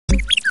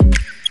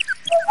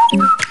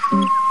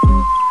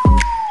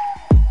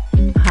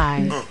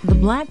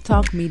Black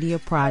Talk Media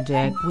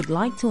Project would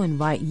like to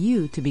invite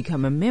you to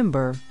become a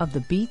member of the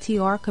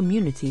BTR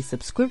Community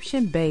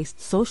subscription-based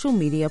social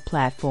media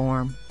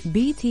platform.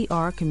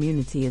 BTR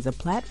Community is a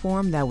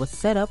platform that was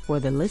set up for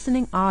the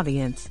listening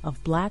audience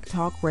of Black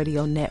Talk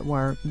Radio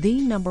Network,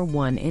 the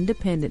 #1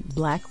 independent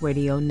black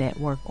radio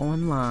network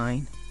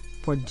online.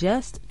 For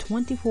just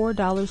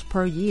 $24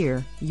 per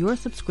year, your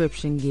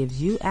subscription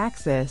gives you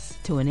access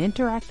to an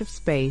interactive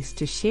space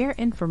to share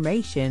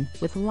information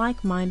with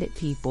like-minded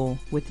people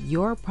with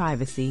your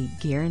privacy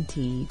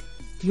guaranteed.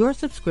 Your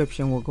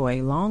subscription will go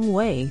a long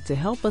way to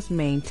help us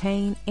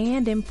maintain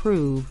and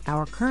improve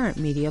our current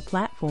media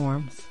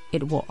platforms.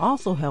 It will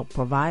also help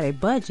provide a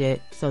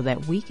budget so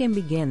that we can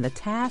begin the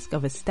task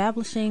of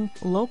establishing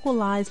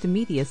localized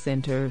media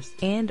centers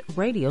and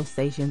radio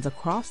stations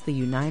across the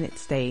United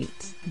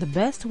States. The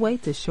best way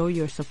to show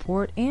your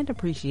support and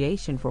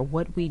appreciation for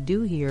what we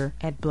do here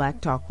at Black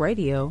Talk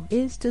Radio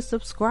is to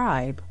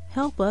subscribe.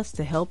 Help us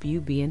to help you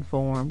be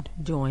informed.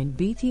 Join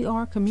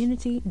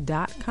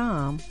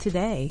btrcommunity.com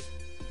today.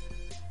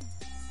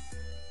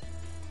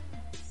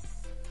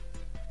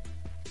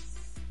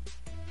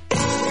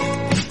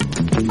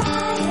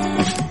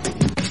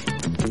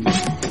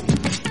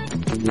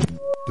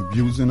 The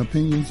views and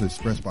opinions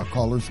expressed by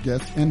callers,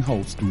 guests, and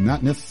hosts do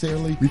not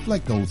necessarily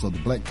reflect those of the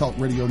Black Talk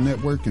Radio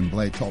Network and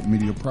Black Talk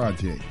Media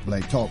Project.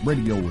 Black Talk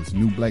Radio is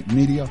new black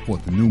media for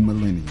the new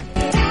millennium.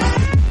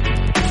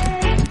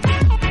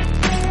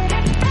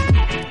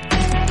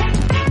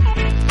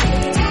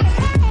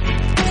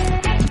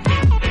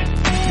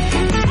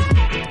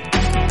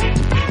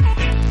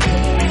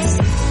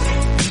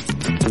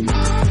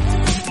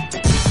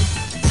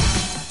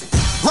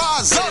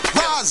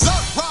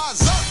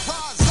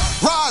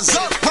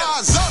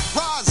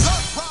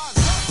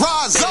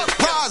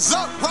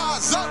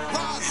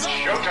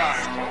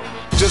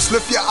 Just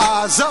lift your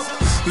eyes up,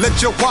 let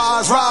your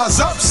wise rise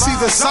up. See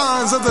the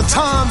signs of the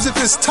times if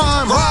it's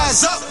time.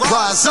 Rise up,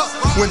 rise up.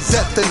 When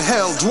death and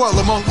hell dwell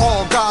among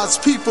all God's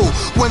people.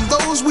 When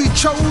those we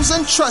chose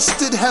and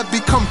trusted have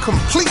become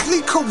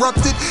completely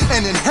corrupted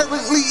and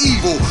inherently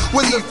evil.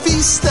 When the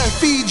feast that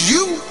feeds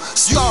you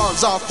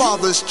starves our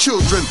father's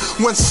children.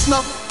 When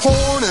snuff,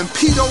 porn, and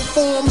pedo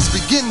forms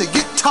begin to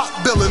get top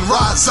billing.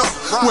 Rise up.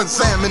 When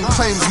famine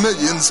claims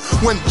millions.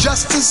 When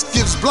justice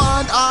gives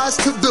blind eyes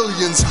to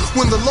billions.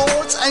 When the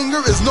Lord's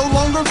anger is no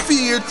longer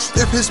feared.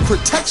 If his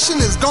protection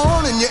is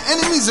gone and your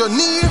enemies are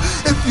near.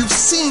 If you've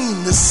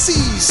seen the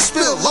seas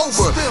spill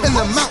over and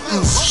the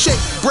mountains shake,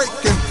 break,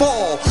 and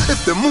fall.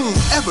 If the moon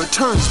ever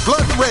turns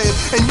blood red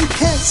and you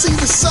can't see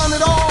the sun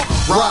at all.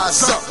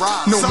 Rise up.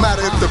 No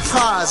matter if the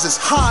prize is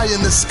high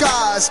in the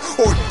skies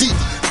or deep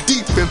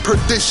in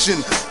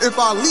perdition. If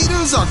our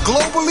leaders are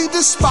globally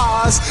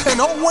despised and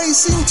always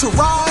seem to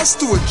rise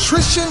through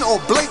attrition or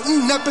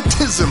blatant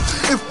nepotism.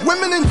 If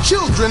women and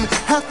children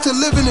have to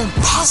live in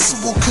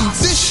impossible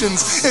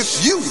conditions.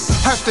 If you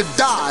have to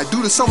die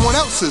due to someone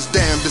else's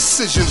damn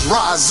decisions.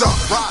 Rise up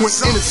when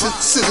innocent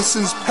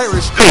citizens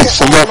perish.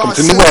 Peace and welcome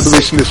to New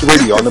Abolitionist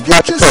Radio on the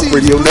Black Talk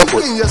Radio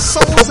Network, a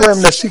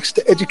program that seeks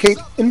to educate,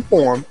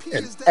 inform,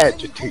 and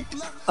agitate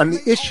on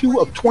the issue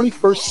of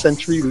 21st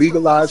century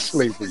legalized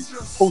slavery,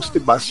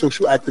 hosted by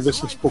social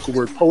activist and spoken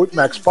word poet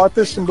Max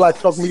Parthas and Black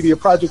Talk Media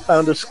Project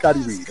founder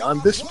Scotty Reed.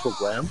 On this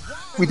program,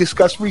 we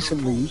discuss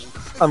recent news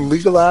on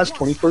legalized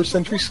 21st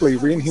century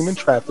slavery and human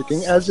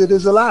trafficking as it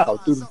is allowed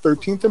through the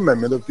 13th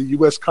Amendment of the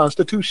U.S.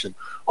 Constitution,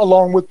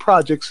 along with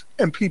projects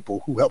and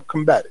people who help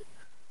combat it.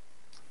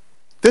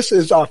 This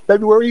is our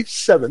February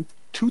 7th,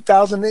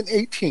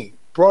 2018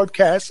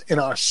 broadcast in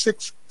our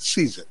 6th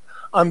season.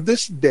 On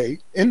this day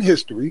in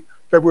history,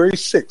 February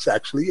 6,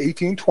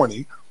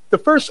 1820, the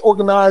first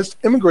organized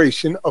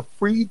immigration of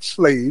freed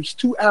slaves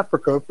to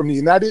Africa from the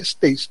United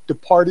States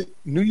departed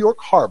New York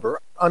Harbor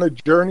on a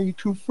journey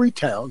to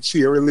Freetown,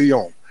 Sierra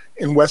Leone,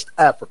 in West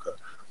Africa.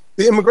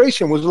 The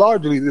immigration was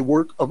largely the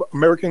work of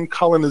American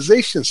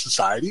Colonization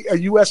Society, a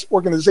U.S.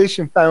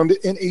 organization founded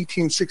in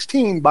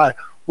 1816 by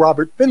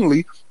Robert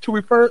Finley to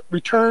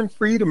return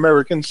freed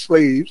American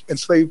slaves,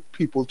 enslaved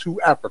people to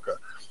Africa.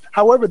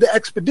 However, the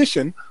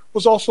expedition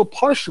was also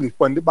partially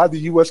funded by the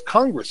U.S.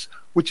 Congress,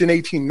 which in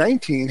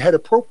 1819 had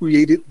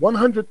appropriated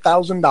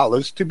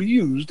 $100,000 to be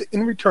used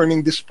in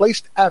returning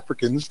displaced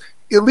Africans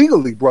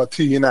illegally brought to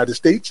the United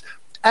States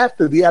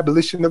after the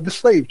abolition of the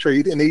slave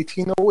trade in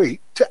 1808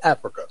 to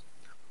Africa.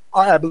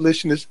 Our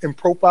abolitionist in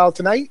profile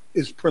tonight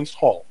is Prince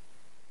Hall.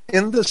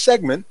 In the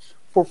segment,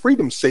 For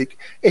Freedom's Sake,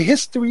 A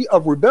History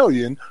of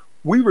Rebellion,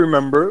 we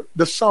remember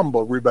the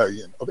Samba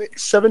Rebellion of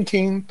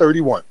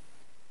 1731.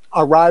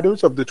 Our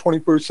riders of the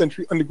 21st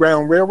Century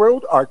Underground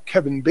Railroad are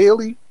Kevin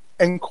Bailey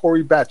and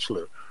Corey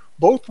Batchelor.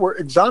 Both were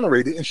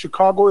exonerated in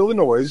Chicago,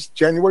 Illinois,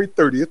 January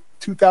 30th,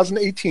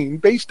 2018,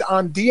 based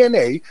on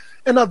DNA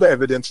and other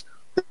evidence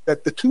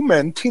that the two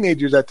men,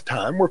 teenagers at the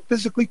time, were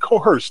physically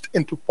coerced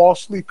into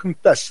falsely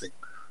confessing.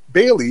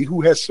 Bailey,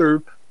 who has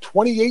served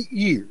 28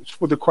 years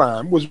for the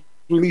crime, was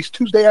released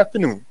Tuesday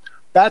afternoon.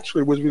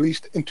 Batchelor was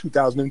released in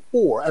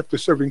 2004 after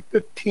serving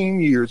 15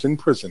 years in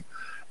prison.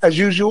 As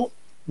usual,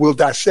 We'll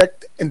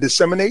dissect and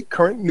disseminate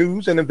current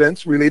news and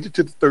events related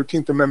to the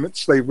 13th Amendment,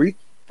 slavery,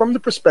 from the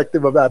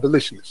perspective of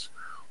abolitionists.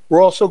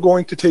 We're also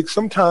going to take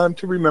some time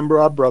to remember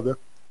our brother,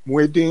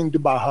 Muhyiddin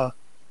Debaha,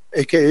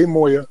 a.k.a.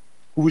 Moya,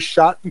 who was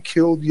shot and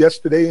killed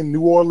yesterday in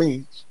New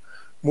Orleans.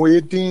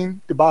 Muhyiddin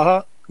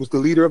Debaha was the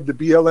leader of the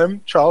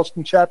BLM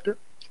Charleston chapter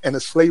and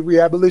a slavery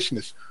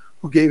abolitionist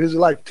who gave his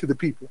life to the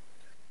people.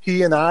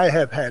 He and I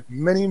have had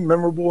many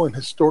memorable and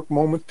historic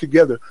moments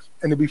together,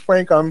 and to be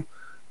frank, I'm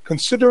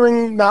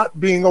considering not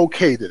being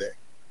okay today.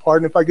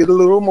 Pardon if I get a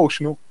little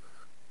emotional.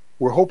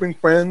 We're hoping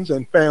friends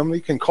and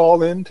family can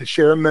call in to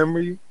share a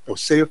memory or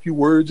say a few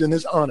words in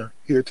his honor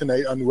here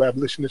tonight on New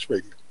Abolitionist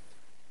Radio.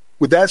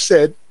 With that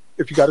said,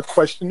 if you got a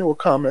question or a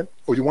comment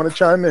or you want to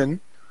chime in,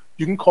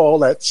 you can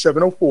call at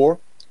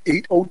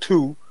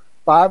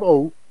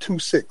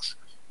 704-802-5026.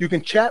 You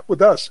can chat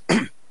with us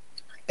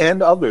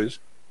and others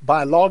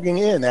by logging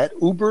in at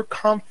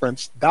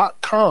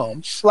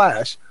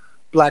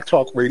uberconference.com/Black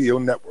Talk Radio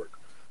Network.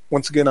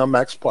 Once again, I'm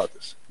Max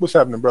Parthas. What's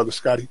happening, Brother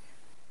Scotty?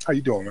 How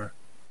you doing, man?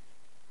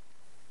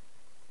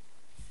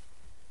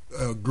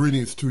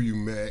 Greetings to you,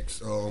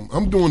 Max.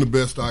 I'm doing the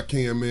best I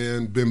can,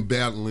 man. Been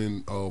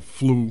battling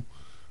flu.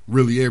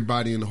 Really,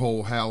 everybody in the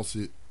whole house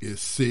is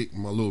sick.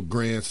 My little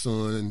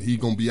grandson, he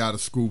going to be out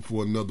of school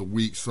for another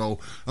week. So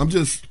I'm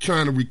just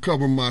trying to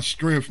recover my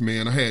strength,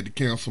 man. I had to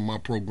cancel my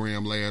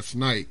program last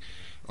night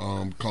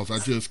because I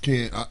just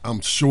can't.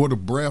 I'm short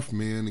of breath,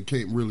 man, and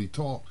can't really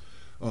talk.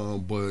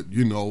 But,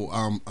 you know,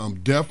 I'm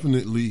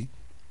definitely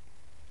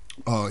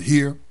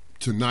here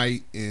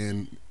tonight,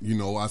 and you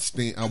know I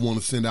want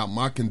to send out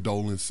my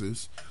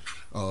condolences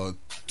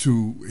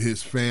to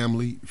his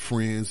family,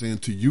 friends,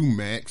 and to you,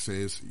 Max,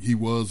 as he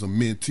was a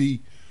mentee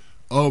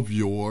of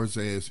yours,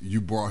 as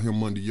you brought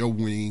him under your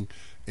wing,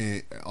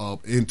 and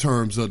in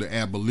terms of the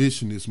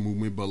abolitionist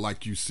movement. But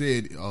like you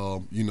said,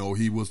 you know,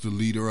 he was the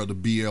leader of the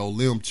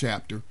BLM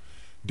chapter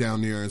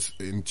down there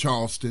in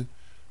Charleston,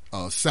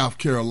 South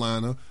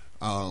Carolina.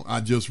 I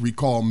just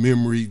recall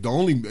memory. The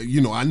only, you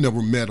know, I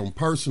never met him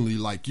personally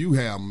like you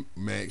have,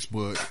 Max,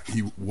 but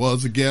he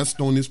was a guest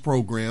on this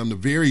program. The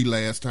very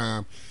last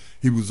time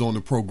he was on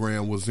the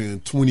program was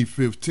in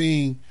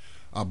 2015.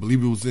 I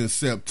believe it was in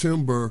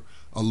September,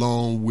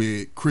 along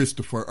with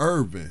Christopher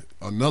Irvin,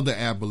 another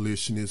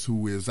abolitionist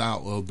who is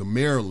out of the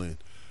Maryland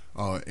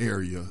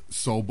area.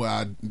 So,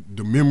 but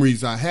the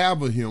memories I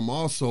have of him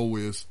also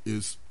is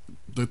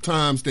the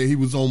times that he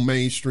was on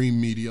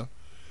mainstream media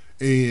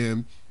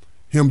and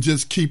him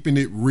just keeping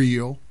it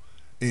real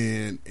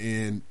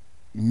and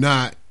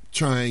not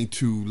trying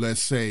to, let's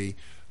say,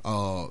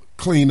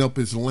 clean up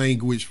his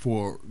language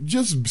for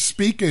just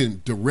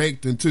speaking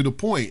direct and to the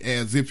point,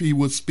 as if he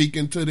was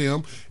speaking to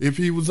them if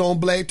he was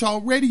on Black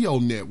Talk Radio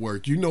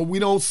Network. You know, we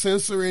don't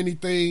censor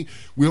anything.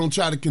 We don't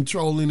try to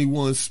control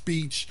anyone's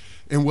speech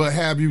and what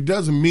have you.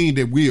 Doesn't mean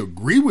that we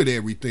agree with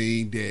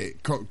everything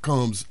that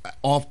comes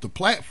off the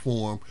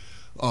platform,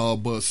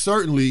 but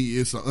certainly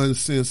it's an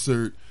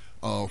uncensored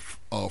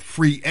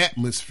free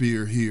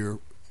atmosphere here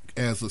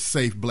as a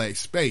safe black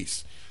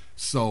space.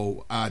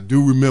 So I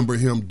do remember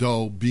him,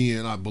 though,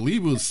 being, I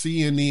believe it was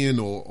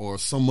CNN or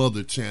some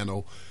other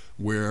channel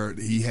where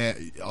they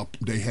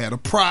had a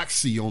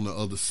proxy on the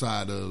other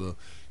side of the,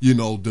 you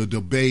know, the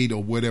debate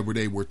or whatever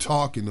they were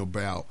talking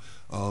about.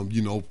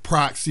 You know,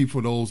 proxy,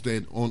 for those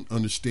that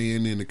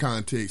understand in the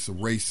context of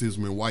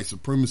racism and white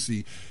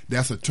supremacy,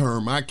 that's a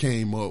term I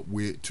came up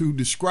with to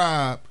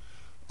describe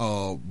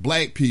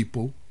black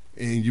people.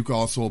 And you can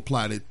also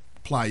apply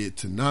it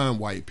to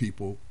non-white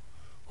people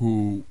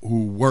who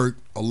work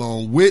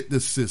along with the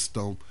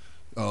system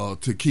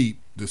to keep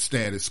the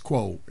status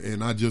quo.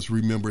 And I just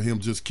remember him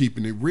just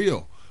keeping it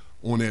real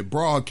on that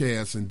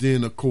broadcast. And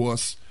then, of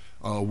course,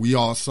 we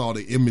all saw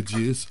the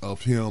images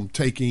of him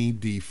taking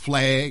the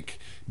flag,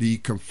 the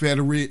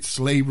Confederate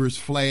slavers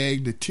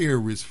flag, the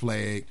terrorist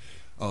flag,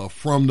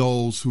 from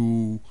those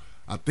who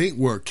I think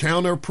were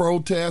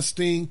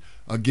counter-protesting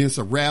against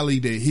a rally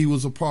that he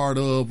was a part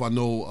of. I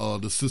know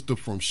the sister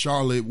from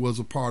Charlotte was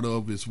a part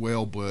of as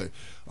well, but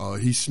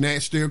he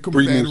snatched their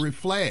Confederate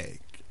flag.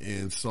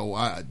 And so,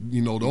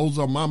 you know, those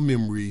are my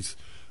memories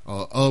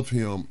of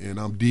him, and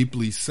I'm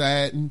deeply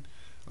saddened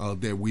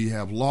that we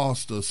have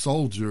lost a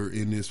soldier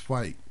in this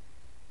fight.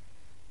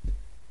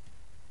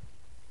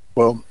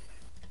 Well,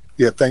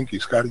 yeah, thank you,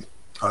 Scotty.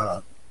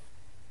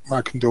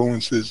 My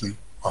condolences, and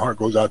my heart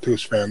goes out to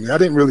his family. I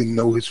didn't really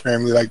know his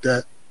family like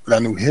that, but I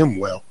knew him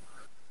well.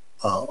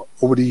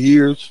 Over the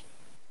years,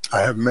 I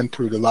have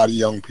mentored a lot of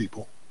young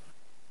people,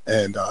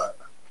 and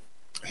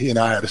he and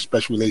I had a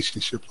special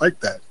relationship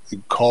like that.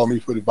 He'd call me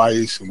for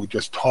advice, and we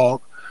just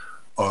talk.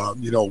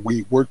 You know,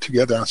 we worked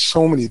together on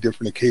so many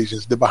different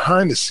occasions. The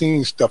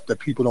behind-the-scenes stuff that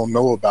people don't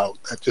know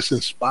about that just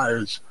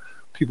inspires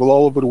people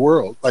all over the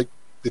world. Like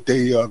the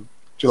day of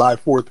July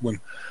 4th when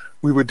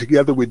we were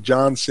together with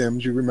John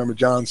Sims. You remember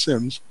John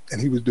Sims, and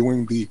he was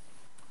doing the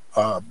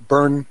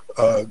burning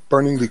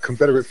the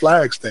Confederate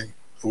flags thing,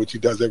 which he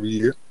does every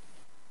year.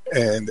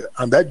 And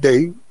on that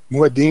day,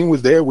 Muhyiddin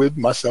was there with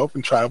myself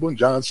and Tribal and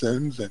John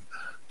Sims and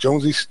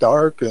Jonesy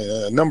Stark, and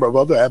a number of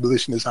other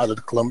abolitionists out of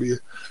the Columbia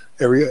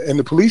area. And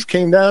the police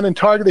came down and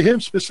targeted him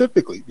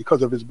specifically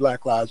because of his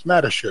Black Lives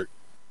Matter shirt,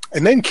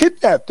 and then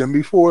kidnapped him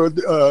before, it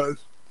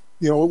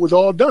was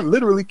all done.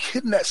 Literally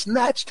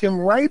snatched him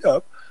right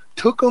up,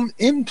 took him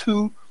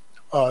into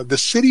the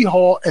city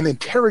hall and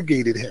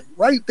interrogated him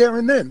right there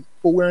and then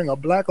for wearing a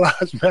Black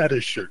Lives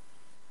Matter shirt.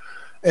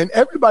 And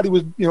everybody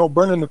was,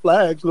 burning the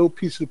flags, little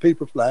pieces of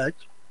paper flags,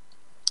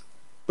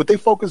 but they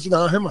focused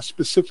on him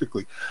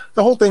specifically.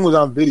 The whole thing was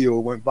on video,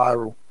 it went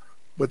viral,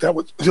 but that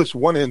was just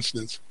one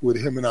instance with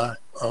him and I.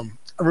 I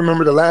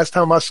remember the last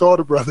time I saw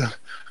the brother,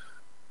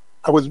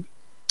 I was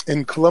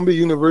in Columbia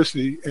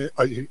University,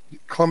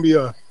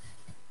 Columbia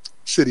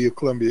City of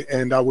Columbia,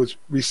 and I was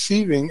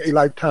receiving a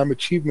Lifetime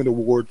Achievement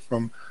Award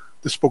from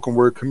the spoken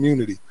word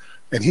community.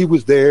 And he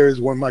was there as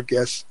one of my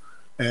guests,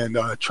 and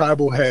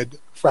Tribal had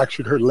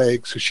fractured her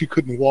leg, so she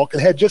couldn't walk. It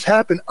had just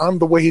happened on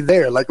the way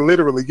there, like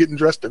literally getting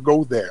dressed to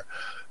go there.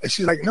 And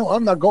she's like, no,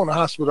 I'm not going to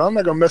hospital. I'm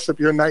not going to mess up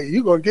your night.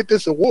 You're going to get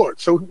this award.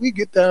 So we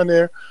get down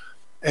there,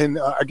 and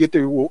I get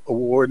the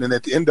award. And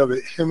at the end of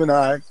it, him and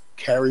I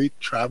carried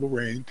Tribal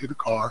Rain to the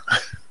car.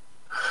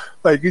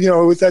 It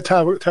was that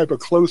type of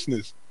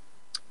closeness.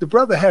 The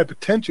brother had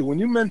potential. When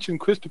you mentioned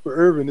Christopher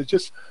Irvin, it's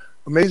just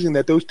amazing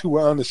that those two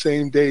were on the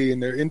same day in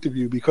their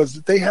interview,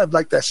 because they have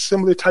like that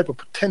similar type of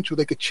potential.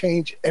 They could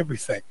change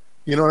everything.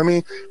 You know what I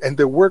mean? And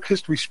their work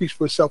history speaks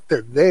for itself.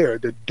 They're there.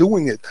 They're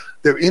doing it.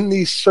 They're in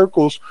these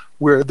circles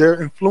where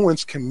their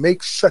influence can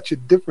make such a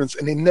difference,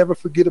 and they never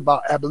forget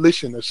about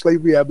abolition or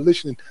slavery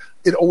abolition.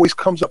 It always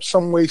comes up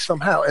some way,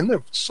 somehow. And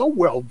they're so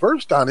well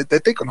versed on it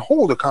that they can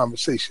hold a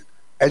conversation.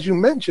 As you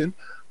mentioned,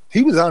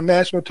 he was on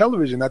national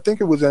television. I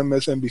think it was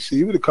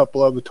MSNBC with a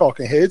couple of the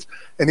talking heads,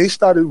 and they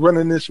started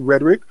running this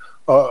rhetoric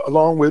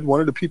along with one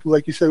of the people,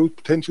 like you said, who was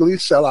potentially a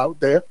sellout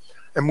there.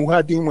 And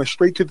Mujahideen went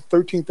straight to the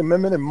 13th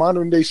Amendment and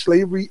modern-day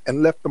slavery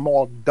and left them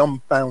all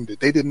dumbfounded.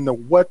 They didn't know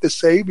what to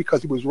say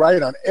because he was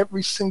right on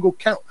every single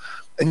count.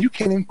 And you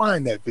can't even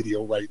find that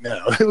video right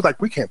now. It was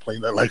like, we can't play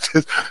that like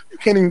this.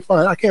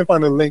 I can't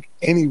find a link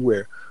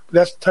anywhere. But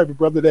that's the type of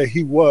brother that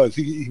he was.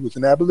 He was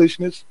an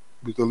abolitionist.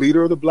 He was the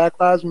leader of the Black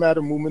Lives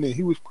Matter movement, and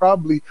he was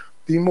probably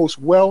the most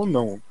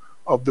well-known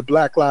of the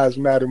Black Lives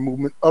Matter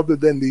movement other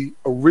than the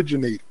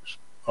originators,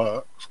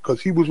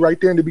 because he was right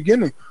there in the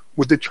beginning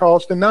with the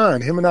Charleston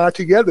Nine. Him and I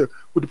together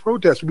with the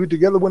protests. We were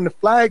together when the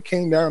flag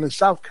came down in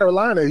South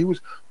Carolina. He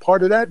was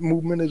part of that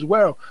movement as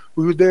well.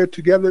 We were there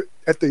together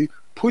at the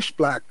Push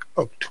Black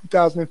of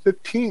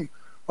 2015,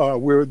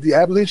 where the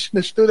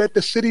abolitionists stood at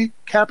the city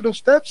Capitol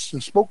steps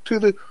and spoke to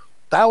the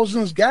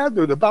thousands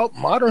gathered about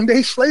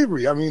modern-day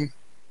slavery. I mean,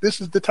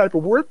 this is the type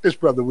of work this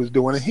brother was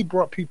doing, and he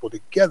brought people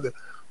together.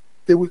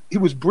 He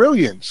was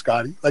brilliant,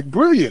 Scotty, like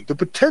brilliant. The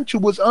potential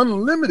was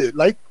unlimited,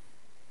 like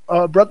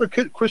Brother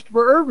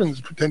Christopher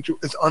Irvin's potential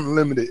is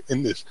unlimited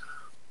in this.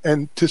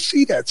 And to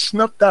see that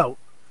snuffed out,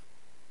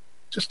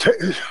 just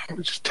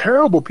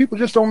terrible. People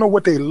just don't know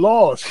what they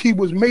lost. He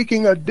was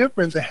making a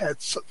difference.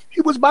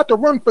 He was about to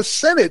run for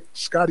Senate,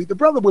 Scotty. The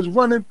brother was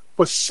running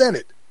for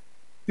Senate.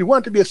 He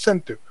wanted to be a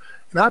senator.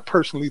 And I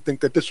personally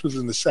think that this was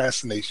an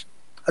assassination.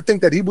 I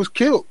think that he was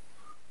killed.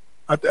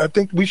 I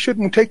think we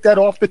shouldn't take that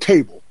off the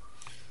table,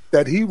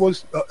 that he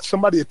was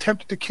somebody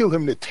attempted to kill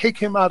him to take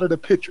him out of the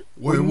picture.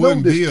 Well, it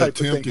wouldn't be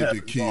attempted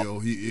to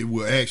kill. It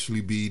will actually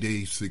be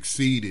they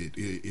succeeded.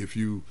 If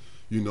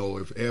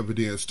if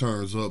evidence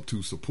turns up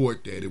to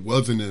support that, it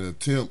wasn't an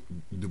attempt.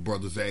 The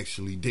brother's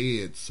actually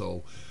dead.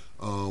 So,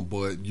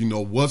 but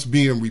what's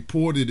being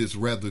reported is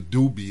rather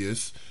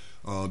dubious.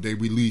 They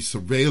released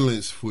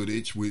surveillance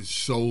footage which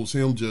shows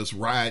him just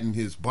riding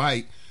his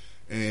bike,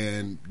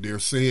 and they're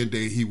saying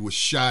that he was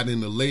shot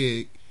in the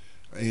leg,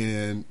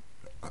 and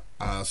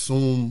I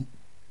assume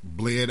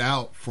bled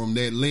out from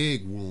that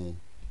leg wound.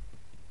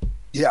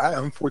 Yeah,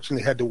 I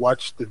unfortunately had to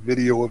watch the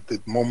video of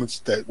the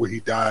moments where he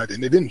died,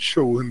 and they didn't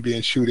show him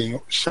being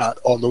shot,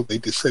 although they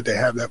just said they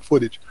have that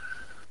footage.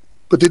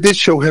 But they did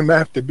show him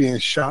after being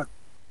shot,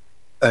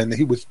 and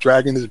he was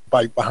dragging his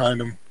bike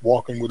behind him,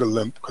 walking with a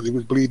limp because he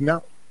was bleeding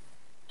out.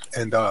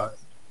 And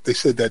they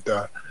said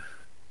that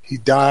he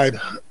died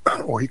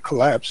or he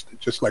collapsed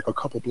just like a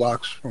couple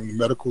blocks from the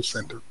medical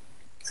center,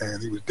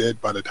 and he was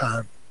dead by the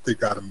time they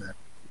got him there.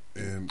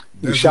 And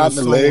he was shot in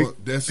the leg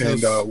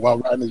while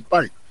riding his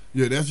bike.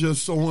 Yeah, that's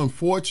just so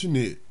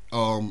unfortunate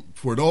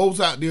for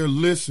those out there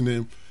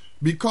listening,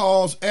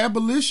 because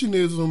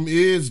abolitionism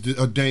is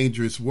a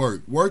dangerous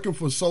work. Working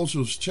for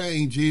social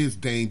change is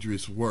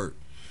dangerous work.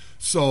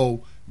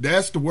 So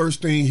that's the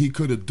worst thing he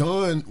could have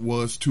done,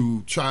 was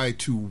to try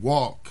to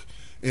walk.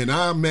 And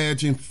I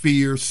imagine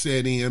fear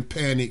set in,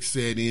 panic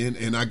set in,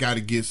 and I got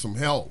to get some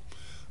help.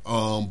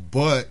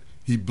 But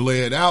he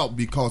bled out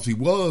because he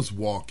was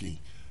walking.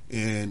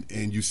 And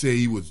you say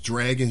he was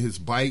dragging his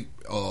bike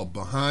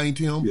behind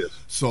him. Yes.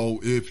 So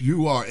if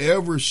you are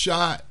ever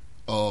shot,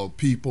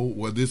 people,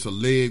 whether it's a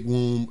leg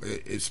wound,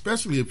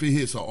 especially if it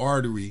hits an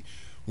artery,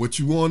 what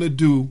you want to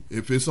do,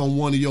 if it's on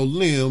one of your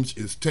limbs,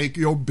 is take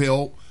your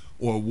belt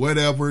or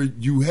whatever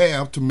you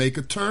have to make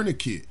a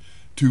tourniquet.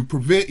 to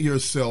prevent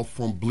yourself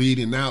from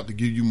bleeding out, to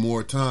give you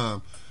more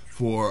time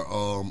for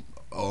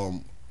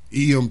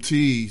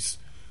EMTs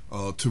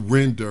to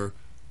render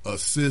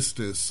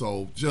assistance.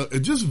 So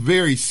just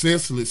very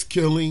senseless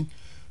killing.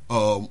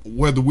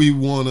 Whether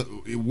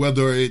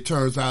it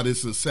turns out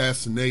it's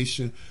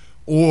assassination,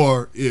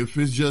 or if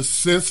it's just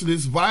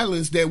senseless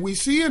violence that we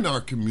see in our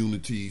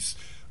communities,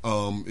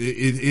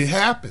 it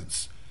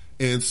happens.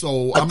 And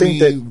so, I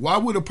mean, why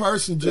would a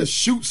person just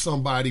shoot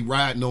somebody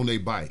riding on their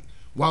bike?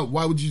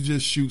 Why would you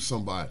just shoot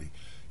somebody?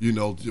 You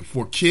know,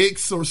 for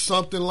kicks or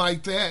something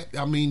like that?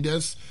 I mean,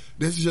 that's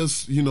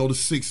just, you know, the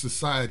sick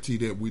society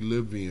that we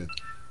live in.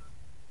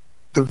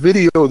 The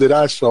video that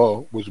I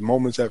saw was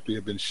moments after he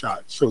had been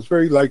shot. So it's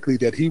very likely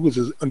that he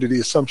was under the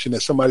assumption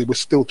that somebody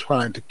was still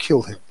trying to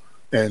kill him,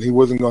 and he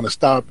wasn't going to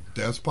stop.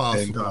 That's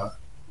possible. And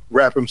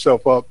wrap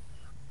himself up.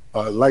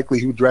 Likely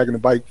he was dragging the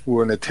bike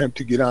for an attempt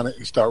to get on it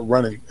and start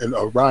running and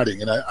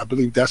riding. And I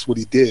believe that's what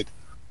he did.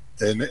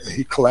 And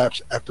he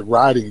collapsed after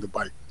riding the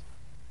bike.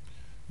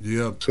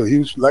 Yeah. So he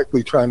was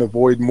likely trying to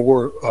avoid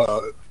more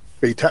a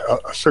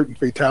certain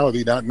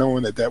fatality, not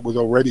knowing that was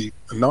already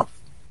enough.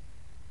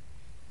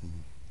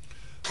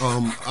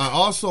 I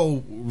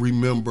also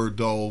remember,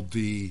 though,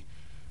 and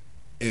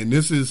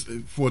this is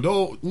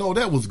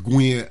that was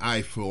Gwen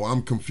Ifill.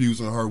 I'm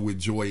confusing her with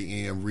Joy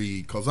Ann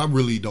Reid, because I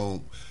really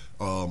don't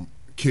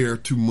care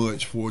too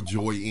much for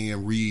Joy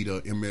Ann Reid or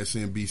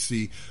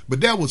MSNBC.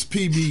 But that was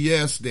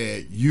PBS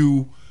that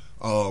you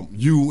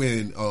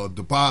and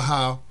the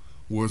Baja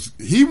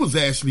he was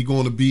actually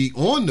going to be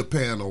on the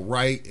panel,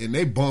 right? And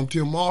they bumped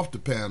him off the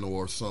panel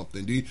or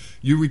something. Do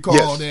you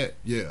recall that?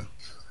 Yeah.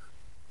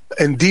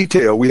 In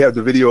detail, we have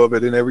the video of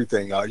it and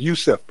everything.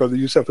 Brother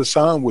Yusuf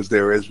Hassan was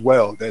there as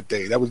well that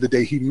day. That was the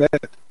day he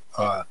met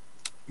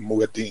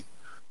Mueddin.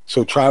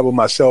 So Tribal,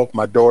 myself,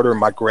 my daughter, and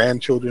my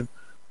grandchildren,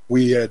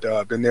 we had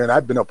been there, and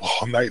I'd been up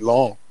all night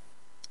long.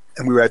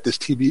 And we were at this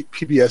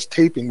PBS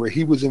taping where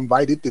he was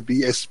invited to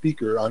be a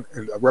speaker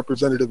and a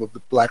representative of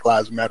the Black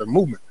Lives Matter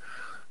movement.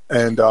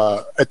 And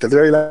at the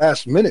very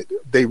last minute,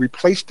 they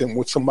replaced him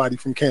with somebody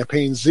from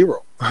Campaign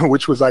Zero,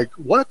 which was like,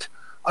 what?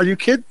 Are you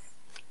kidding?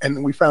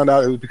 And we found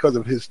out it was because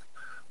of his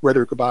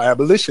rhetoric about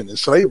abolition and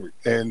slavery.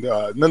 And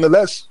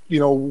nonetheless, you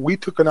know, we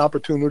took an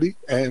opportunity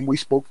and we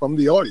spoke from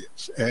the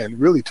audience and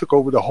really took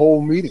over the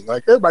whole meeting.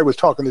 Like, everybody was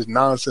talking this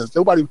nonsense.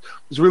 Nobody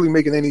was really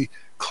making any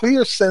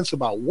clear sense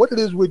about what it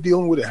is we're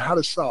dealing with and how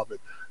to solve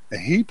it.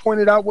 And he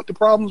pointed out what the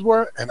problems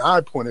were, and I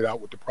pointed out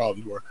what the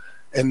problems were.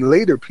 And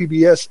later,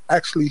 PBS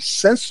actually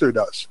censored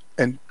us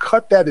and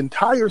cut that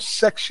entire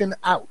section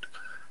out.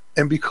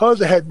 And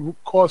because it had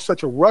caused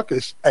such a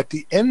ruckus at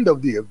the end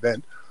of the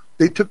event,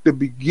 they took the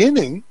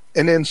beginning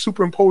and then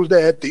superimposed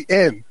that at the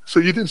end. So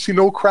you didn't see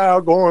no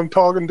crowd going,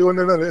 talking, doing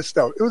none of that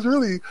stuff. It was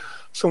really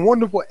some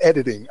wonderful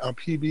editing on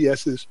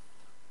PBS's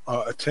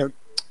attempt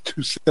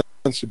to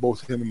censor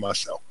both him and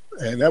myself.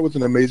 And that was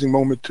an amazing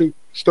moment, too.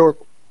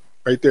 Historical.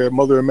 Right there at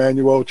Mother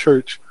Emanuel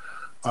Church,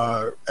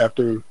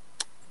 after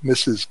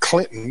Mrs.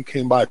 Clinton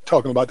came by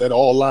talking about that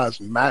All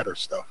Lives Matter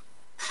stuff.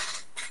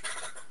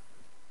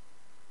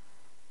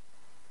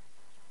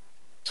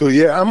 So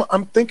yeah,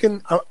 I'm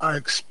thinking I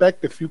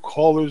expect a few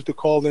callers to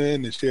call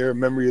in and share a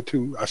memory or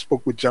two. I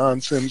spoke with John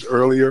Sims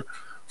earlier,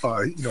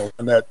 on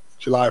that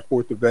July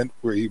 4th event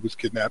where he was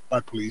kidnapped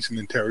by police and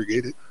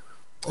interrogated.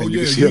 Oh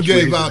yeah, you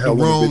gave out the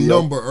wrong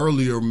number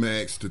earlier,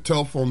 Max. The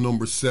telephone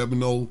number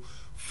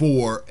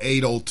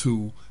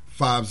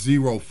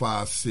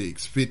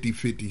 704-802-5056,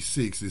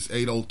 5056. It's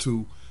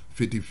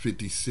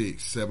 802-5056,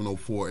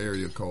 704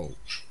 area code.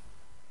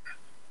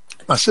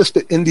 My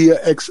sister India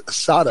X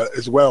Asada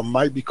as well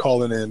might be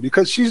calling in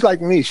because she's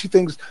like me. She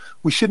thinks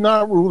we should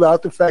not rule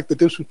out the fact that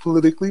this was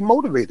politically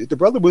motivated. The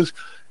brother was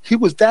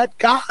that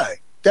guy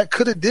that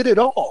could have did it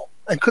all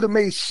and could have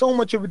made so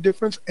much of a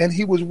difference, and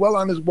he was well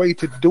on his way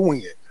to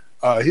doing it.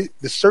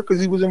 The circus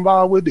he was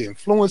involved with, the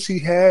influence he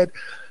had,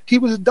 he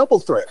was a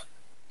double threat.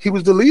 He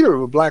was the leader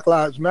of a Black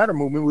Lives Matter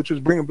movement, which was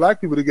bringing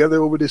black people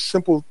together over this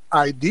simple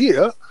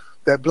idea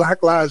that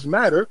Black Lives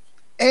Matter,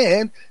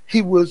 and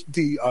he was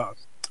the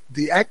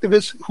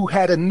activist who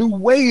had a new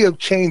way of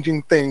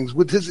changing things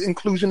with his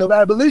inclusion of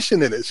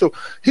abolition in it. So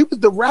he was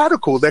the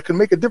radical that could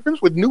make a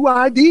difference with new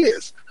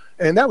ideas.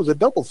 And that was a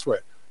double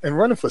threat. And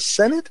running for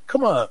Senate?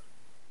 Come on.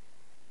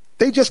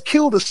 They just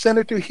killed a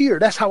senator here.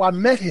 That's how I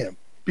met him,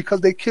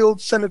 because they killed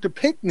Senator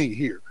Pinckney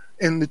here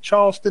in the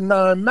Charleston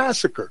 9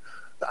 massacre.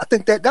 I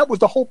think that was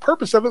the whole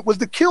purpose of it, was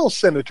to kill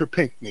Senator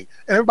Pinckney.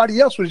 And everybody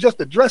else was just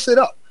to dress it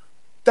up.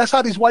 That's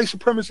how these white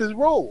supremacists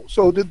roll.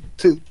 So if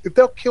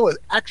they'll kill an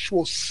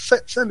actual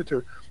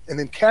senator and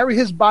then carry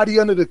his body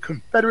under the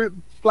Confederate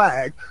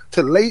flag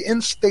to lay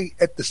in state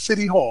at the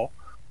city hall,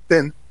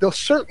 then they'll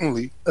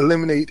certainly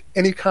eliminate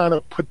any kind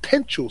of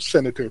potential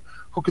senator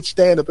who could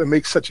stand up and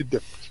make such a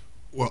difference.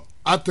 Well,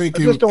 I think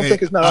I just don't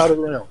think it's not out of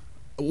the realm.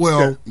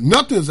 Well,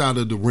 nothing's out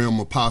of the realm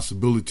of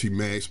possibility,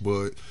 Max,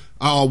 but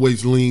I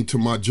always lean to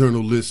my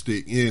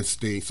journalistic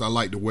instincts. I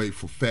like to wait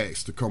for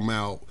facts to come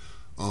out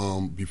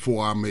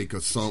before I make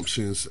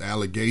assumptions,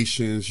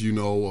 allegations.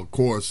 Of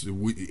course,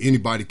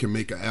 anybody can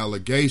make an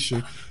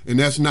allegation, and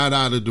that's not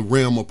out of the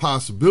realm of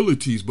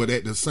possibilities. But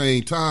at the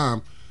same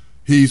time,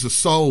 he's a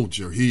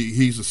soldier.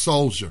 He's a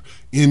soldier.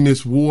 In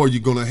this war,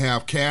 you're going to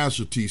have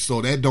casualties,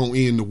 so that don't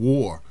end the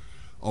war.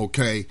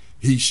 Okay?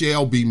 He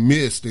shall be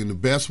missed, and the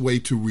best way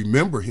to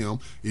remember him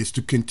is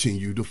to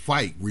continue to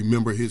fight.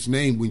 Remember his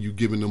name when you're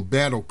giving them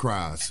battle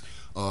cries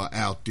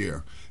out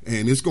there.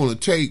 And it's going to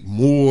take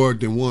more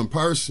than one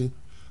person.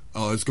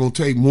 It's going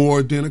to take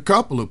more than a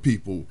couple of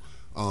people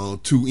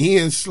to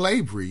end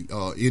slavery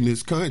in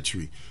this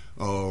country.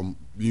 And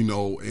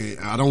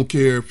I don't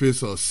care if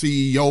it's a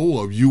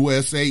CEO of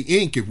USA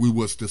Inc. If we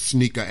was to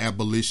sneak an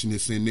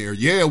abolitionist in there,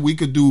 yeah, we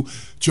could do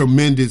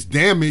tremendous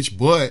damage,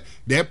 but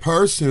that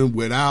person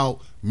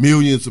without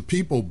millions of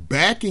people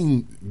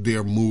backing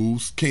their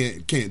moves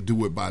can't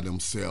do it by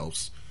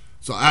themselves.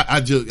 So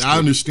I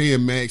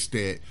understand, Max,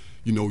 that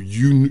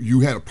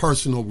you had a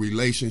personal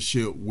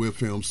relationship with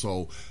him,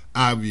 so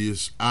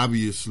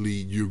obviously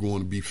you're going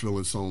to be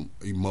feeling some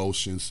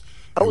emotions.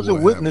 I was a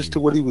witness to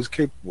what he was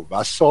capable of.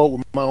 I saw it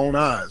with my own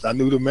eyes. I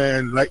knew the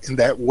man like in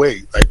that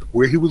way, like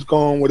where he was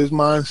going, what his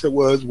mindset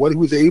was, what he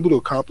was able to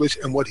accomplish,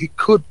 and what he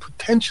could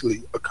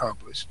potentially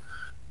accomplish.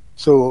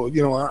 So,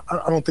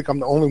 I don't think I'm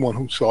the only one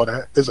who saw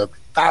that. There's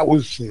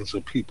thousands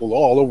of people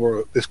all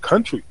over this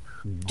country.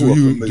 Do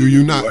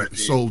you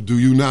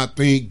not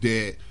think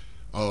that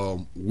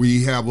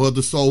we have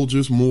other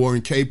soldiers more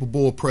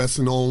incapable of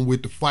pressing on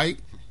with the fight?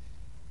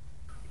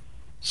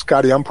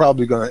 Scotty, I'm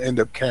probably going to end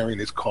up carrying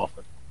his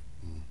coffin.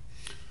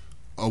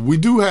 We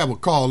do have a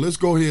call. Let's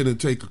go ahead and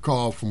take a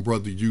call from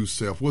Brother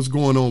Yusef. What's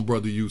going on,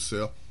 Brother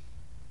Yusef?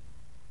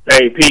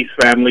 Hey, peace,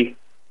 family.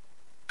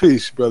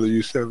 Peace, Brother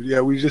Yusef. Yeah,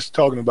 we were just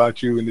talking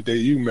about you and the day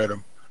you met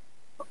him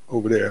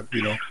over there,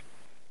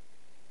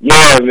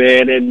 Yeah,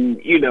 man,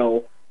 and,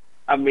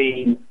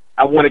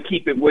 I want to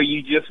keep it where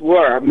you just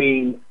were.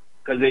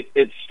 Because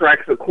it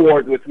strikes a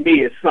chord with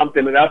me. It's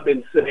something that I've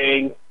been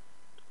saying,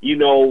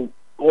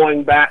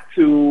 going back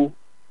to,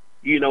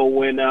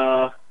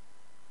 when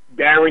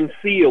Darren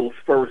Seals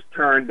first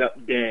turned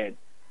up dead.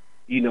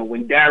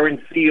 When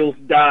Darren Seals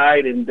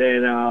died, and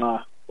then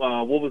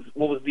what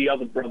was the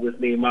other brother's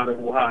name out of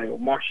Ohio?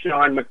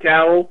 Marshawn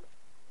McCarroll.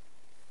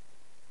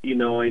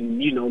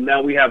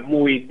 Now we have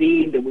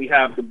Muhyiddin, and we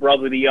have the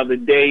brother the other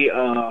day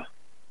out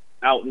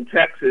in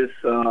Texas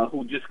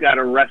who just got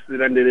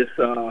arrested under this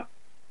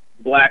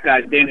black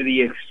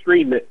identity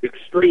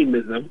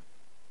extremism.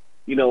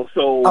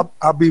 So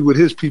I'll be with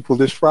his people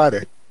this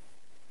Friday.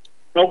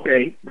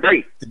 Okay,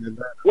 great.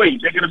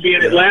 Wait, they're going to be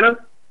in Atlanta?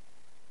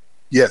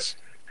 Yes,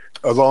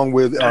 along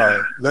with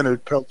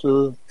Leonard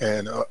Peltier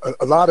and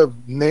a lot of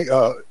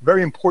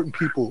very important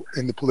people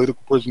in the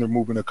political prisoner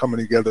movement are coming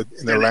together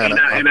in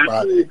Atlanta on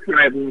Friday.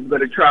 I'm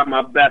going to try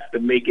my best to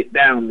make it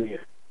down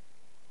there.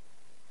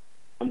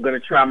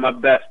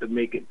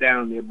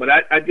 But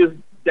I just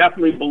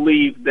definitely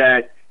believe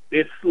that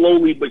they're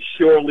slowly but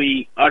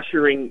surely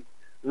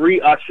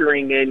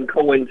re-ushering in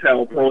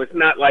COINTELPRO. It's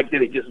not like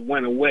that it just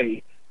went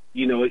away.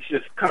 It's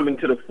just coming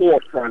to the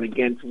forefront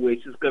against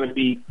which is going to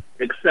be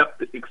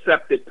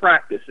accepted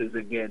practices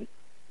again.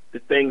 The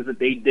things that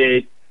they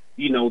did,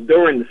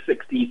 during the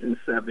 60s and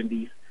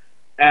 70s.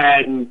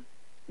 And,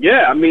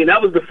 yeah,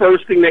 that was the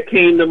first thing that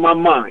came to my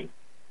mind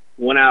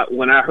when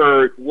I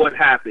heard what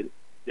happened.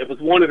 It was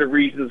one of the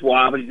reasons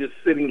why I was just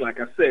sitting, like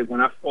I said,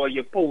 when I saw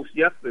your post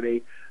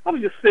yesterday, I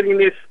was just sitting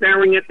there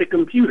staring at the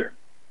computer.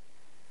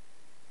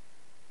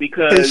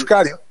 Because hey,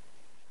 Scotty,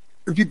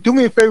 if you do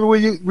me a favor, will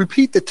you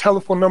repeat the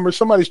telephone number?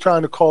 Somebody's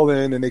trying to call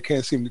in and they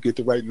can't seem to get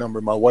the right number.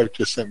 My wife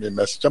just sent me a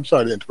message. I'm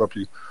sorry to interrupt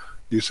you,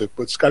 Yusef,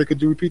 but Scotty,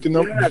 could you repeat the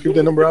number? Yeah, give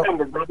the number out.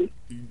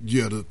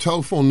 Yeah, the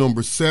telephone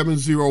number is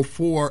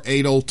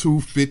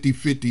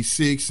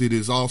 704-802-5056. It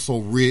is also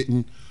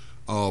written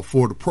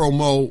for the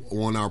promo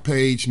on our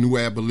page, New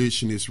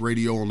Abolitionist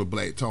Radio on the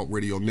Black Talk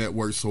Radio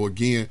Network. So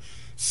again,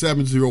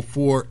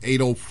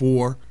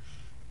 704-804.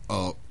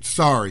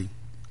 Sorry,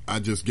 I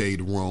just gave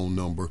the wrong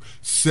number.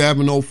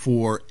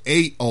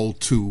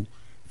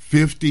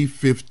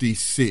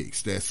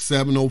 704-802-5056. That's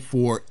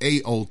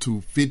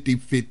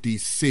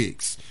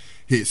 704-802-5056.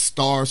 Hit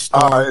star.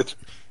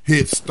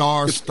 Hit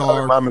star.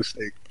 My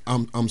mistake.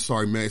 I'm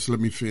sorry, Max. Let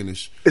me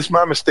finish. It's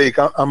my mistake.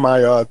 On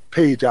my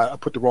page, I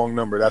put the wrong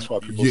number. That's why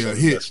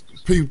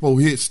people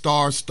hit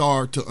star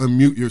to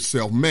unmute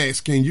yourself.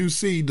 Max, can you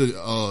see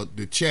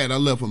the chat? I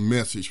left a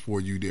message for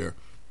you there.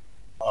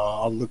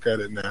 I'll look at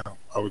it now.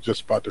 I was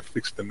just about to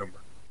fix the number.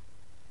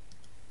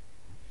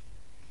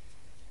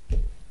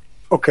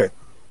 Okay.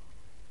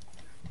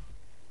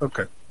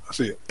 I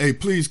see it. Hey,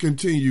 please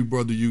continue,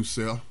 Brother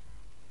Yusef.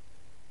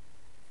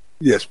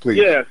 Yes, please.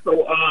 Yeah,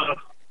 so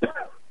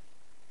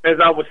as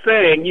I was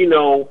saying,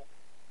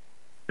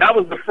 that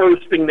was the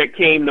first thing that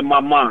came to my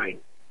mind.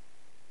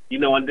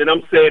 And then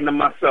I'm saying to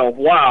myself,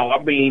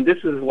 wow, this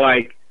is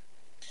like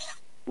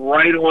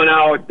right on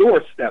our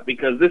doorstep,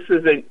 because this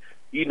isn't,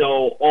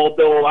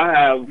 although I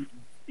have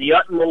the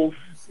utmost,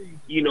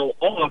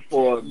 awe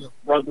for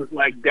brothers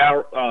like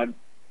Darren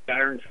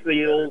Clarence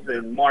Seals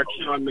and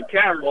Marshawn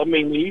McCarroll. I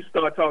mean, when you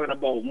start talking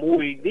about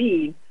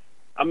Muhyiddin,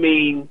 I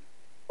mean,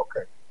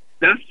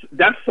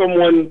 that's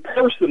someone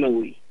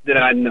personally that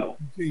I know.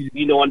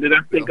 You know, and then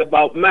I think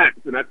about Max,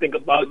 and I think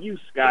about you,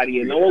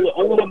 Scotty, and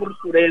all of us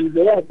that are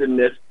involved in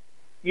this,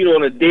 you know,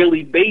 on a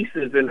daily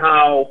basis, and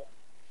how,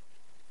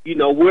 you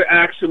know, we're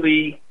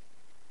actually,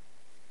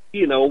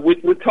 you know,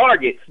 we're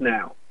targets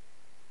now.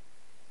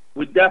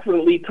 We're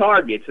definitely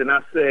targets, and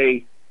I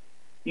say,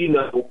 you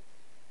know,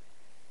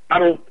 I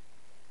don't,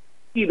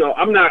 you know,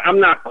 I'm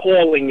not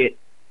calling it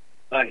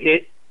a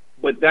hit,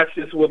 but that's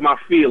just what my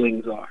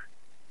feelings are.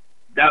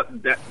 That's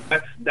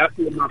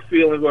what my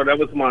feelings are. That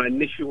was my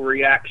initial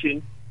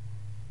reaction.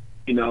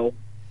 You know,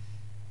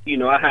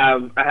 I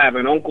have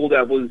an uncle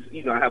that was,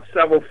 you know, I have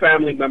several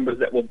family members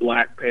that were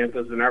Black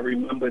Panthers, and I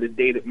remember the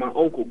day that my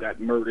uncle got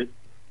murdered.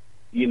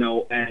 You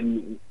know,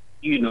 and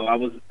you know, I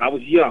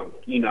was young.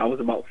 You know, I was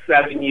about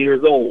 7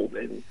 years old,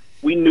 and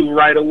we knew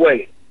right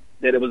away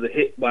that it was a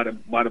hit by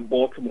the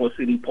Baltimore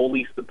City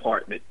Police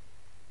Department.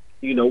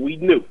 You know, we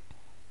knew,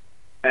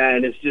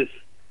 and it's just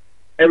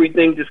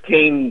everything just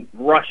came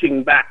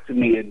rushing back to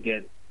me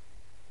again.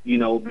 You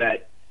know,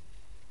 that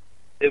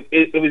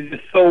it was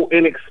just so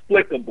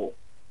inexplicable,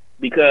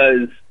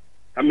 because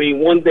I mean,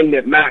 one thing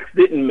that Max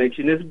didn't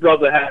mention, his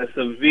brother had a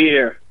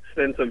severe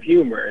sense of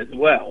humor as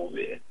well,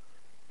 man.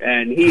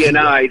 And he and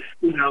I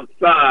stood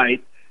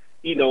outside,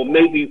 you know,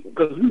 maybe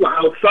because we were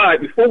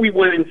outside before we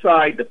went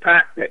inside to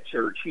pack that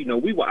church. You know,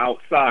 we were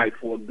outside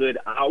for a good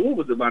hour. What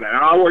was it, about an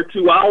hour,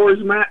 2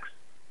 hours, Max?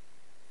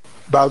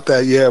 About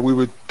that, yeah. We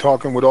were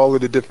talking with all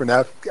of the different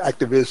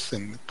activists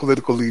and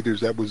political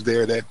leaders that was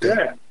there that day.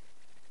 Yeah.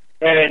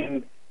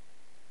 And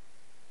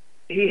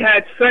he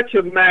had such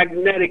a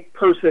magnetic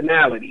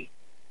personality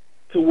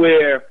to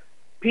where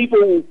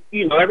people,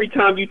 you know, every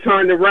time you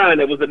turned around,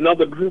 there was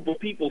another group of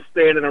people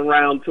standing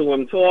around to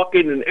him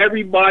talking, and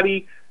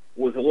everybody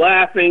was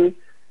laughing.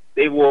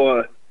 They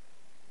were,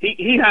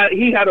 he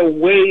had a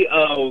way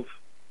of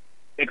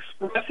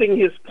expressing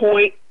his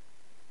point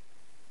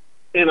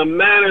in a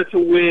manner to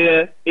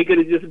where it could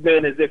have just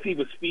been as if he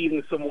was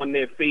feeding someone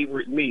their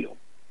favorite meal.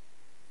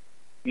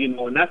 You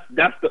know, and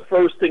that's the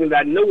first thing that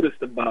I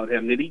noticed about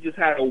him, that he just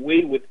had a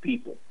way with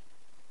people.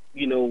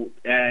 You know,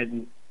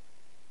 and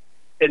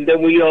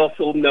then we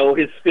also know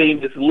his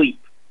famous leap.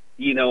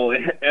 You know,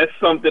 that's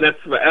something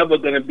that's forever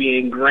going to be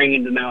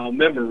ingrained in our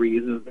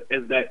memories,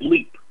 is that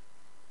leap.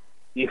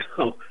 You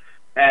know,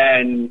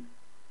 and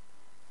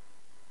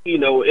you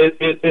know,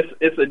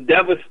 it's a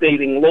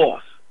devastating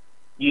loss.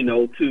 You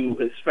know, to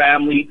his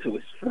family, to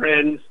his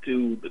friends,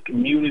 to the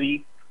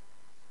community.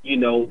 You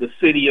know, the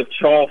city of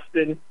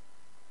Charleston,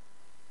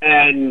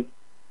 and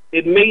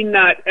it may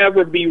not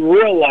ever be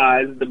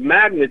realized the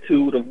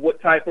magnitude of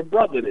what type of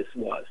brother this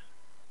was.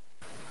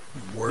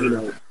 Word. You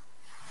know,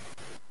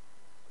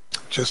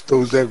 just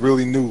those that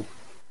really knew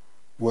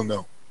will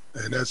know,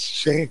 and that's a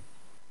shame.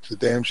 It's a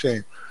damn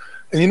shame.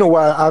 And you know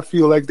why I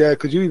feel like that?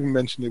 Because you even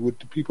mentioned it with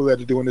the people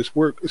that are doing this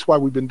work. It's why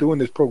we've been doing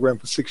this program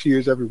for 6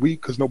 years every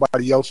week, because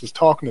nobody else is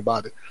talking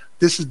about it.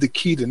 This is the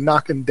key to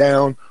knocking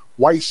down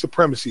white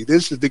supremacy.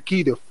 This is the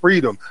key to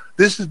freedom.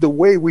 This is the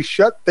way we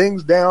shut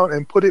things down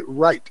and put it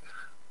right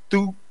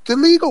through the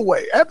legal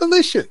way,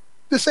 abolition,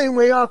 the same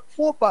way our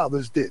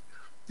forefathers did.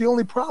 The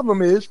only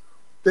problem is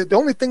that the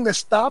only thing that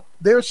stopped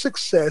their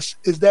success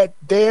is that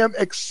damn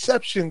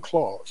exception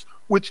clause,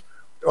 which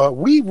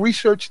we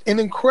researched in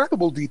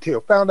incredible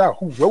detail, found out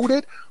who wrote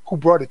it, who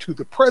brought it to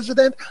the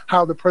president,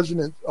 how the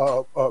president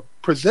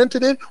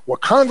presented it,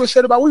 what Congress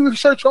said about it. We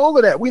researched all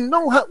of that. We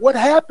know what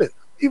happened,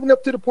 even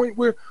up to the point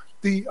where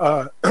the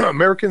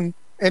American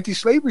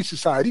Anti-Slavery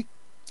Society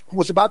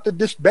was about to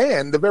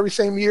disband the very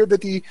same year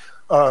that the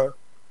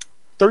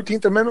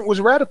 13th Amendment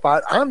was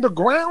ratified, on the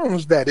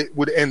grounds that it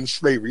would end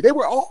slavery. They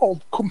were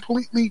all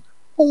completely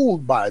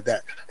fooled by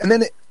that. And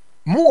then it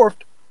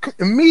morphed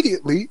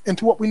immediately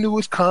into what we knew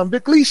as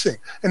convict leasing.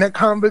 And that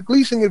convict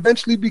leasing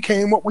eventually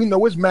became what we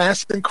know as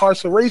mass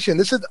incarceration.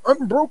 This is the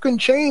unbroken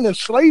chain of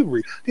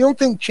slavery. The only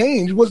thing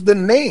changed was the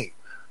name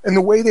and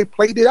the way they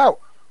played it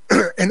out.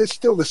 And it's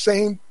still the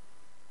same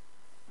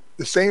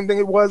thing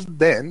it was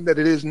then that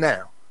it is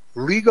now.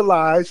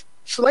 Legalized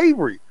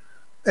slavery.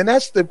 And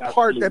that's the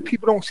part that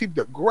people don't seem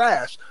to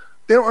grasp.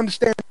 They don't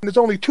understand there's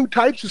only two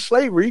types of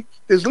slavery.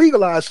 There's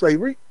legalized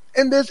slavery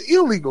and there's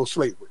illegal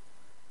slavery.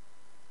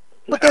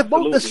 But they're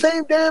both the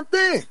same damn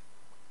thing.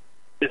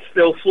 It's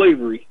still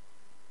slavery.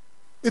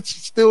 It's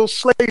still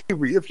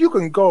slavery. If you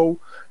can go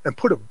and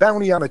put a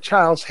bounty on a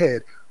child's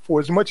head for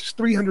as much as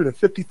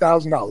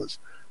 $350,000,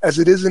 as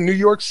it is in New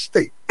York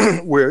State,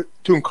 where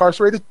to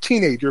incarcerate a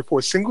teenager for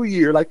a single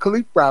year, like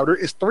Kalief Browder,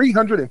 is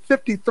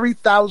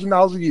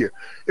 $353,000 a year.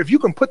 If you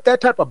can put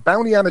that type of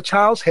bounty on a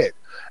child's head,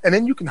 and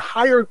then you can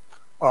hire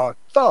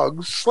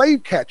thugs,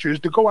 slave catchers,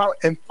 to go out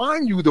and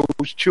find you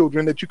those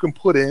children that you can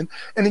put in,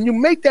 and then you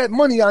make that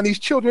money on these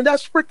children,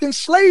 that's freaking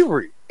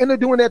slavery. And they're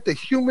doing that to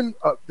human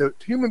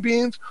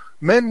beings,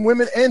 men,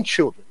 women, and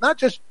children. Not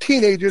just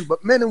teenagers,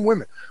 but men and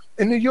women.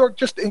 In New York,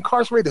 just to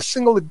incarcerate a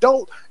single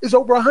adult is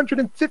over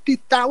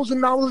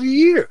 $150,000 a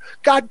year.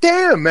 God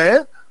damn,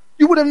 man.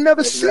 You would have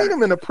never seen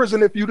him in a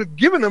prison if you'd have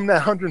given him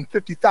that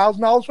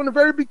 $150,000 from the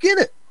very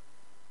beginning.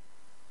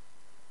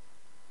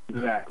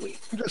 Exactly.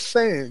 I'm just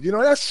saying,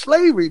 that's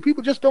slavery.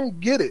 People just don't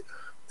get it.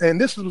 And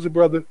this was a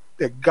brother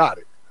that got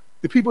it.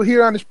 The people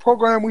here on this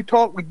program, we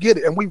talk, we get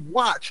it. And we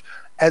watch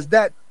as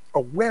that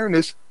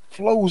awareness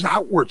flows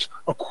outwards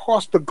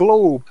across the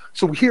globe.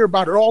 So we hear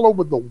about it all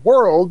over the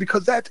world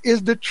because that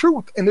is the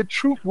truth. And the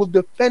truth will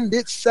defend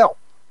itself.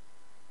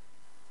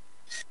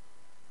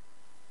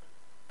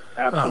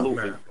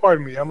 Absolutely. Oh, man.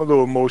 Pardon me. I'm a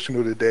little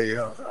emotional today.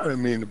 I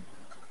didn't mean to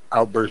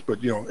outburst, but,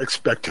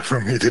 expect it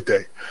from me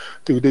today.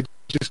 Dude, they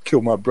just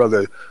killed my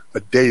brother a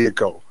day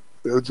ago.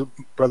 It was a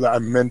brother I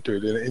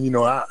mentored.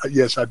 And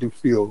yes, I do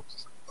feel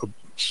a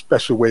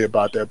special way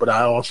about that, but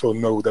I also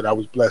know that I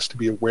was blessed to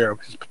be aware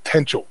of his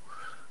potential.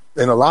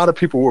 And a lot of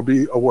people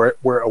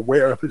were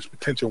aware of his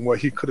potential and what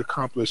he could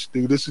accomplish.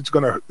 Dude,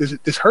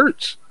 this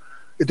hurts.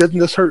 It doesn't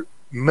just hurt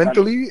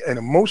mentally and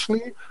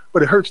emotionally,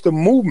 but it hurts the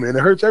movement.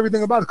 It hurts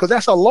everything about it because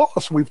that's a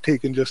loss we've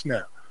taken just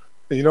now.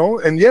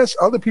 And yes,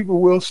 other people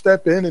will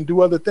step in and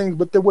do other things,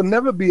 but there will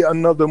never be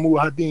another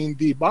Muhyiddin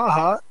D.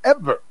 Baha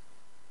ever.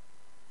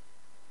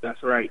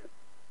 That's right.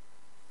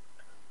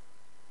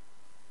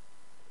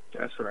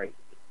 That's right.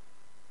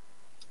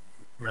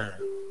 Man.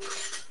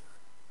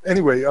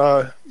 Anyway,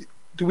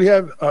 do we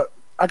have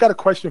I got a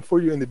question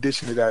for you in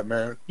addition to that,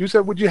 man. You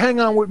said, would you hang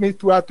on with me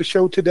throughout the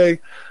show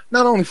today,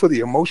 not only for the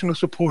emotional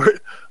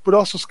support, but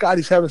also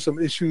Scotty's having some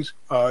issues.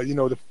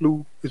 The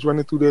flu is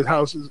running through their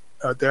house,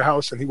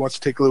 and he wants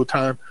to take a little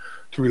time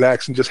to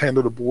relax and just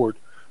handle the board.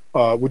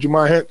 Would you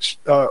mind?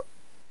 I'll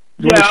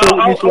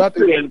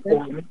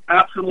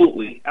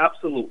Absolutely.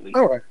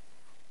 All right.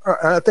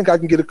 I think I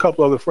can get a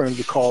couple other friends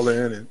to call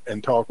in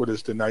and talk with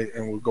us tonight,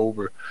 and we'll go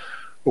over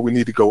what we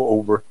need to go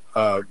over.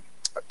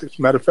 As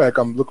a matter of fact,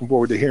 I'm looking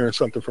forward to hearing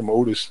something from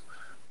Otis.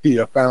 He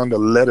found a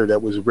letter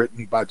that was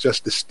written by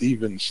Justice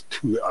Stevens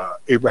to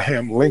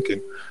Abraham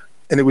Lincoln,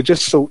 and it was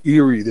just so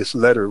eerie, this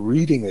letter,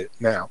 reading it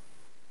now,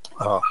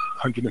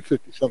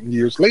 150-something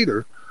years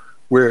later,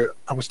 where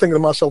I was thinking to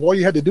myself, all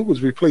you had to do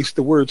was replace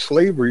the word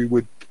slavery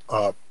with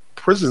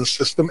prison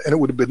system, and it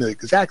would have been the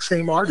exact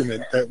same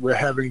argument that we're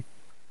having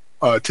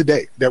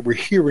today, that we're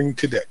hearing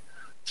today.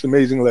 It's an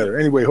amazing letter.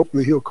 Anyway,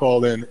 hopefully he'll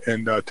call in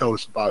and tell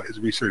us about his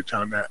research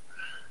on that.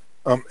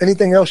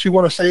 Anything else you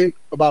want to say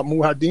about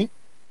Muhyiddin?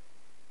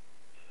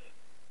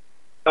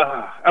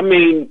 We'll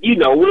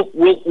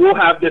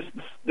have this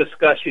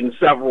discussion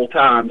several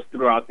times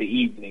throughout the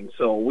evening,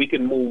 so we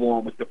can move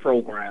on with the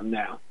program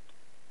now.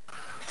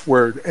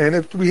 Word. And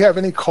if we have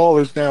any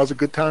callers, now is a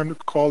good time to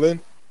call in.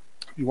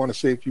 If you want to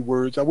say a few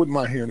words, I wouldn't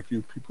mind hearing a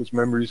few people's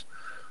memories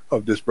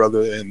of this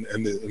brother and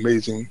the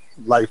amazing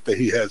life that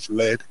he has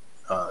led.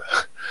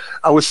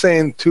 I was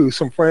saying to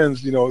some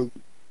friends,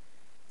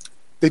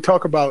 they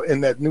talk about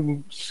in that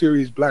new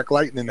series Black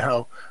Lightning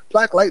how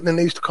Black Lightning,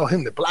 they used to call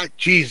him the Black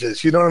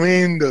Jesus. You know what I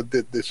mean?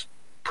 This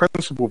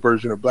principal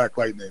version of Black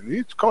Lightning. They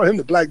used to call him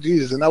the Black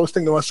Jesus. And I was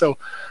thinking to myself,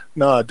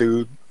 nah,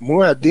 dude,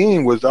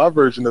 Muhyiddin was our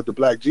version of the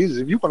Black Jesus.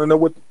 If you want to know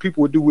what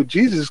people would do with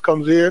Jesus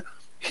comes here,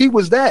 he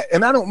was that.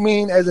 And I don't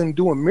mean as in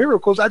doing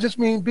miracles. I just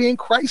mean being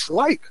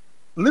Christ-like,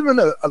 living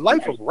a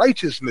life of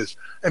righteousness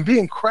and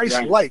being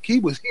Christ-like. He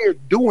was here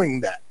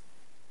doing that.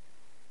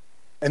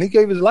 And he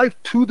gave his life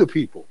to the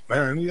people,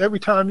 man. Every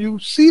time you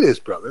see this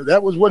brother,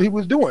 that was what he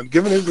was doing,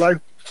 giving his life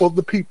for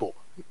the people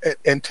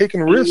and taking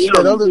risks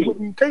that others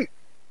wouldn't take.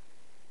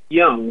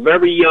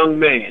 Very young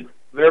man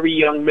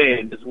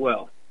as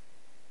well.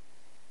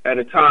 At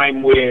a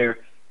time where,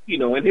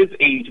 in his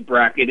age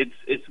bracket,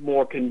 it's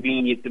more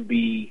convenient to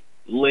be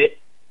lit,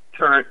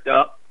 turned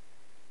up,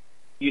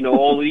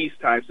 all of these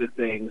types of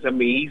things. I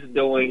mean, he's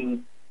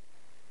doing,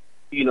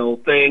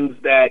 things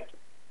that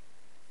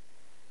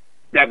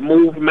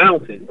move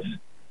mountains.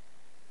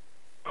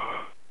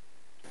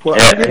 Well,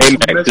 hey,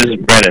 Max, this is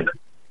Brandon.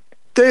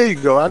 There you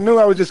go. I knew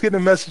I was just getting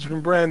a message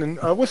from Brandon.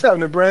 What's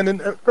happening, Brandon?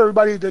 For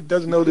everybody that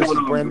doesn't know, this is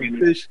Brandon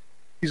Fish.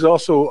 He's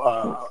also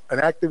an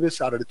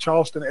activist out of the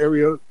Charleston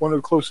area, one of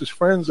the closest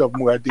friends of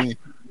Muhyiddin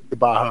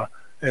Baha,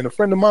 and a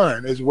friend of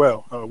mine as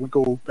well. We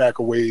go back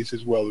a ways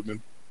as well. We've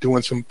been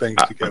doing some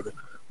things together.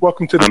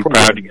 Welcome to the program.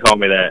 I'm proud you call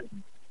me that.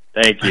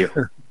 Thank you.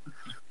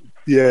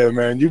 Yeah,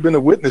 man, you've been a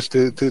witness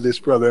to this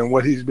brother and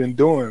what he's been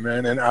doing,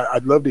 man, and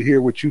I'd love to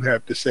hear what you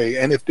have to say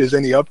and if there's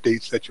any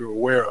updates that you're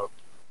aware of.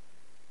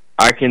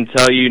 I can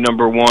tell you,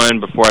 number one,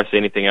 before I say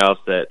anything else,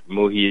 that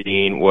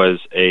Muhyiddin was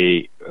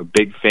a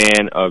big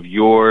fan of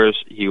yours.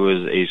 He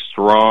was a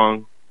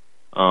strong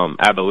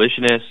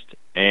abolitionist,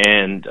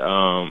 and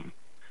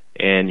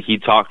he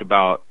talked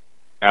about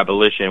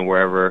abolition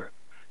wherever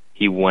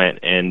he went.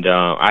 And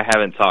I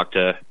haven't talked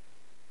to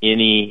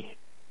any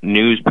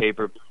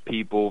newspaper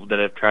people that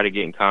have tried to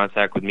get in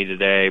contact with me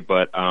today,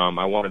 but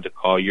I wanted to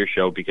call your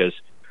show because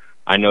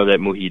I know that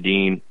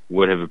Muhyiddin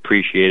would have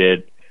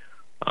appreciated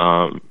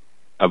a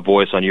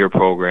voice on your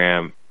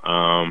program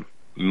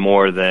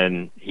more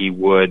than he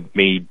would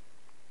me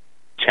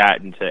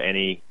chatting to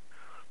any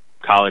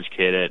college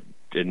kid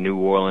at New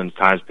Orleans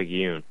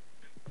Times-Picayune.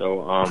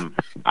 So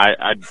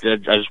I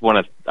just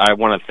want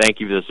to thank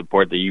you for the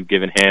support that you've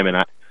given him,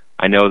 and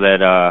I know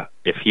that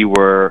if he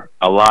were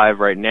alive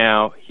right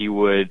now, he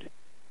would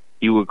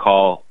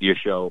call your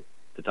show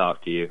to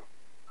talk to you.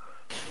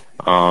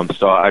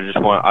 So I just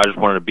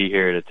wanted to be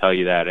here to tell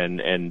you that,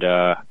 and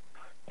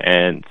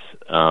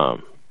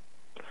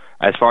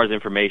as far as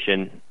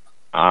information,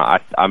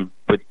 I'm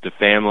with the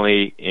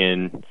family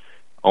in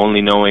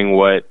only knowing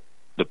what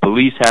the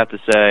police have to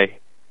say,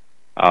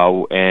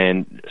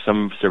 and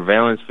some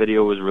surveillance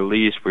video was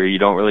released where you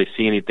don't really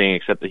see anything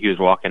except that he was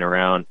walking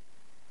around.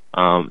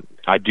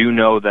 I do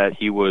know that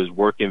he was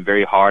working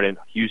very hard in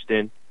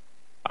Houston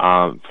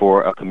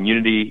for a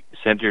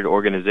community-centered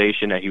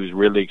organization that he was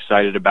really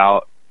excited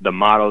about the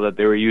model that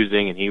they were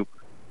using, and he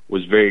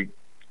was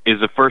is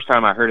the first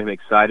time I heard him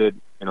excited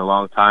in a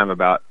long time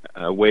about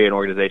a way an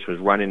organization was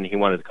running, and he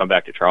wanted to come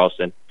back to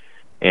Charleston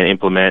and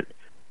implement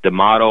the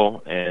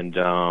model, and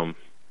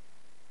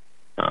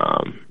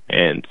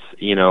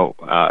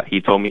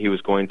he told me he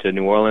was going to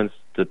New Orleans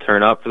to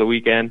turn up for the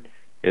weekend.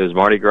 It was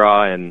Mardi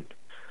Gras, and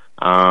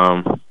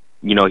I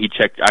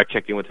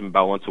checked in with him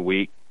about once a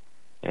week,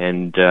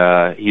 and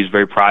he's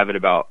very private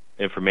about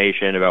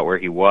information about where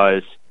he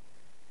was.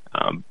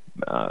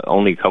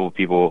 Only a couple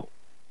people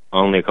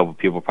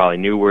probably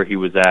knew where he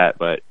was at,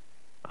 but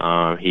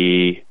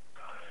he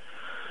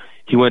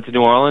went to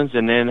New Orleans,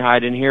 and then I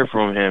didn't hear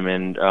from him,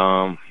 and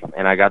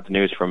I got the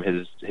news from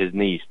his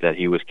niece that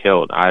he was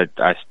killed.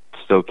 I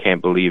still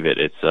can't believe it.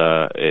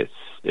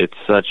 It's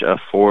such a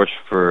force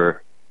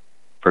for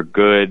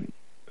good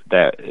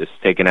that is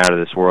taken out of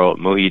this world.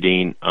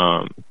 Muhyiddin,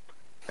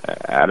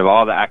 out of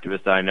all the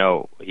activists I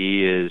know,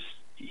 he is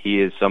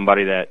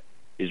somebody that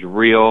is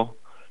real.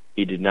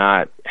 He did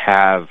not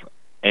have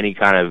any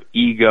kind of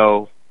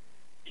ego.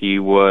 He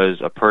was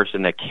a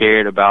person that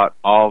cared about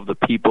all of the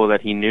people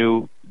that he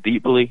knew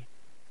deeply,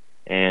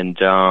 and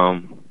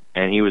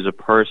he was a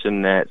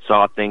person that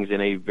saw things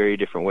in a very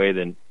different way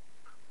than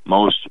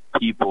most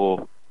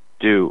people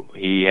do.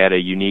 He had a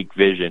unique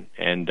vision,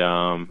 and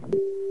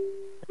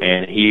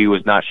he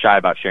was not shy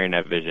about sharing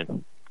that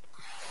vision.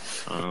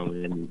 I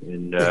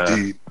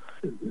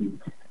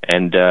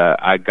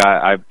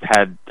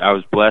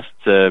was blessed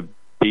to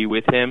be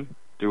with him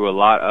through a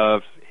lot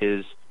of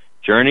his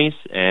journeys,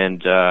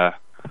 and I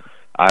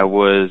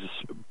was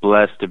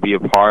blessed to be a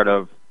part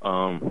of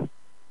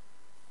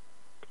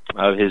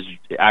his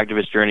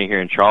activist journey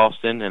here in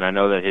Charleston, and I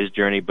know that his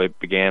journey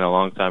began a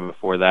long time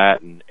before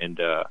that, and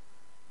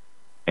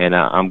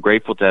I'm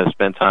grateful to have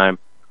spent time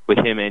with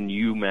him and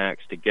you,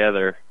 Max,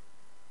 together,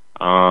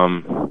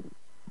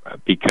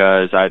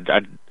 because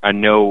I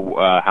know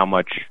how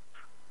much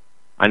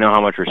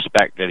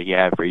respect that he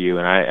had for you,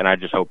 and I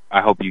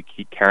hope you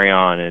carry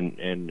on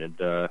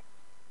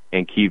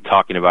and keep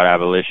talking about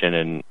abolition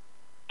and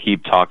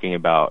keep talking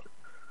about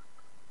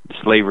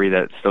slavery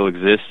that still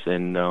exists.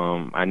 And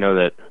I know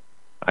that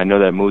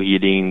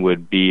Muhyiddin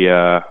would be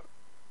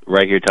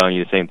right here telling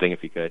you the same thing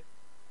if he could.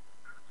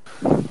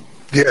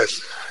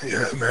 Yes,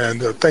 yeah, man.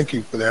 Thank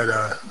you for that.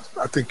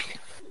 I think,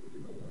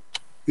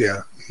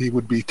 yeah, he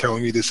would be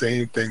telling me the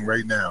same thing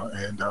right now,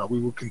 and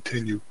we will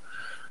continue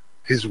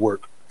his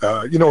work.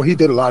 He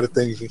did a lot of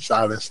things in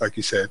silence, like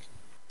you said.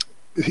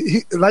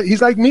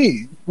 He's like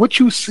me. What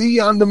you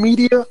see on the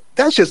media,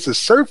 that's just the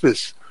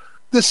surface.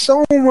 There's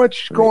so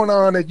much going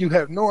on that you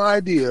have no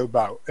idea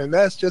about, and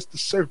that's just the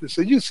surface.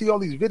 So you see all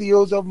these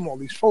videos of him, all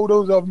these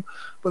photos of him,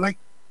 but like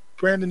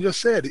Brandon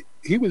just said,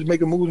 he was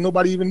making moves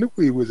nobody even knew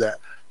where he was at.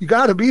 You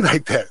got to be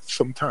like that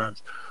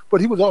sometimes.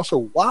 But he was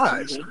also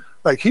wise. Mm-hmm.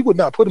 Like, he would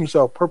not put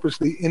himself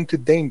purposely into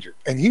danger.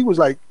 And he was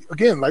like,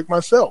 again, like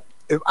myself,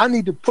 if I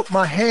need to put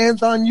my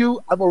hands on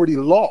you, I've already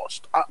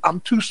lost. I'm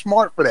too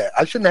smart for that.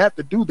 I shouldn't have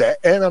to do that,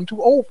 and I'm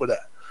too old for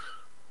that.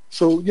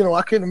 So,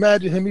 I can't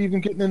imagine him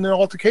even getting in an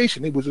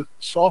altercation. He was a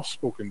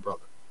soft-spoken brother.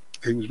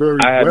 He was very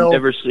I have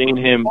never seen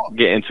him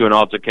get into an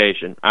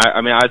altercation. I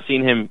mean, I've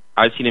seen him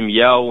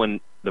yell when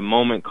the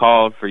moment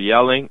called for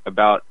yelling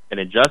about an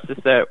injustice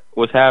that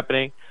was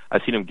happening.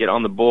 I've seen him get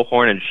on the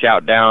bullhorn and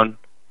shout down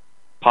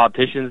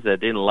politicians that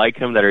didn't like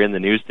him that are in the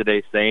news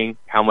today, saying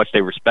how much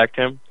they respect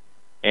him.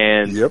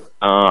 And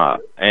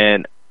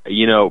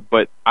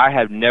but I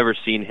have never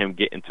seen him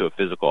get into a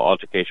physical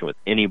altercation with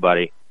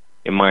anybody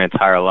in my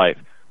entire life,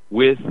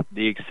 with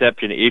the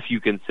exception, if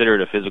you consider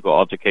it a physical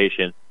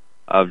altercation,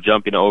 of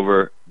jumping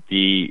over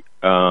the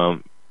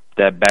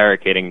that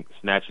barricading,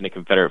 snatching the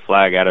Confederate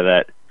flag out of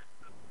that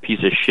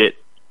piece of shit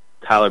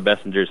Tyler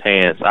Bessinger's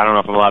hands. I don't know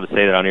if I'm allowed to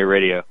say that on your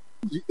radio.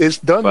 It's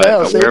done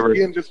now. Say it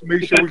again, just to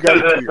make sure we got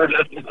it clear.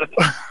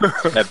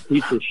 That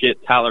piece of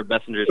shit Tyler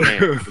Bessinger's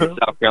hands, the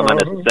South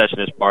Carolina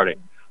Secessionist Party.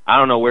 I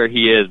don't know where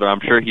he is, but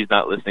I'm sure he's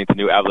not listening to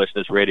New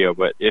Abolitionist Radio.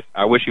 But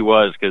I wish he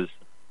was, because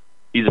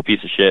he's a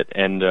piece of shit.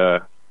 And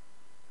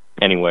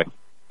anyway,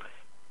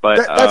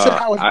 But that's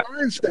how his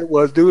mindset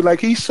was, dude. Like,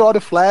 he saw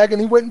the flag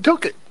and he went and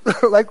took it.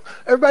 Like,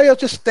 everybody else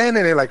just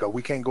standing there like, oh,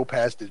 we can't go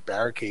past this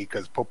barricade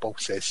because Popo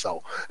says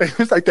so. And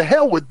it's like, the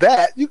hell with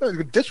that. You're going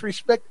to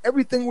disrespect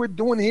everything we're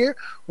doing here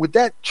with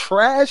that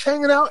trash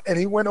hanging out? And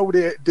he went over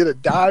there, did a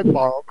dive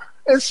bomb,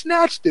 and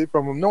snatched it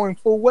from him, knowing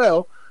full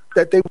well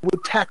that they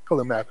would tackle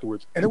him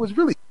afterwards. And it was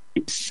really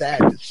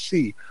sad to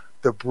see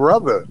the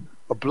brother,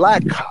 a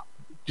black cop,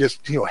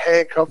 just,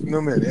 handcuffing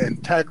him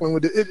and tackling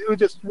with it. It was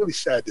just really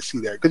sad to see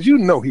that, because he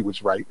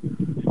was right.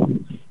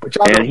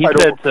 And he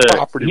said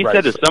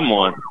to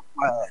someone,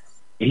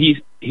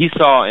 he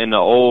saw in the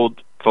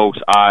old folks'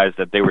 eyes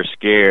that they were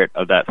scared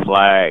of that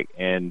flag,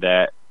 and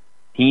that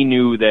he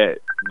knew that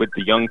with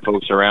the young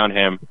folks around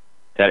him,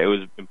 that it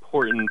was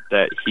important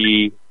that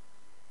he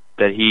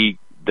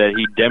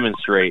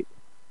demonstrate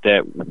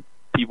that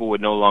people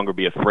would no longer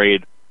be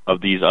afraid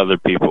of these other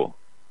people.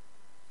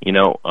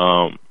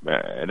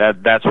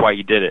 That's why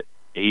he did it.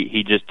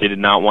 He just did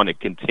not want to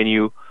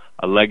continue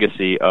a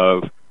legacy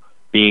of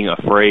being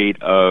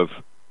afraid of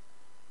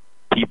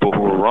people who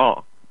were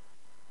wrong.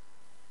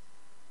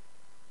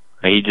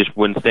 And he just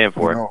wouldn't stand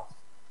for it. A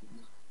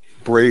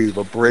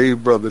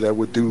brave brother that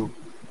would do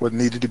what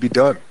needed to be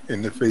done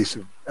in the face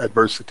of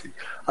adversity.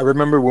 I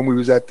remember when we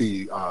was at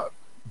the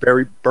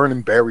Burn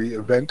and Bury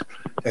event,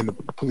 and the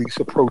police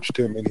approached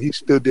him, and he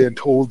stood there and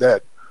told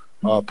that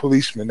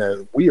policeman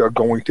that we are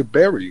going to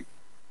bury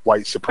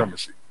white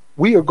supremacy.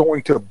 We are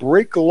going to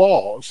break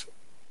laws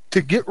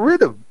to get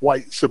rid of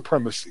white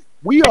supremacy.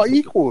 We are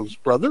equals,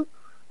 brother.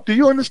 Do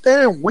you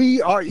understand?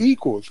 We are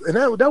equals. And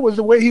that was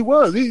the way he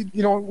was. He,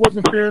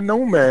 wasn't fearing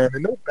no man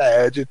and no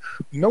badge and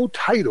no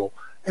title.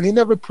 And he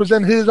never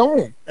presented his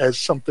own as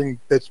something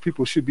that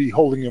people should be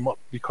holding him up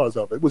because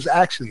of. It was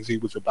actions he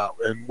was about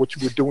and what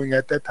you were doing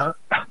at that time.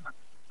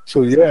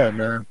 So, yeah,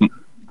 man.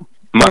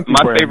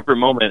 My favorite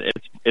moment,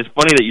 it's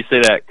funny that you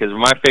say that, because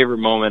my favorite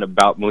moment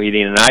about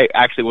Muhyiddin, and I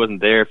actually wasn't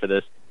there for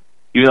this,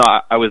 even though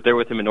I was there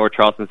with him in North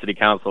Charleston City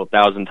Council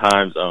 1,000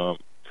 times.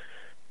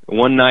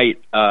 One night,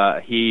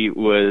 he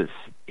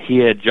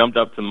had jumped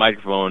up to the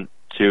microphone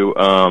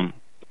to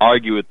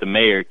argue with the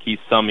mayor, Keith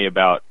Summey,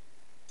 about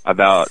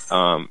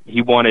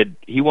he wanted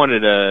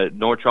a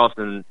North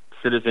Charleston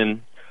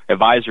Citizen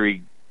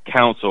Advisory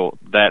Council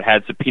that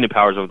had subpoena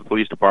powers over the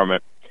police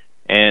department,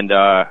 and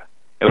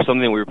it was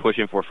something that we were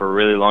pushing for a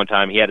really long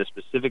time. He had a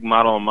specific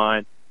model in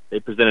mind. They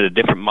presented a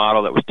different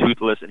model that was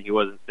toothless, and he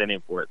wasn't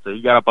standing for it. So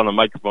he got up on the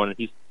microphone, and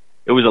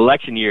it was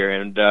election year,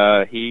 and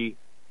he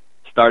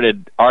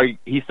started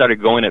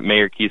going at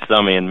Mayor Keith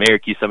Summey, and Mayor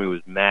Keith Summey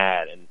was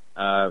mad. And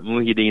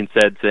Muhyiddin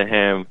said to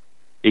him,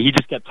 he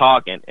just kept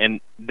talking,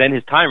 and then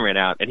his time ran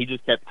out, and he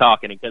just kept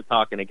talking and kept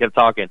talking and kept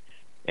talking.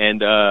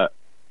 And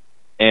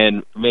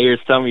Mayor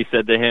Summey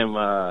said to him,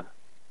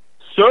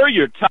 "Sir,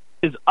 your time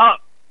is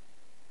up."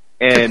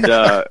 And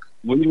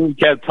Muhyiddin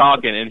kept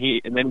talking, and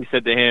then he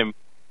said to him,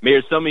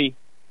 "Mayor Summey,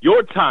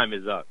 your time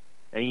is up."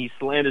 And he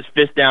slammed his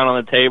fist down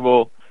on the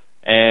table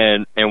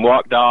and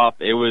walked off.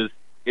 It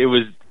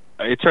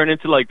turned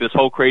into like this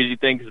whole crazy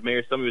thing, because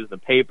Mayor Summey was in the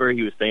paper.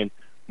 He was saying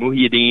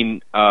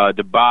Muhyiddin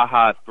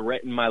Dabaha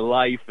threatened my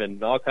life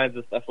and all kinds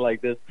of stuff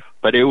like this.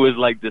 But it was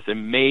like this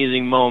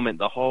amazing moment.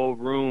 The whole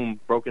room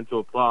broke into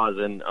applause,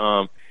 and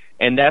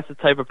that's the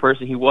type of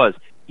person he was.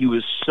 He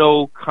was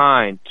so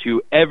kind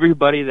to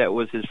everybody that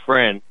was his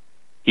friend.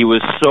 He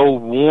was so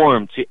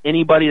warm to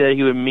anybody that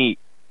he would meet.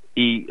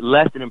 He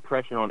left an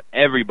impression on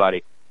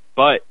everybody.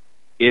 But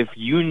if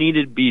you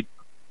needed to be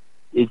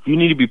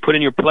put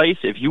in your place,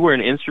 if you were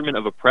an instrument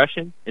of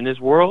oppression in this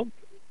world,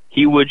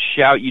 he would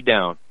shout you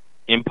down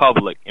in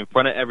public, in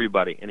front of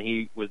everybody, and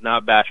he was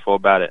not bashful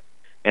about it.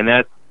 And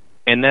if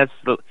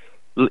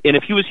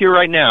he was here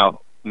right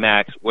now,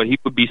 Max, what he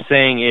would be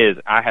saying is,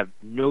 I have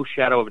no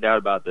shadow of a doubt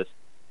about this.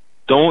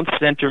 Don't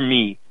center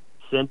me,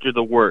 center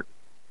the work,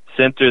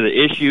 center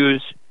the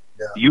issues,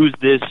 use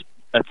this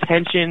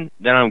attention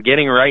that I'm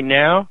getting right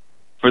now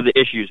for the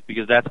issues,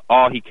 because that's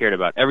all he cared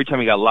about. Every time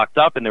he got locked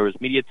up and there was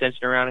media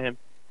attention around him,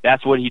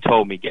 that's what he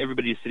told me. Get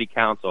everybody to city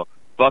council.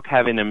 Fuck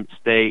having him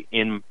stay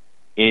in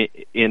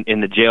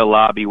the jail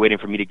lobby waiting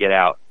for me to get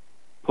out.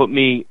 Put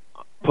the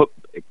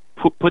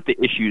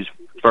issues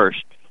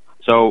first.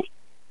 So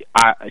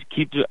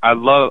I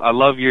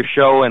love your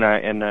show, and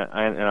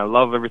I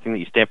love everything that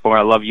you stand for.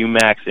 I love you,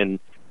 Max, and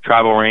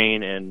Tribal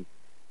Reign, and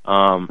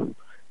I'll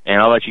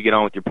let you get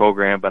on with your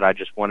program. But I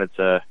want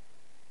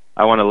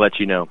to let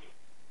you know.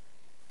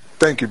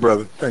 Thank you,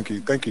 brother. Thank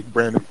you,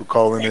 Brandon, for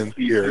calling in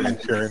here and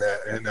sharing that.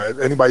 And if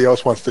anybody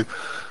else wants to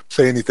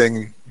say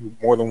anything, you're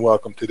more than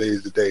welcome. Today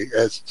is the day.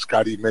 As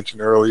Scotty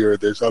mentioned earlier,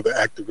 there's other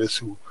activists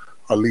who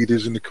are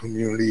leaders in the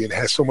community and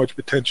has so much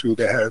potential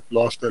that have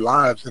lost their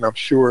lives. And I'm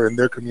sure in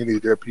their community,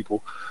 their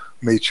people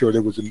made sure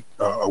there was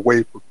a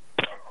way for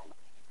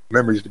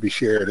memories to be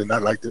shared. And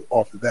I'd like to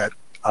offer that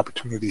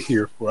opportunity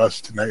here for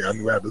us tonight on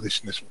New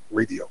Abolitionist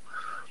Radio.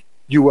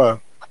 You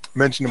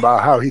mentioned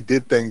about how he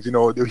did things.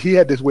 He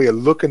had this way of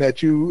looking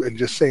at you and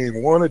just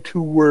saying one or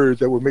two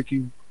words that would make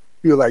you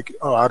feel like,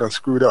 oh, I done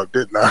screwed up,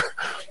 didn't I?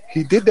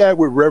 He did that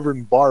with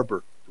Reverend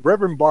Barber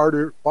Reverend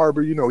Barber,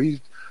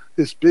 he's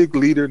this big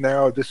leader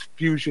now of this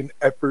fusion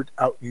effort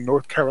out in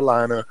North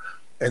Carolina.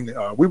 And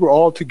we were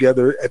all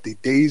together at the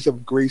Days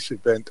of Grace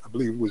event, I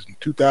believe it was in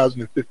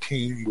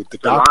 2015, with the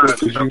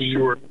doctors. I'm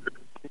sure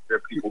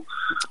that people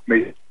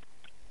may.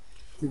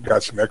 We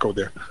got some echo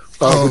there.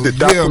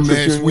 Yeah,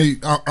 Max.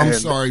 I'm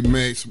sorry,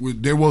 Max.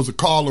 There was a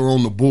caller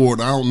on the board.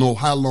 I don't know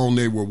how long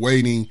they were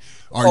waiting.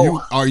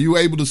 Are you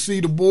able to see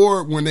the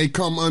board when they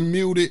come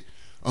unmuted?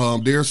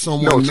 There's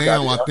someone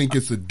now. I think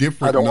it's a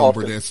different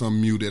number that's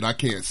unmuted. I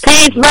can't see.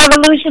 Peace,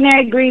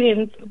 revolutionary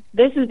greetings.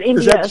 This is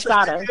India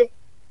Asada.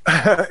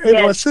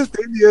 Hey, my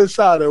sister India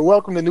Asada.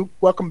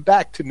 Welcome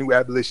back to New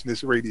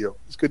Abolitionist Radio.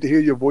 It's good to hear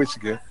your voice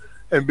again.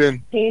 And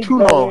been too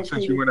long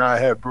since you and I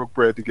have broke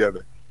bread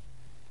together.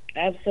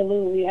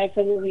 Absolutely.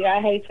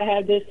 I hate to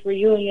have this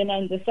reunion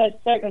under such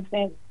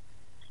circumstances.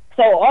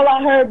 So all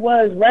I heard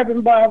was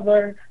Reverend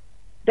Barber,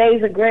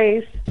 Days of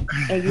Grace,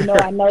 and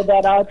I know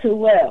that all too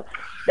well.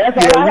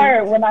 That's all I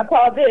heard when I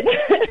called in.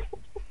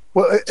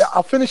 Well,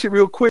 I'll finish it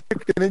real quick,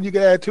 and then you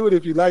can add to it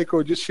if you like,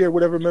 or just share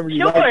whatever memory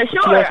you like.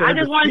 Sure. I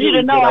just wanted you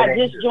to know I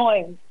just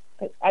joined.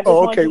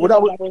 Okay. What I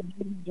was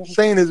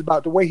saying is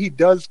about the way he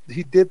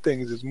did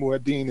things as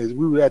Muhaddin is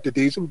we were at the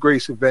Days of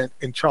Grace event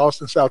in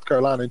Charleston, South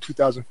Carolina in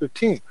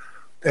 2015.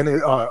 And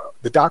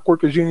the Dock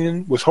Workers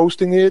Union was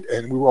hosting it,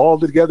 and we were all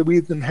together. We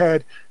even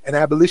had an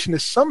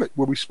abolitionist summit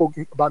where we spoke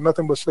about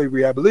nothing but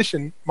slavery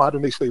abolition,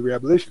 modern-day slavery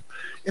abolition.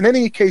 In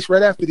any case,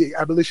 right after the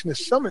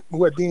abolitionist summit,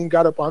 Muhaddin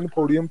got up on the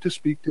podium to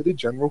speak to the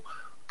general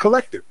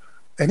collective.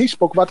 And he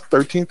spoke about the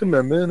 13th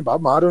Amendment,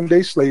 about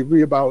modern-day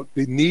slavery, about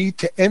the need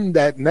to end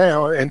that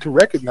now and to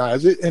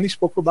recognize it. And he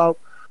spoke for about,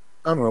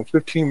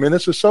 15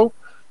 minutes or so.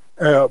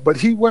 But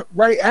he went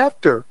right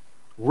after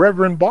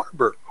Reverend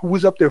Barber, who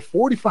was up there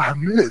 45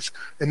 minutes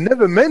and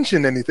never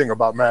mentioned anything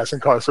about mass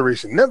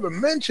incarceration, never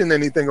mentioned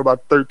anything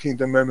about the 13th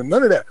Amendment,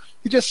 none of that.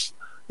 He just,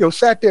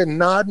 sat there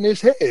nodding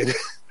his head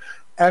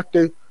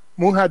after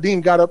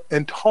Muhaddin got up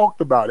and talked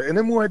about it. And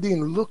then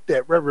Muhaddin looked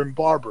at Reverend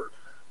Barber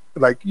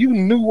like, you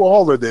knew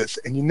all of this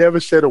and you never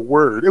said a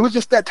word. It was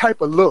just that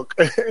type of look.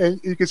 And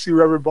you can see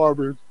Reverend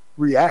Barber's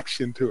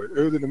reaction to it.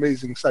 It was an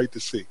amazing sight to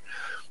see.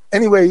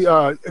 Anyway,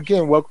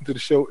 again, welcome to the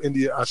show,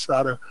 India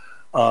Asada.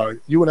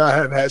 You and I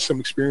have had some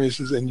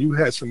experiences, and you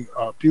had some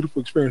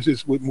beautiful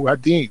experiences with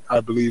Muhaddin,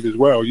 I believe, as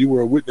well. You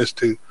were a witness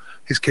to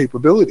his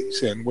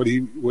capabilities and what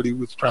he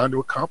was trying to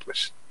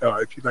accomplish.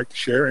 If you'd like to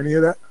share any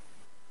of that.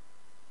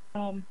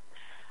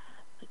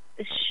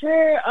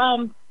 Sure.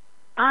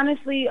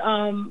 Honestly,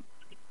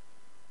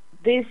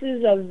 this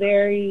is a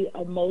very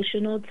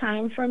emotional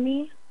time for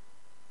me.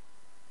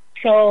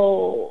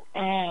 So,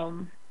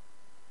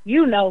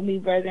 you know me,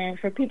 brother, and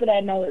for people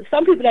that know it,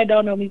 some people that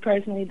don't know me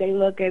personally, they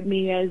look at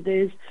me as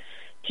this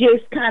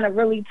just kind of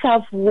really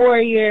tough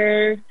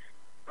warrior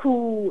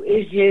who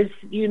is just,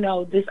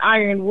 this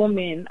iron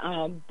woman.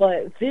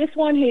 But this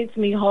one hits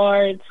me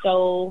hard,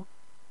 so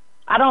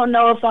I don't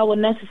know if I would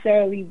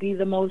necessarily be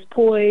the most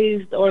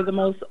poised or the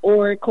most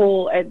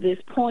oracle at this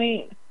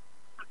point.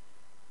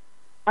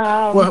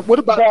 Well, what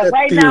about that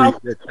right theory now,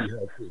 that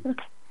you have?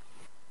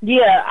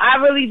 Yeah, I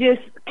really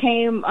just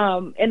came,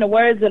 in the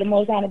words of the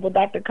most honorable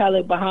Dr.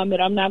 Khalid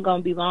Muhammad, I'm not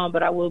going to be long,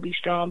 but I will be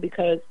strong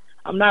because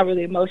I'm not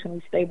really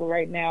emotionally stable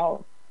right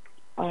now.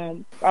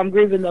 I'm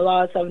grieving the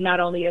loss of not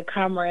only a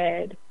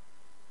comrade,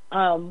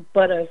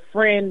 but a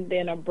friend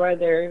and a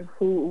brother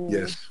who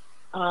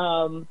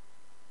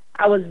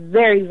I was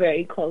very,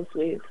 very close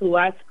with, who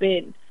I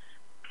spent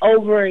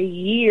over a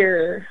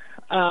year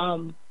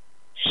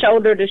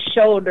shoulder to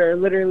shoulder,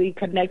 literally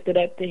connected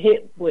at the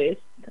hip with,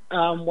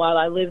 while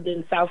I lived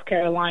in South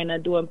Carolina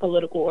doing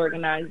political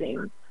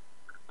organizing.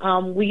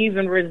 We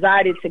even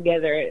resided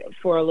together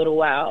for a little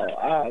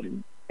while.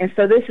 And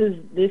so this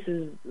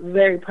is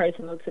very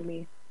personal to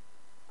me.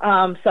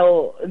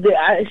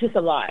 It's just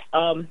a lot.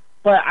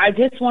 But I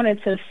just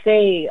wanted to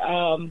say,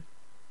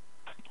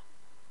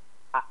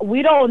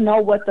 we don't know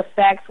what the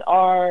facts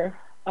are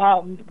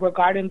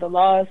regarding the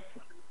loss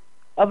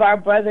of our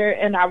brother.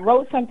 And I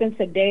wrote something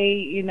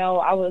today.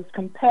 I was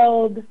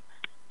compelled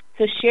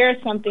to share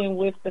something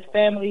with the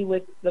family,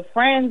 with the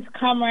friends,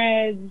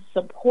 comrades,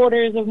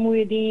 supporters of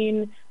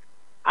Muhaddin.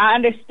 I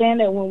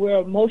understand that when we're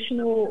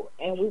emotional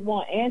and we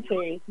want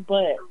answers,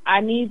 but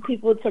I need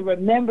people to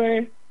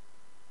remember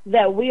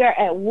that we are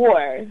at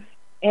war.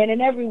 And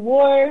in every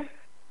war,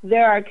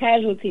 there are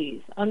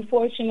casualties,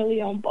 unfortunately,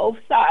 on both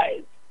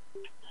sides.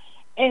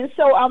 And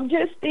so I'm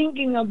just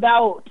thinking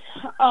about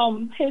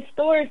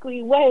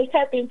historically what has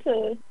happened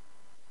to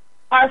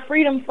our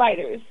freedom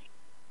fighters,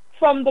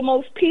 from the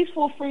most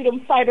peaceful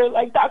freedom fighter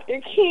like Dr.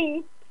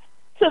 King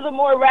to the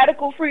more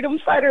radical freedom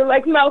fighter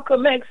like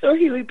Malcolm X or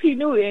Huey P.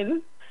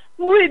 Newton.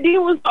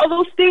 Muhaddin was all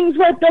those things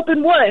wrapped up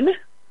in one.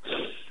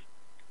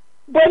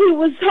 But he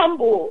was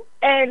humble,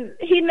 and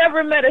he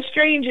never met a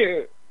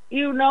stranger,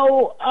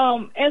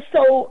 and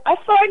so I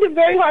find it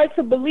very hard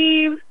to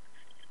believe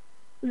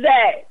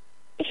that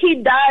he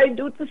died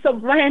due to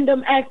some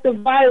random act of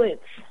violence,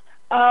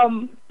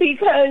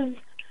 because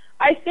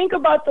I think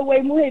about the way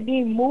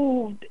Muhyiddin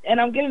moved, and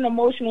I'm getting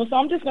emotional, so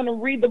I'm just going to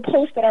read the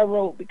post that I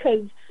wrote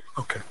because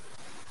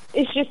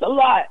it's just a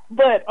lot.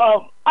 But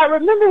I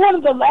remember one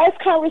of the last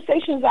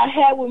conversations I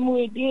had with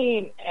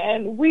Muhyiddin,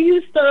 and we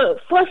used to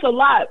fuss a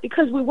lot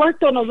because we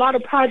worked on a lot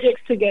of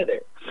projects together.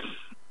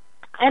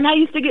 And I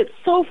used to get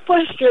so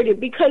frustrated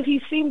because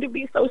he seemed to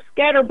be so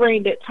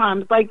scatterbrained at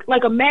times,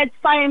 like a mad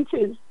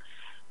scientist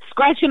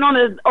scratching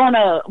on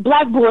a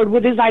blackboard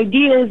with his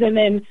ideas and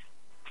then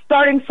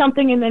starting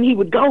something, and then he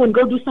would go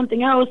do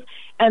something else,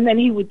 and then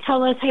he would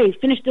tell us, hey,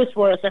 finish this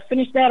for us, or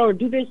finish that, or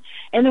do this,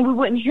 and then we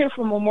wouldn't hear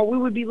from him, or we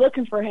would be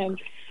looking for him.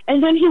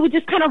 And then he would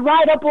just kind of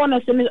ride up on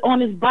us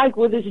on his bike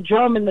with his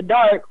drum in the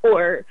dark,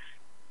 or,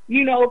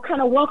 you know, kind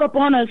of walk up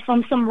on us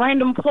from some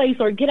random place,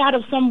 or get out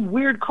of some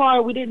weird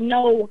car we didn't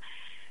know.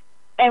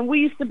 And we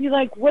used to be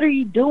like, what are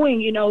you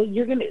doing? You know,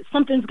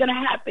 something's going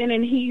to happen.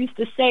 And he used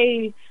to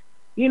say,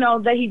 you know,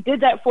 that he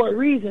did that for a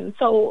reason.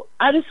 So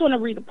I just want to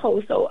read the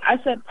post. So I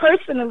said,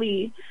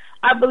 personally,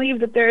 I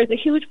believe that there is a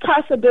huge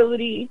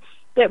possibility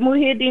that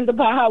Muhyiddin the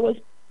Baha's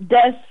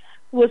death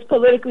was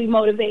politically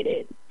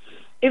motivated.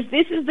 If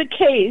this is the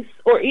case,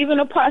 or even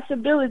a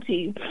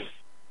possibility,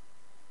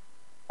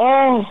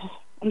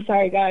 I'm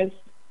sorry, guys.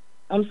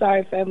 I'm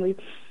sorry, family.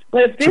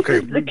 But if this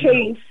is the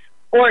case,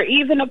 or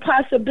even a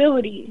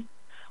possibility,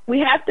 we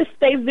have to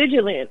stay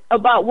vigilant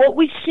about what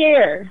we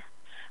share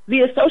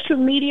via social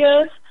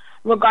media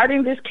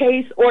regarding this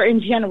case or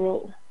in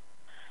general.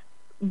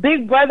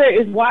 Big Brother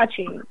is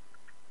watching.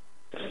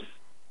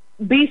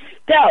 Be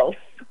stealth,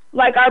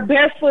 like our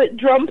barefoot,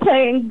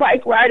 drum-playing,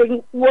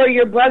 bike-riding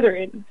warrior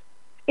brethren.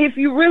 If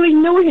you really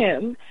knew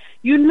him,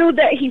 you knew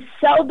that he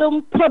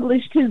seldom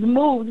published his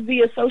moves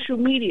via social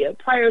media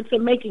prior to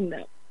making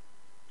them.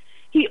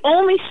 He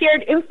only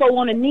shared info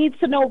on a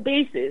need-to-know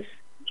basis.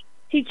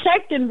 He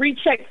checked and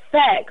rechecked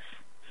facts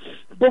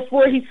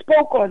before he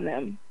spoke on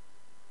them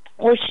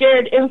or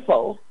shared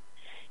info.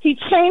 He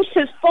changed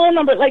his phone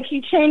number like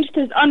he changed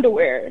his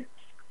underwear,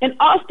 and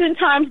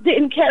oftentimes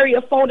didn't carry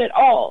a phone at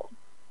all.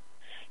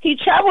 He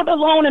traveled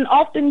alone and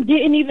often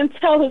didn't even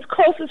tell his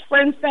closest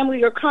friends,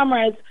 family, or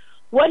comrades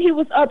what he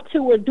was up to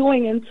or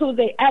doing until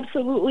they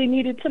absolutely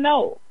needed to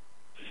know.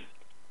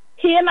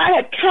 He and I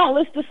had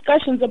countless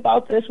discussions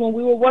about this when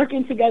we were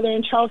working together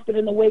in Charleston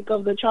in the wake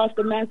of the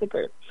Charleston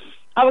massacre.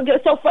 I would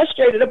get so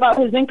frustrated about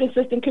his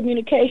inconsistent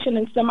communication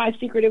in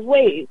semi-secretive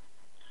ways.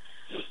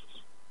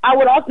 I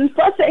would often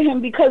fuss at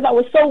him because I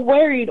was so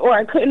worried or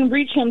I couldn't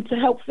reach him to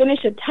help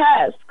finish a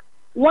task.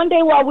 One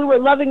day while we were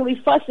lovingly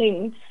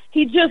fussing,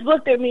 he just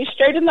looked at me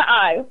straight in the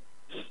eye,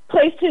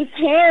 placed his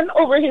hand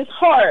over his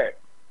heart,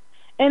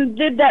 and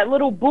did that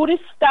little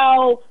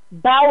Buddhist-style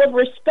bow of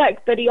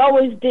respect that he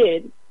always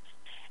did.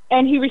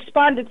 And he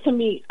responded to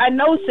me, I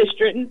know,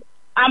 Sister,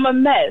 I'm a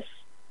mess,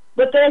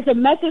 but there's a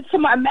method to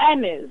my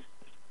madness.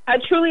 I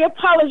truly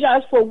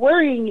apologize for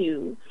worrying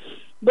you,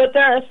 but they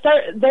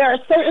are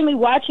certainly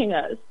watching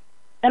us,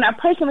 and I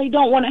personally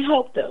don't want to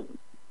help them.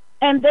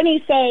 And then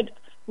he said,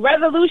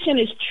 revolution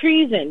is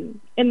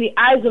treason in the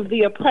eyes of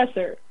the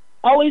oppressor.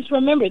 Always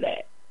remember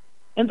that.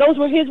 And those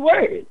were his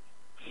words.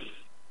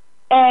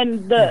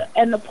 And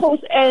the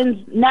post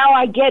ends, now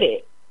I get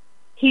it.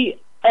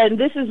 And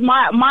this is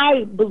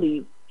my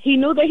belief. He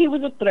knew that he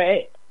was a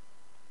threat,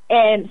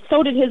 and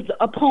so did his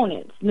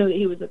opponents knew that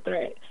he was a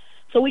threat.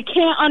 So we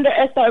can't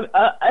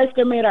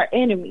underestimate our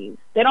enemies.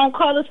 They don't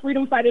call us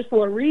freedom fighters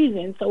for a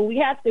reason, so we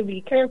have to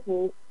be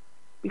careful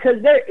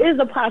because there is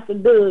a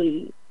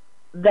possibility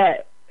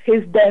that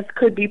his death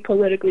could be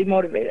politically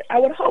motivated. I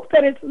would hope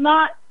that it's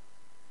not,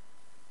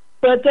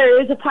 but there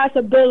is a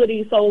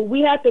possibility, so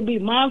we have to be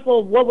mindful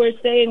of what we're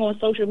saying on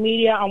social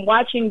media. I'm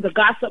watching the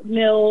gossip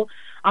mill.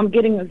 I'm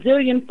getting a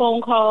zillion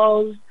phone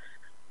calls.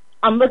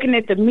 I'm looking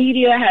at the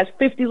media, has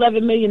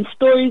 11 million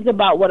stories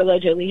about what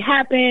allegedly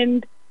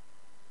happened.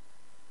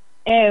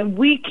 And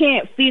we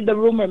can't feed the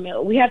rumor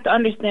mill. We have to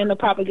understand the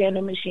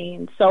propaganda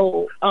machine.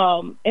 So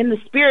in the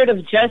spirit of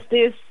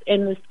justice,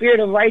 in the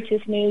spirit of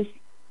righteousness,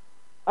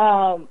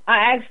 I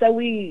ask that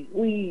we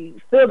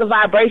feel the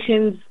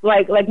vibrations,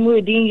 like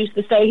Muhyiddin used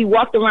to say, he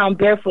walked around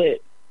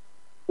barefoot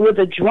with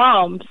a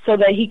drum so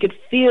that he could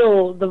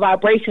feel the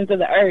vibrations of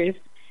the earth.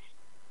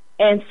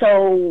 And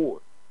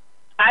so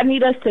I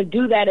need us to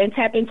do that and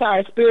tap into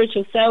our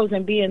spiritual selves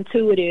and be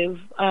intuitive,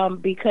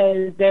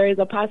 because there is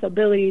a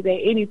possibility that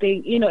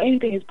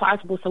anything is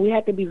possible. So we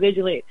have to be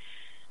vigilant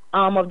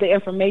of the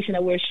information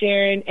that we're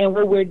sharing and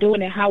what we're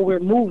doing and how we're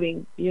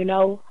moving, in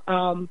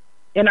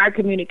our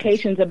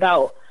communications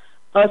about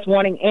us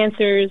wanting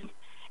answers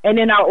and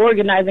in our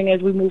organizing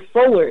as we move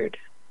forward.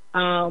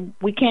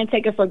 We can't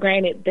take it for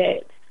granted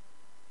that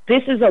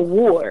this is a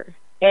war.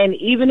 And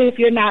even if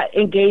you're not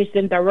engaged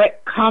in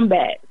direct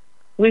combat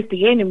with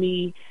the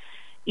enemy,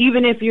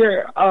 even if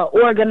you're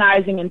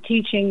organizing and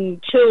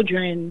teaching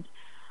children,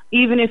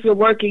 even if you're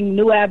working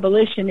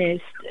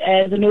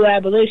as a new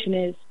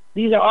abolitionist,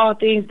 these are all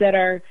things that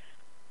are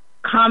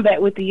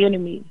combat with the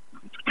enemy.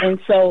 And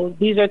so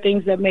these are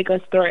things that make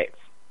us threats.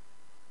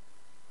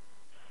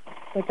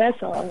 But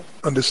that's all.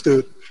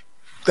 Understood.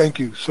 Thank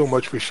you so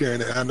much for sharing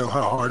that. I know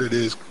how hard it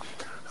is.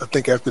 I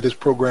think after this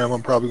program,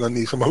 I'm probably going to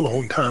need some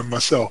alone time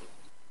myself.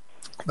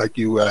 Like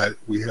you,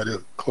 we had a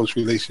close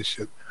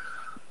relationship.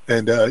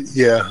 And,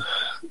 yeah,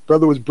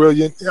 brother was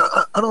brilliant.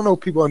 I don't know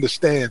if people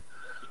understand,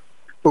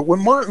 but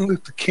when Martin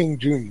Luther King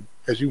Jr.,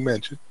 as you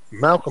mentioned,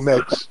 Malcolm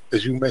X,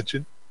 as you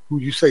mentioned, who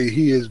you say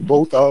he is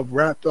both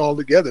wrapped all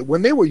together,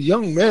 when they were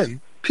young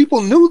men,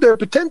 people knew their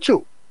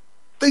potential.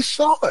 They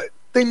saw it.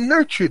 They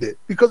nurtured it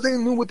because they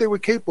knew what they were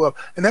capable of.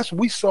 And that's what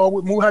we saw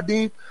with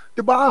Muhyiddin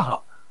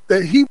Dibaha,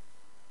 that he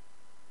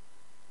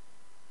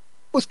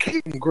was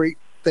capable of great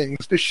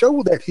things to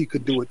show that he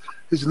could do it.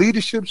 His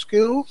leadership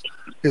skills,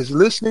 his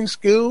listening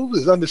skills,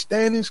 his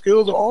understanding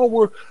skills, all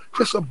were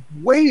just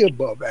way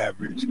above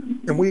average.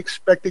 And we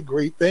expected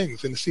great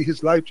things. And to see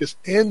his life just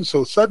end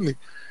so suddenly,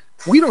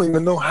 we don't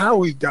even know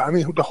how he died. I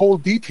mean, the whole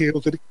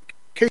details of the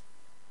case,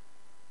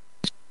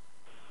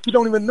 we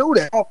don't even know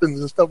that happens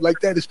and stuff like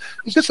that. It's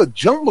just a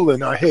jumble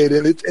in our head,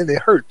 and it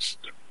hurts.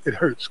 It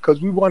hurts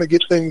because we want to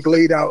get things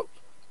laid out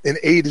in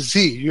A to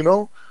Z, you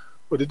know?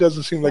 But it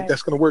doesn't seem like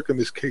that's going to work in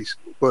this case.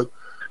 But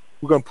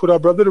we're going to put our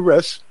brother to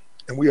rest,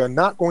 and we are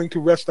not going to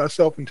rest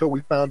ourselves until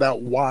we found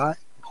out why,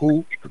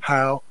 who,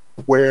 how,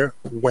 where,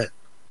 when.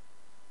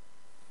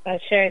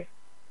 Ashe.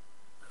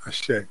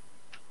 Ashe.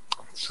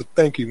 So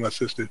thank you, my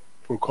sister,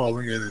 for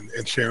calling in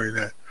and sharing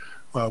that.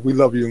 We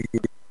love you.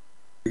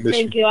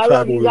 Thank you. I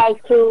love you guys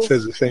too.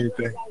 Says the same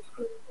thing.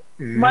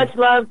 Much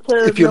love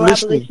to No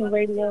Abolition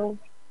Radio.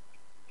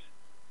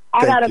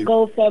 I gotta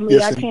go, family.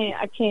 Yes,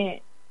 I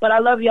can't. But I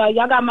love y'all.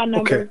 Y'all got my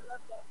number.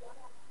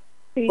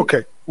 Okay.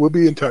 Okay. We'll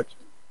be in touch.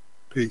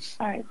 Peace.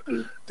 All right.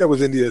 Peace. That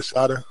was India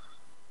Assata.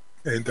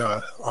 And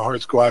our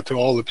hearts go out to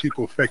all the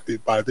people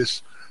affected by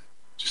this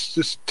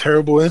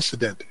terrible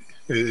incident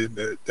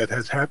that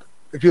has happened.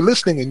 If you're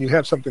listening and you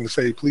have something to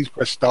say, please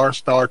press star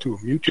to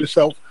unmute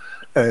yourself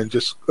and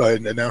just go ahead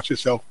and announce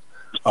yourself.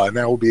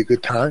 Now will be a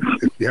good time.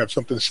 If you have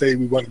something to say,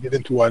 we want to get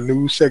into our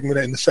news segment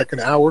in the second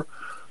hour.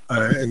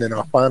 And then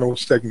our final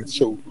segment.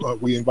 So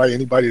we invite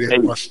anybody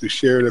that wants to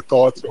share their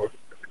thoughts or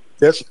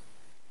yes.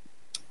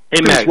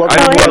 Hey, Max.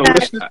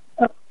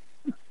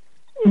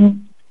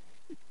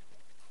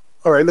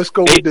 All right, let's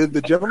go with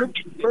the gentleman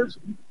first.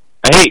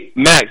 Hey,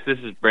 Max. This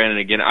is Brandon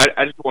again.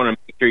 I just want to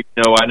make sure you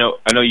know. I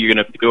know you're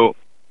gonna feel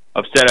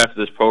upset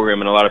after this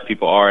program, and a lot of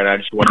people are. And I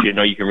just want you to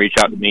know you can reach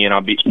out to me, and I'll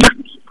be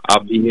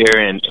here,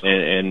 and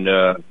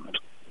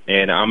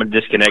I'm gonna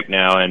disconnect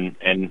now, and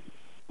I'm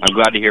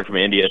glad to hear from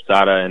India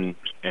Assata,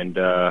 and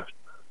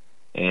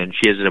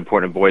she has an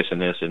important voice in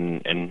this.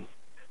 And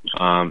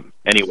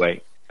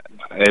anyway,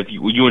 if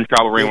you and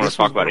Travel Rain want to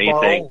talk about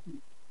anything,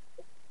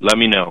 let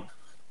me know.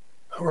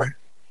 All right.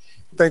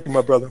 Thank you,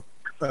 my brother.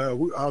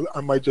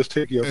 I might just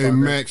take you up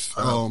on Max,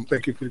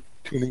 thank you for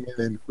tuning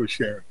in and for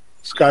sharing.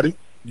 Scotty?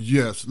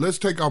 Yes. Let's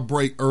take our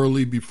break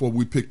early before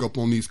we pick up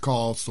on these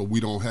calls so we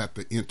don't have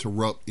to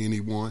interrupt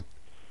anyone.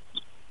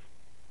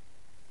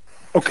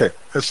 Okay,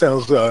 that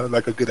sounds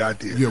like a good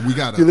idea. Yeah, we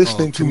got. You're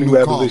listening to New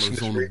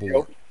Abolitionist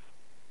Radio.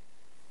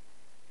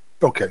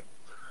 Okay,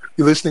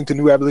 you're listening to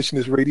New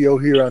Abolitionist Radio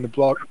here on the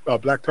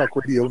Black Talk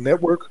Radio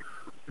Network.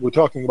 We're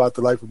talking about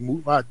the life of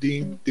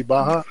Muhyiddin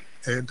Dibaha,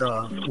 and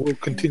we'll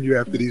continue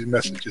after these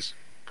messages.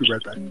 Be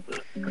right back.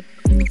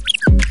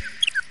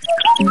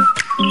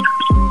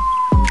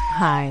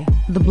 Hi,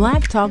 the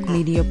Black Talk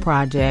Media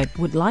Project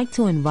would like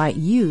to invite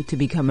you to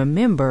become a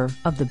member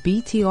of the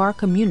BTR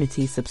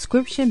Community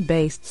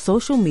subscription-based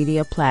social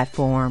media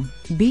platform.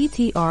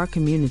 BTR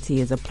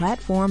Community is a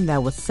platform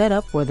that was set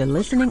up for the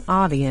listening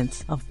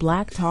audience of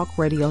Black Talk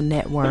Radio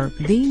Network,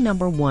 the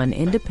 #1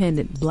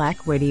 independent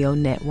Black radio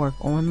network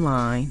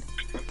online.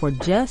 For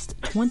just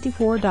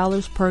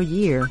 $24 per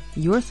year,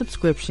 your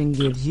subscription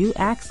gives you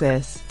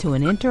access to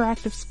an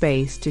interactive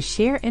space to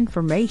share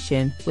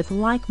information with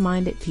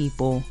like-minded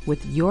people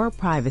with your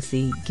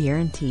privacy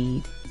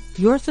guaranteed.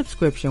 Your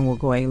subscription will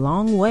go a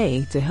long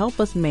way to help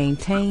us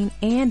maintain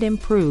and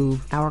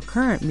improve our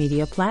current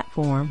media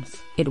platforms.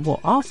 It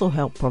will also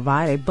help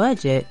provide a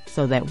budget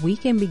so that we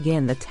can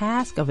begin the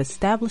task of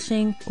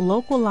establishing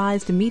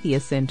localized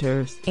media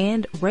centers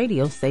and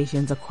radio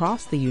stations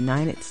across the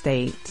United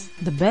States.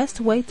 The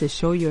best way to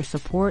show your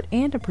support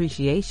and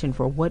appreciation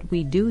for what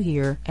we do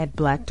here at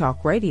Black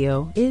Talk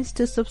Radio is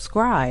to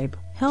subscribe.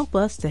 Help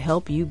us to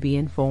help you be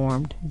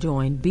informed.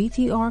 Join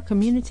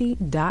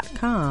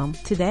btrcommunity.com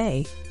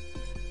today.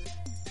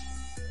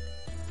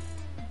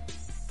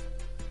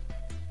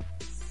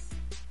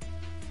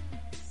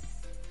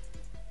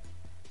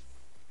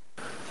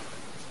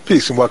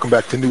 Peace and welcome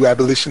back to New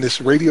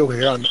Abolitionist Radio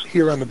here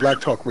on the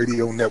Black Talk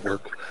Radio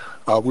Network.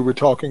 We were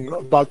talking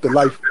about the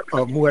life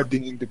of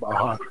Muhyiddin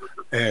Dibaha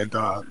and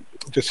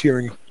just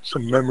hearing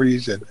some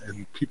memories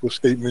and people's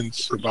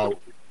statements about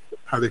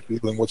how they feel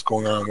and what's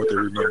going on, what they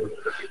remember.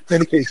 In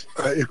any case,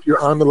 if you're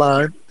on the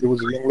line, there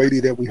was a young lady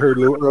that we heard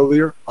a little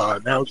earlier.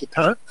 Now's the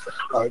time.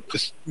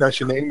 Just announce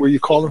your name, where you're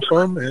calling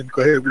from, and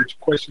go ahead with your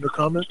question or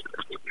comment.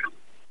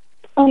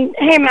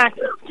 Hey, Max.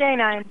 It's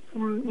J9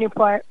 from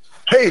Newport.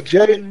 Hey,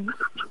 Jay.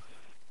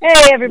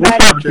 Hey, everybody.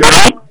 What's up,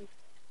 Jay?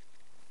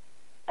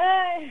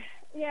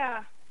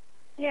 Yeah.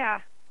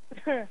 Yeah.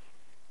 So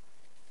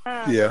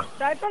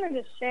I wanted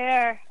to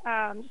share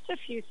just a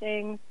few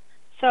things.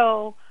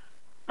 So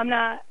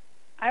I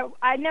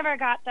never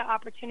got the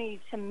opportunity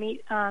to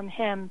meet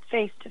him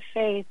face to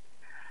face.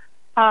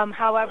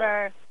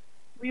 However,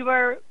 we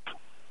were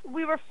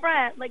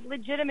friends, like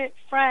legitimate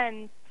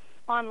friends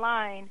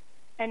online,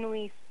 and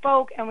we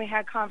spoke and we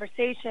had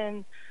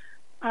conversations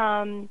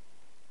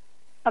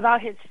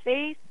about his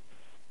faith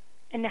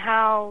and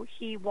how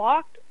he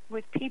walked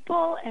with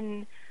people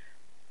and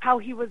how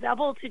he was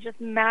able to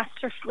just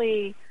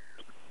masterfully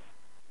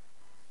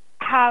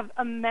have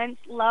immense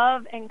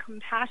love and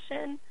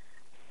compassion.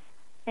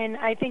 And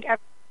I think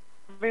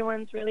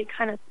everyone's really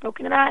kind of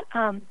spoken to that.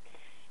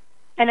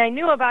 And I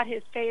knew about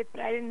his faith,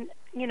 but I didn't,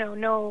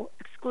 know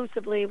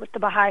exclusively what the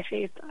Baha'i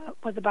faith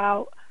was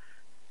about.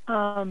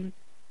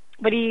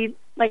 But he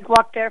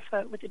walked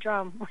barefoot with the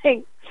drum,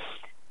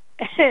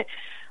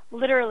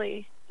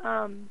 literally.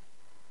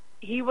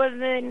 He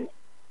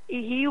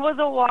was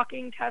a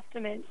walking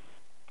testament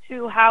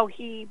to how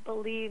he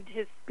believed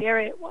his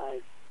spirit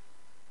was.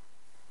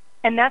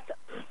 And that's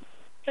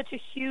such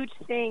a huge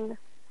thing,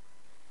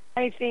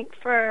 I think,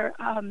 for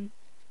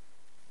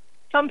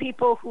some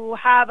people who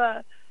have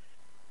a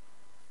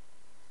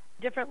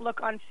different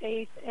look on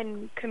faith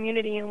and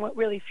community and what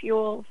really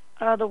fuels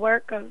the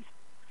work of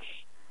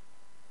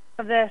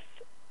this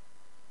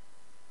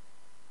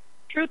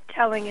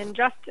truth-telling and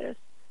justice.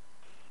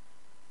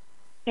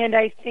 And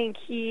I think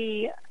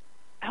he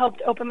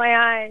helped open my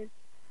eyes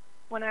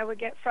when I would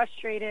get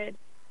frustrated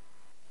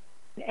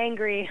and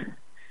angry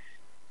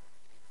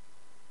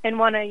and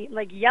want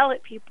to yell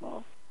at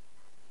people.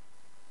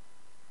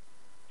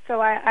 So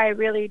I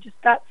really just,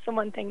 that's the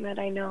one thing that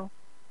I know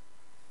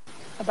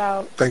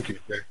about. Thank you,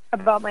 Jay.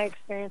 About my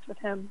experience with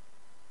him.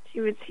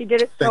 He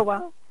did it so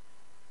well.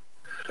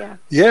 Yeah.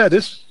 Yeah,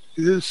 there's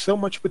so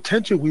much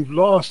potential we've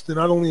lost, and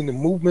not only in the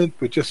movement,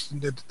 but just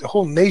the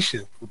whole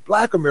nation. For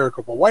Black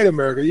America, for white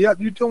America,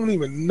 you don't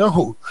even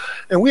know.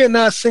 And we are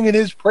not singing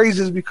his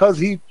praises because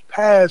he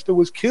passed or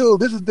was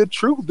killed. This is the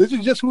truth. This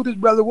is just who this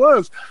brother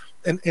was.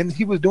 And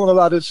he was doing a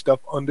lot of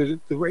stuff under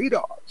the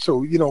radar.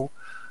 So,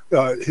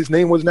 his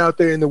name wasn't out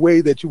there in the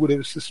way that you would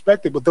have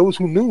suspected, but those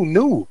who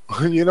knew,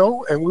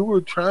 and we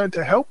were trying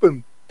to help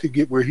him to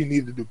get where he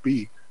needed to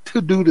be,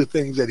 to do the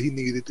things that he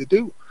needed to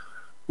do.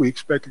 We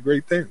expected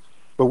great things.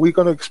 But we're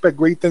going to expect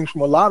great things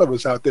from a lot of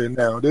us out there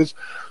now. There's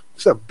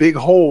a big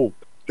hole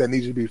that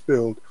needs to be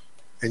filled,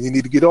 and you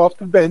need to get off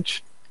the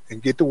bench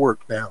and get to work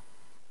now.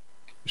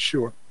 For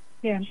sure.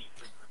 Yeah.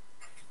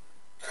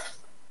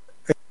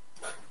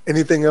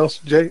 Anything else,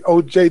 Jay?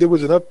 Oh, Jay, there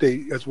was an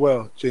update as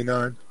well,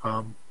 J9,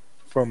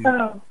 from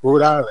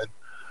Rhode Island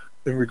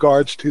in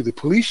regards to the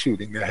police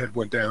shooting that had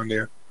went down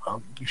there.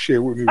 You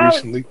shared with me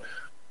recently.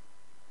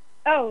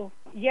 Oh,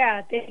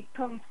 yeah. They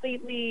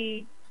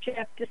completely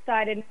just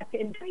decided not to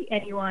indict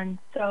anyone.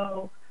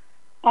 So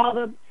all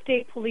the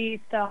state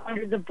police,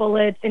 hundreds of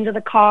bullets into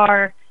the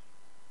car,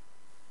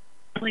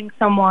 killing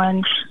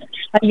someone,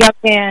 a young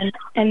man,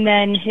 and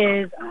then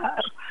his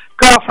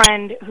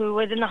girlfriend who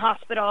was in the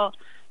hospital.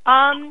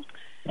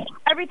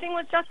 Everything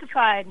was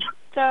justified.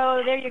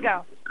 So there you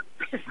go.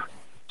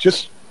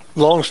 Just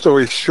long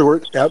story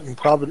short, out in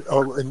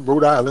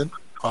Rhode Island,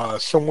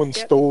 someone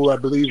stole, I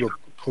believe, a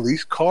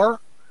police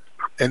car,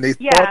 and they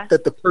thought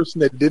that the person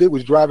that did it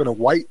was driving a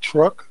white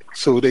truck.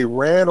 So they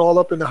ran all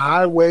up in the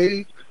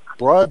highway,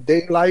 broad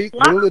daylight,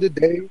 middle of the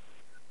day,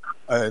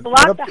 and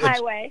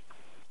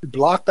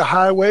blocked the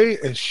highway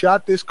and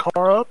shot this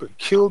car up and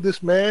killed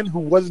this man who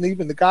wasn't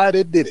even the guy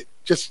that did it.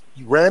 Just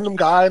a random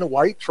guy in a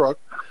white truck,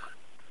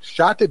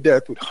 shot to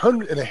death with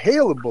hundreds and a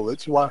hail of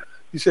bullets. While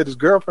he said his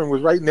girlfriend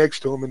was right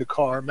next to him in the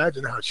car.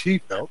 Imagine how she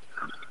felt.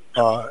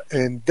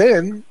 And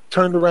then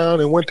turned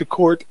around and went to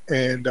court,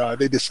 and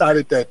they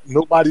decided that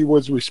nobody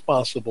was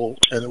responsible,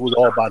 and it was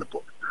all by the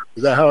book.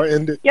 Is that how it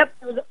ended? Yep.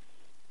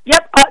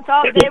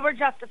 They were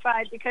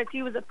justified because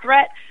he was a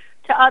threat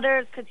to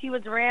others because he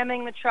was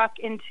ramming the truck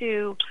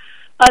into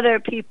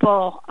other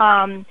people.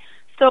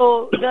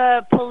 So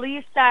the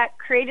police that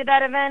created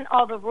that event,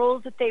 all the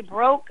rules that they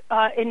broke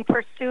in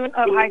pursuit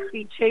of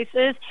high-speed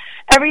chases,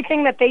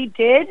 everything that they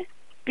did,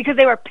 because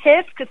they were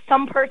pissed because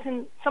some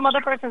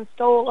other person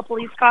stole a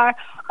police car,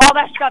 all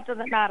that stuff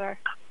doesn't matter,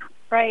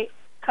 right?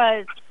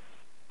 Because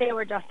they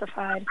were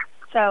justified.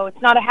 So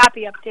it's not a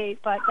happy update,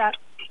 but that's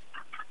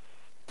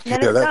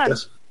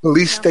that's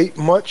police state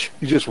much.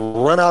 You just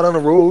run out on the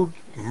road,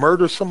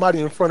 murder somebody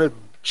in front of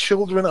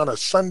children on a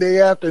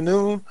Sunday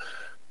afternoon,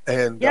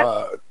 and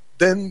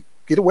then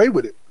get away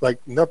with it like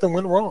nothing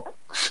went wrong.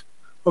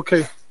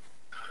 Okay.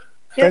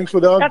 Thanks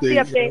for the update.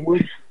 That's the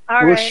update.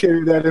 We'll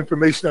share that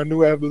information on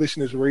New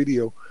Abolitionist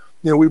Radio.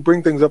 We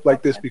bring things up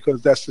like this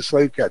because that's the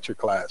slave catcher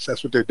class.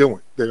 That's what they're doing.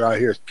 They're out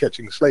here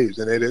catching slaves,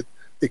 and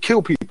they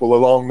kill people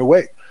along the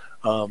way.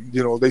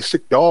 They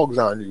sick dogs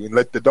on you and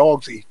let the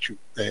dogs eat you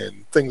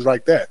and things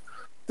like that.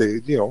 They,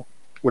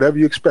 whatever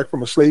you expect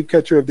from a slave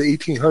catcher of the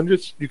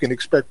 1800s, you can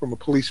expect from a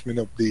policeman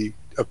of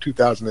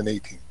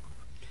 2018.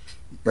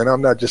 And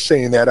I'm not just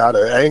saying that out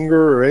of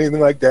anger or anything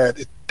like that.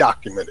 It's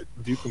documented.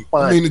 If you can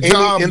find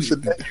any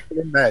incident you can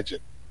imagine.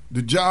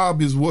 The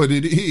job is what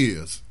it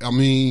is. I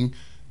mean,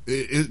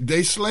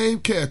 they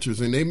slave catchers,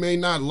 and they may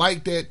not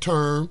like that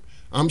term.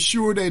 I'm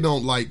sure they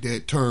don't like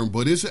that term,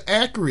 but it's an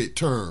accurate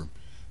term.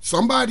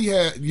 Somebody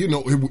had,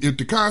 if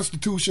the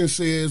Constitution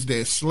says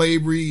that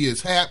slavery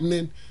is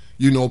happening,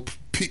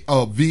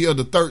 via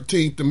the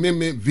 13th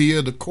Amendment,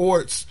 via the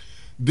courts,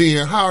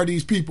 then how are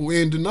these people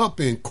ending up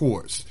in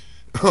courts?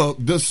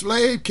 The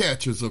slave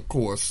catchers, of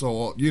course.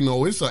 So,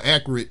 it's an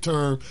accurate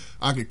term.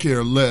 I could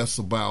care less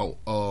about,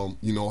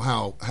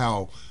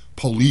 how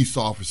police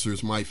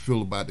officers might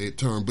feel about that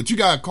term. But you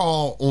got a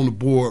call on the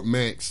board,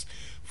 Max,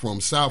 from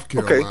South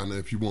Carolina,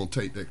 if you want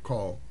to take that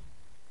call.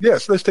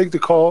 Yes, let's take the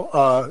call.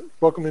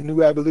 Welcome to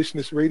New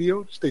Abolitionist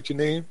Radio. State your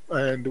name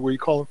and where you're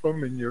calling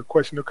from and your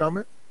question or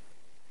comment.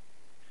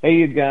 Hey,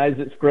 you guys.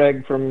 It's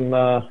Greg from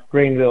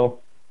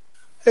Greenville.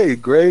 Hey,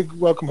 Greg.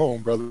 Welcome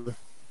home, brother.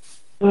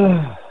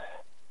 Yeah,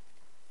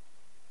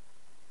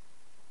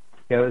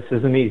 this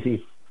isn't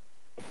easy.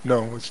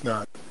 No, it's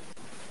not.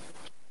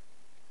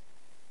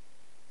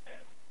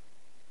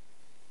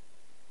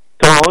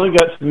 So I only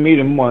got to meet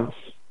him once.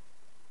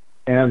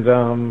 And,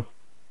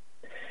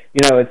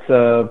 it's,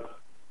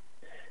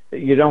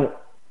 you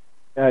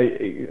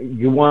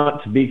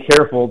want to be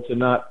careful to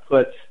not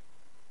put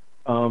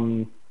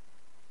a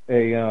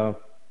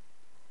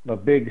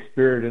big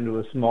spirit into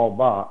a small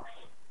box.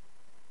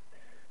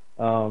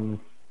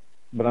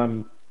 But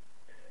I'm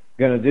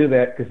going to do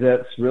that because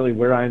that's really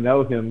where I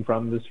know him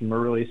from, is from a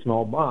really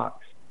small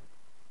box.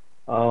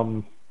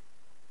 Other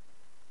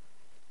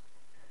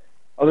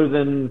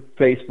than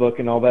Facebook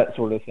and all that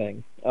sort of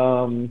thing.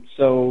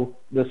 So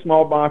the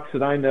small box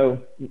that I know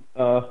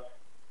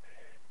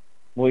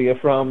William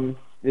from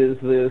is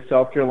the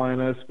South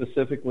Carolina,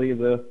 specifically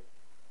the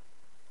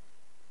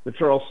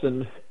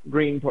Charleston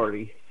Green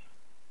Party.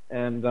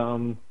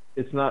 And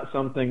it's not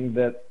something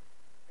that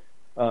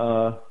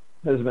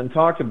has been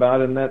talked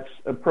about, and that's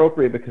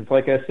appropriate because,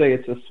 like I say,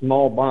 it's a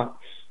small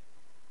box,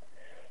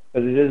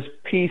 but it is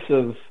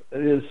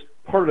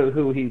part of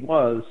who he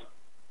was.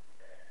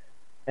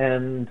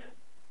 And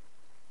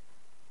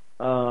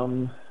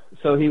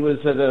so he was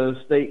at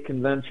a state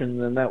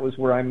convention, and that was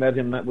where I met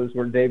him. That was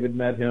where David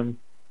met him.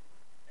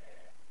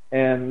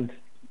 And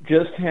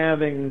just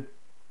having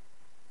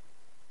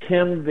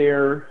him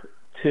there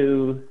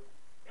to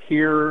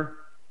hear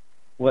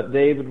what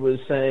David was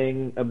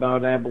saying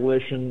about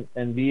abolition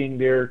and being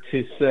there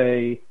to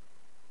say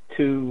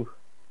to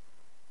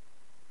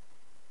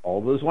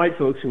all those white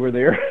folks who were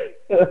there,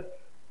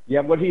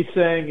 yeah, what he's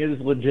saying is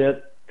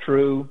legit,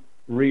 true,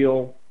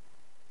 real,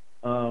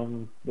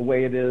 the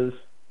way it is.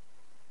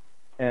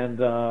 And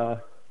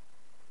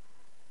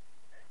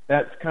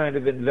that's kind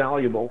of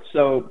invaluable.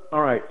 So,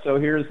 all right, so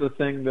here's the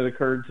thing that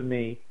occurred to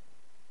me.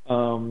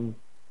 And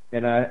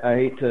I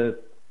hate to,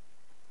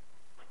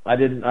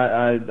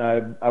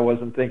 I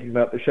wasn't thinking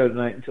about the show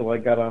tonight until I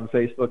got on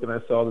Facebook and I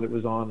saw that it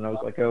was on, and I was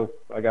like, oh,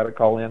 I got to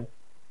call in.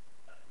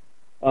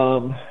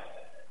 I'm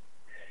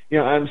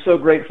so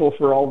grateful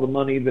for all the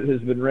money that has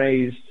been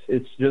raised.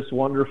 It's just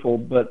wonderful,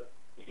 but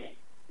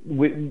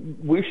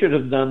we should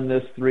have done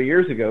this 3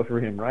 years ago for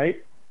him,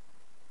 right?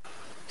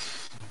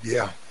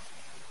 Yeah.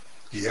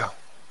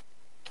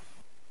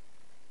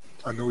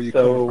 I know where you're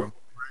coming from.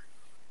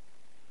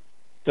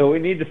 So we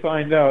need to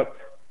find out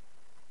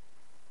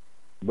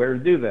where to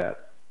do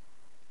that.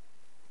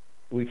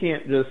 We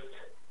can't just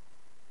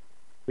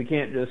like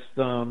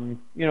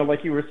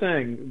you were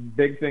saying,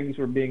 big things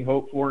were being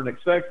hoped for and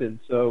expected.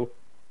 So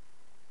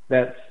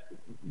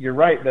you're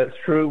right, that's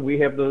true. We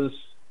have those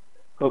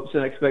hopes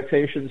and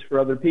expectations for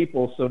other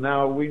people. So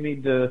now we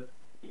need to,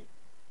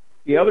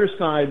 the other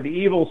side, the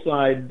evil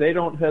side, they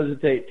don't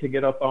hesitate to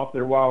get up off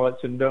their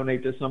wallets and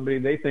donate to somebody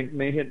they think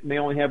may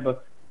only have a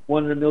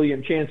 1 in a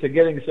million chance of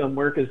getting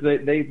somewhere because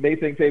they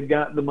think they've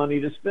got the money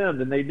to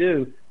spend, and they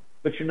do.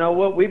 But you know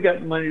what? We've got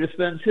the money to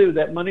spend too.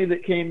 That money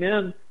that came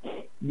in,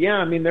 yeah,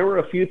 I mean, there were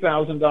a few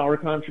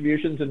 $1,000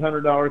 contributions and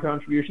 $100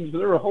 contributions, but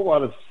there were a whole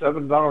lot of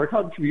 $7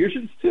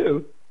 contributions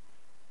too.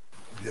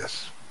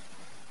 Yes.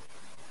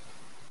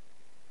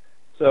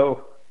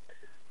 So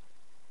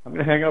I'm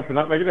going to hang up and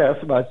not make an ass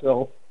of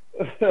myself.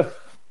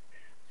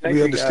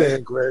 We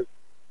understand, Greg.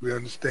 We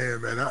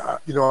understand, man.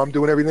 I'm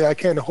doing everything I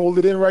can to hold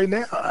it in right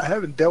now. I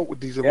haven't dealt with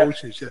these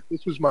emotions yet.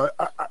 This was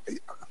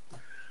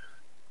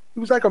he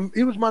was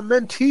my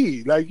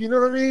mentee. Like, you know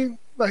what I mean?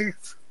 Like,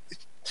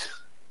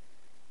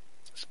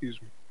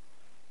 excuse me.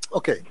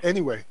 Okay.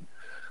 Anyway,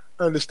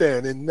 I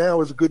understand, and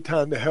now is a good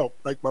time to help.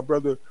 Like my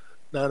brother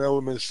 9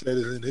 Elements said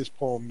in his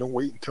poem, "Don't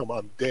wait until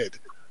I'm dead."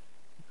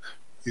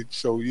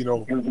 So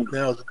now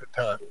is a good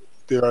time.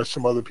 There are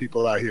some other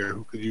people out here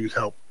who could use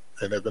help,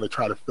 and they're going to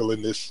try to fill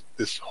in this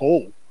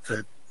hole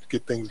and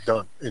get things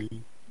done,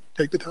 and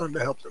take the time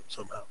to help them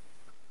somehow,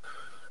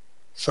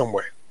 some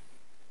way.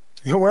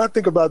 When I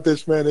think about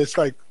this, man, it's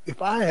like if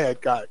I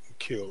had gotten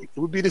killed, it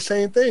would be the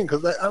same thing,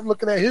 because I'm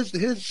looking at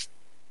his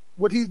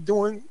what he's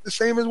doing the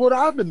same as what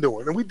I've been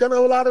doing. And we've done a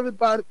lot of it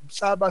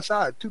side by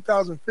side.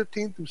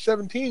 2015 through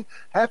 17,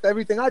 half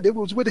everything I did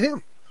was with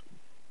him.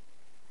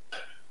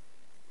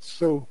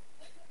 So,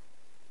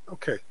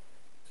 okay.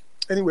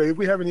 Anyway, if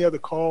we have any other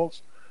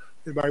calls,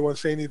 anybody want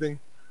to say anything?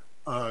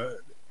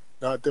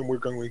 Not, then we're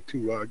going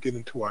to get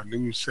into our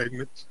news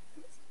segments.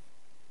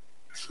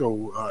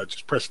 So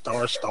just press * to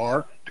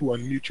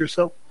unmute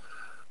yourself.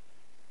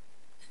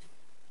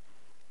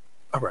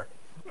 All right.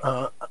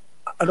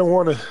 I don't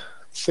want to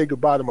say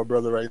goodbye to my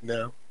brother right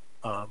now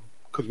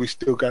because we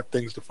still got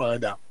things to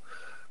find out.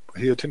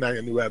 But here tonight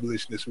on New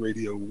Abolitionist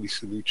Radio, we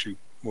salute you,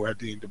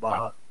 Muhaddin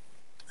Dabaha,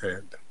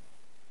 and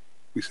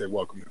we say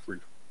welcome to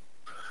freedom.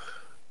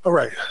 All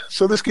right.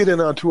 So let's get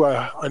on to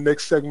our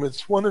next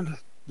segments. One of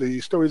the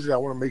stories that I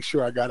want to make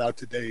sure I got out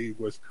today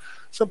was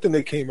something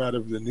that came out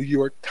of the New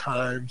York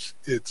Times.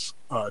 It's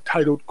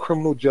titled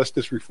Criminal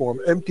Justice Reform,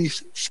 Empty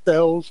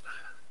Cells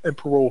and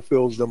Parole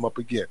Fills Them Up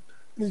Again.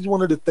 And this is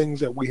one of the things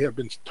that we have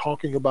been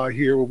talking about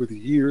here over the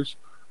years,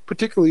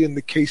 particularly in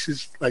the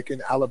cases like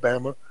in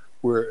Alabama,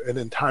 where an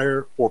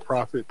entire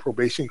for-profit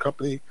probation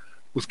company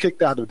was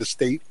kicked out of the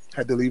state,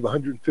 had to leave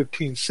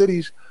 115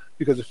 cities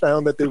because it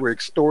found that they were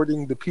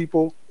extorting the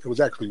people. It was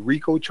actually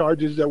RICO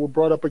charges that were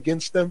brought up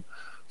against them.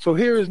 So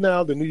here is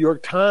now the New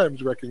York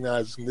Times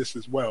recognizing this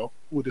as well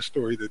with a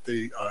story that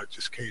they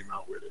just came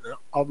out with. And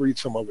I'll read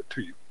some of it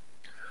to you.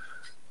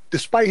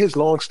 Despite his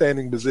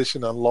long-standing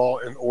position on law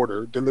and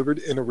order, delivered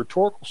in a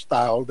rhetorical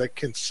style that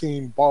can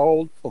seem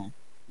borrowed from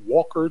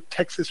Walker,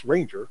 Texas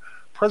Ranger,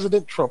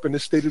 President Trump in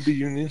his State of the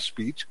Union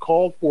speech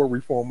called for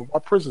reform of our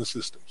prison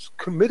systems,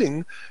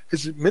 committing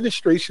his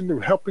administration to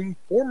helping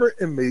former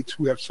inmates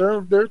who have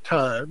served their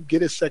time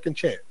get a second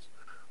chance.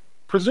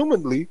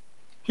 Presumably,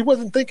 he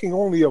wasn't thinking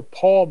only of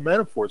Paul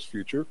Manafort's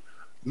future.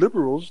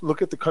 Liberals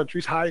look at the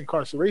country's high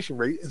incarceration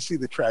rate and see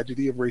the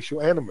tragedy of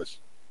racial animus.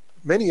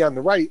 Many on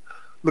the right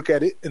look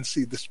at it and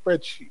see the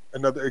spreadsheet,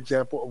 another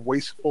example of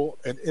wasteful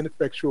and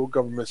ineffectual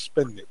government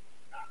spending.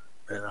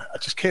 And I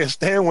just can't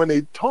stand when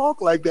they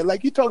talk like that.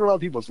 Like, you're talking about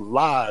people's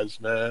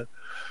lives, man.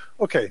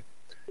 Okay,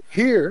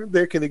 here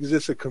there can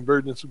exist a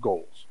convergence of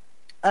goals.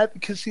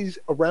 Advocacies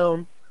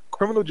around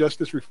criminal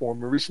justice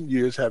reform in recent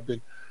years have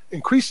been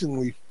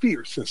increasingly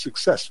fierce and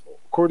successful.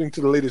 According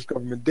to the latest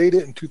government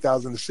data, in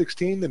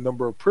 2016, the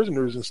number of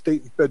prisoners in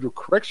state and federal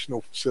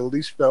correctional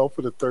facilities fell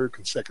for the third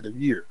consecutive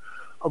year.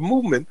 A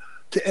movement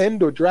to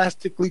end or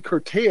drastically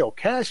curtail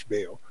cash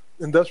bail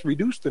and thus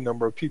reduce the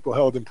number of people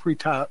held in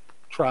pre-trial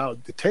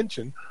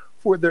detention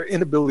for their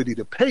inability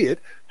to pay it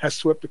has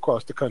swept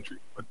across the country.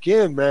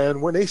 Again, man,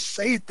 when they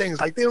say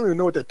things like they don't even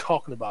know what they're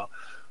talking about,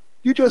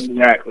 you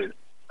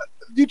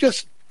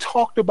just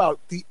talked about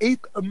the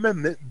Eighth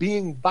Amendment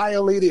being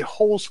violated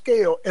whole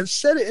scale and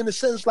said it in a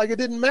sense like it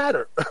didn't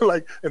matter.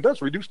 And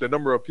thus reduce the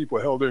number of people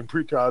held in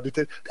pretrial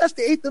detention. That's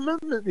the Eighth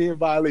Amendment being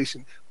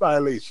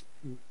violated.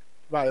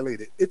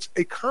 It's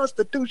a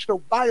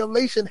constitutional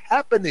violation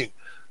happening.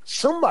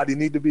 Somebody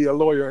need to be a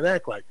lawyer and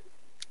act like it.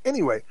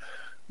 Anyway,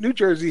 New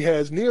Jersey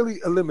has nearly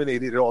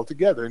eliminated it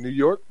altogether. In New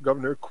York,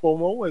 Governor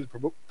Cuomo has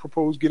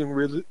proposed getting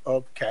rid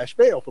of cash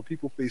bail for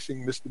people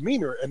facing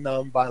misdemeanor and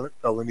nonviolent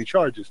felony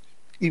charges.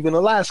 Even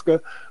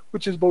Alaska,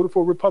 which has voted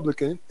for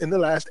Republican in the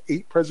last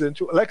 8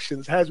 presidential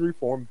elections, has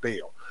reformed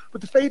bail. But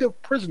the fate of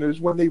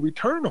prisoners when they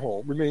return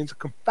home remains a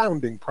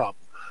confounding problem.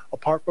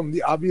 Apart from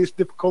the obvious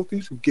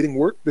difficulties of getting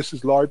work, this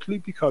is largely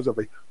because of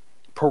a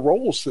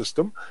parole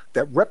system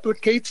that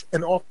replicates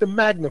and often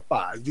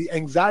magnifies the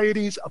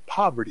anxieties of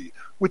poverty,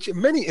 which in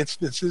many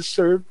instances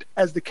served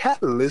as the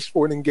catalyst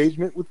for an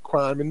engagement with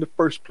crime in the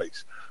first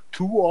place.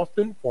 Too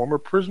often, former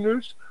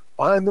prisoners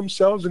find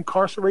themselves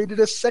incarcerated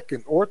a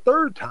second or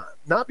third time,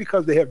 not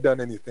because they have done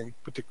anything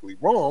particularly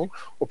wrong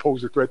or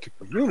pose a threat to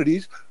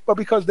communities, but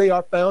because they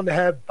are found to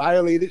have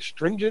violated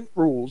stringent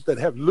rules that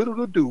have little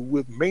to do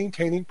with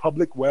maintaining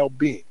public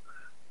well-being.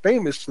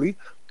 Famously,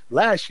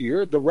 last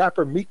year, the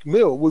rapper Meek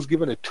Mill was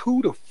given a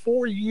 2 to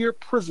 4 year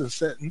prison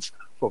sentence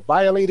for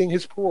violating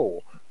his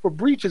parole for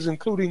breaches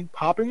including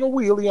popping a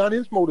wheelie on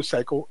his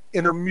motorcycle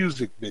in a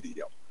music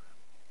video.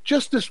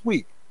 Just this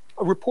week,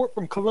 a report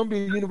from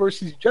Columbia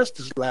University's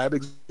Justice Lab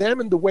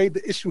examined the way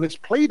the issue has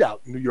played out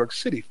in New York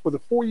City. For the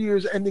 4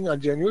 years ending on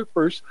January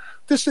 1st,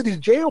 the city's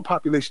jail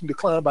population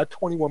declined by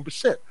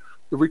 21%,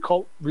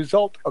 the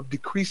result of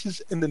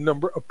decreases in the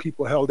number of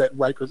people held at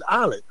Rikers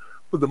Island,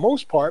 for the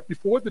most part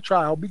before the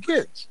trial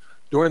begins.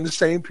 During the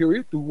same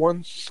period, through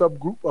one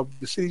subgroup of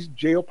the city's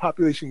jail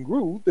population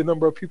grew, the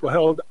number of people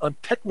held on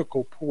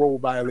technical parole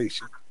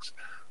violations.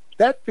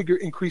 That figure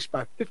increased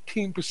by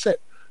 15%.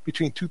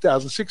 Between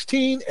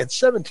 2016 and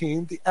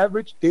 17, the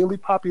average daily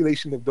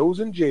population of those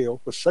in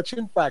jail for such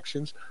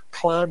infractions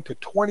climbed to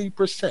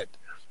 20%.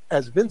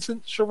 As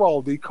Vincent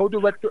Schiraldi,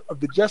 co-director of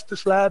the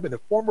Justice Lab and a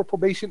former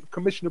probation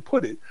commissioner,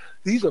 put it,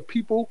 these are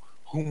people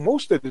who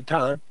most of the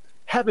time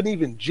haven't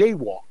even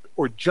jaywalked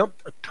or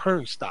jumped a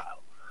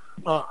turnstile.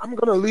 I'm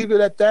going to leave it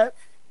at that,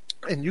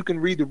 and you can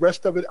read the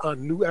rest of it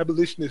on New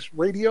Abolitionist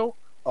Radio.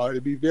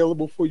 It'll be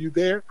available for you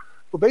there.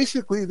 But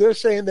basically, they're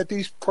saying that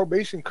these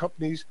probation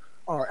companies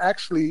are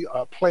actually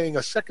playing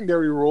a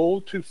secondary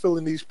role to fill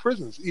in these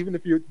prisons. Even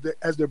if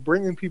as they're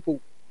bringing people,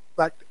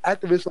 like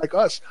activists like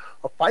us,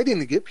 are fighting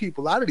to get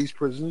people out of these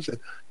prisons, and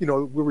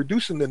we're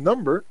reducing the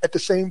number. At the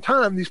same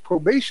time, these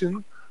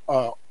probation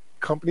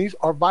companies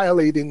are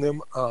violating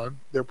them on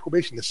their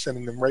probation and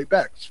sending them right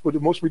back for the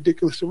most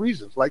ridiculous of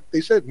reasons. Like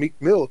they said, Meek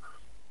Mill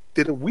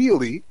did a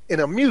wheelie in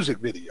a music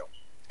video,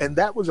 and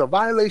that was a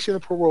violation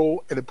of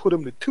parole, and it put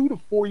him to 2 to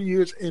 4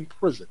 years in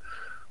prison.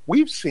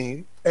 We've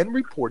seen and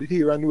reported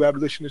here on New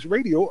Abolitionist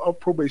Radio of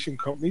probation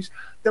companies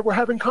that were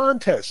having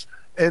contests,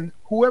 and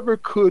whoever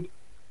could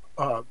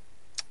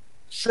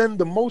send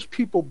the most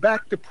people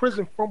back to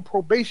prison from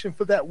probation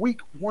for that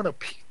week won a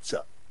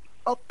pizza.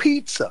 A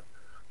pizza.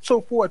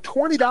 So for a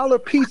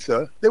 $20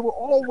 pizza, they were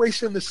all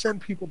racing to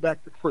send people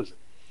back to prison.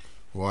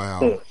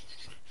 Wow.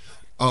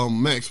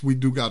 Max, we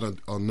do got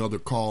another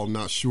call.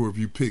 Not sure if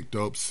you picked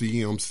up.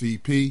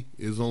 CMCP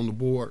is on the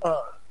board.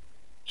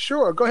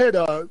 Sure. Go ahead.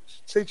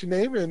 State your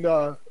name and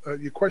your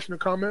question or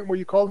comment. Where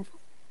you calling from?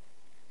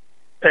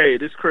 Hey,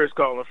 this is Chris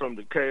calling from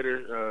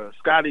Decatur.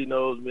 Scotty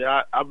knows me.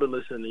 I've been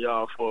listening to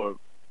y'all for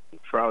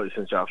probably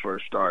since y'all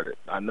first started.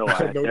 I know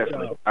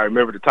I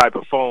remember the type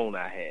of phone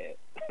I had,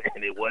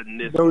 and it wasn't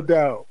this. No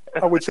doubt.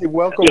 I would say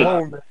welcome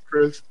home,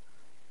 Chris.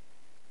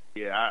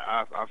 Yeah,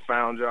 I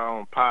found y'all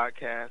on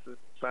podcasts.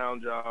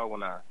 Found y'all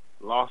when I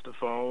lost the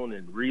phone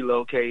and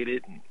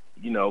relocated, and,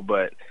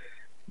 but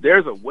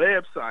there's a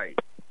website.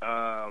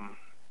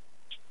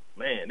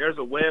 There's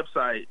a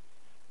website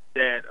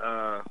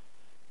that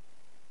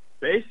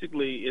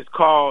basically is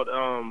called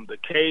the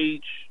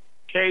Cage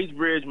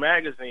Bridge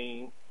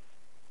Magazine,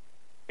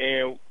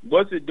 and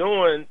what's it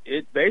doing?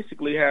 It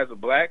basically has a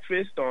black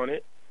fist on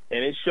it,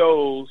 and it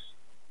shows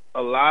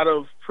a lot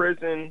of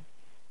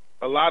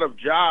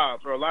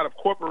jobs or a lot of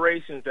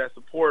corporations that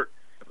support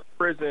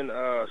prison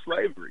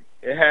slavery.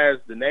 It has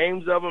the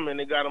names of them, and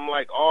they got them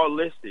like all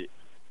listed.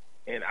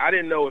 And I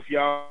didn't know if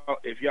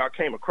y'all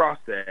came across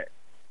that,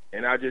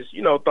 and I just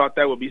thought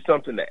that would be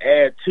something to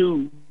add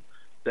to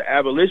the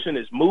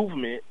abolitionist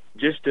movement,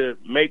 just to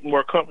make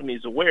more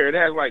companies aware. It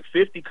has like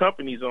 50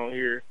 companies on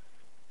here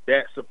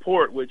that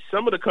support, which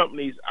some of the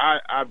companies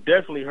I've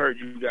definitely heard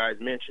you guys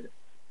mention,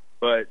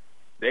 but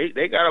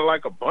they got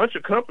like a bunch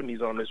of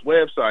companies on this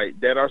website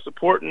that are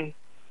supporting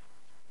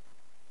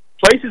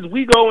places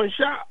we go and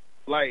shop.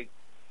 Like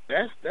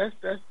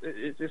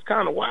it's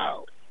kind of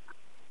wild.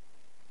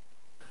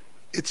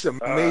 It's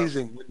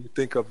amazing when you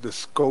think of the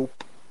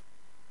scope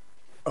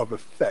of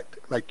effect.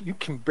 Like, you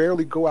can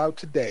barely go out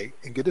today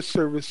and get a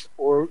service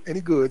or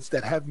any goods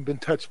that haven't been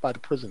touched by the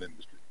prison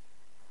industry.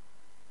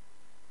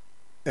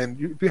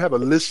 And if you have a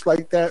list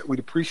like that, we'd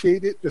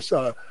appreciate it. Just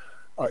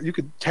you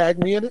could tag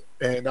me in it,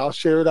 and I'll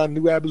share it on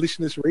New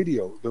Abolitionist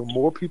Radio. The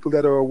more people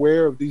that are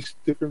aware of these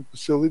different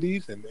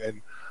facilities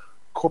and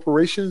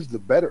corporations, the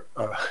better.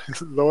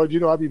 Lord,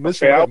 I'll be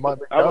missing my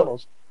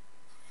McDonald's.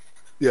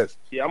 Yes.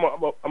 Yeah, I'm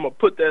gonna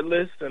put that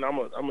list, and I'm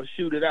gonna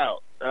shoot it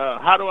out.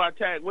 How do I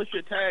tag? What's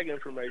your tag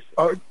information?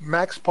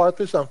 Max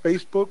Parthas on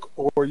Facebook,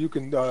 or you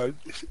can.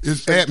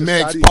 It's at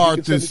Max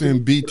Parthas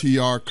and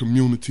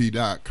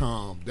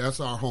BTRcommunity.com. That's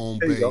our home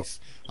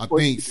base. I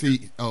think.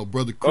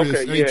 Brother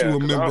Chris, ain't you a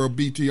member of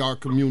BTR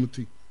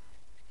Community?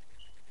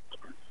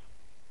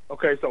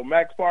 Okay, so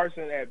Max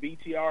Parson at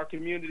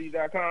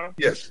BTRcommunity.com.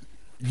 Yes.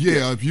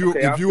 Yeah, if you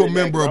a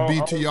member of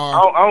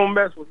BTR, I don't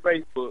mess with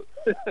Facebook.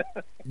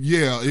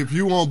 Yeah, if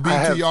you on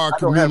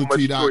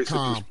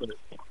BTRcommunity.com,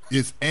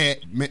 it's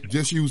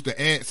just use the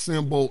 @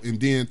 symbol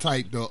and then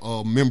type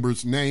the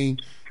member's name,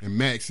 and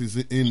Max is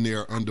in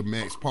there under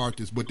Max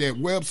Parthas. But that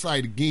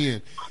website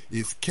again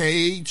is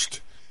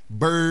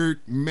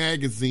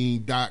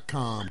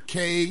CagedBirdMagazine.com,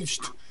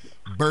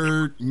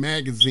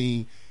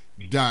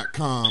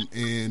 CagedBirdMagazine.com,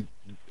 and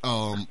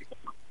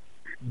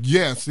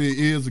yes, it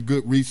is a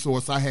good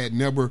resource. I had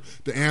never,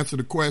 to answer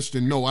the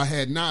question, no, I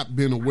had not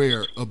been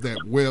aware of that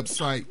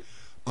website.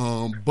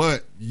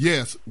 But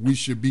yes, we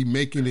should be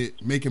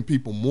making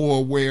people more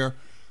aware.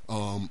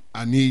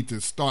 I need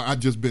to start. I've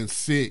just been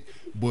sick,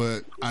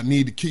 but I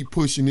need to keep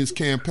pushing this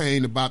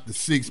campaign about the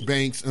 6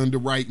 banks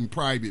underwriting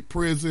private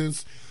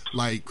prisons.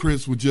 Like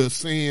Chris was just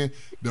saying,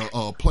 the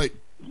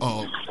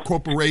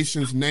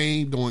corporations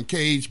named on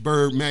Caged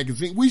Bird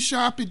Magazine. We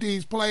shop at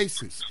these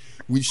places.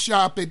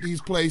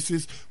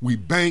 We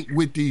bank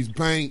with these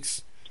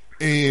banks,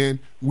 and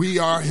we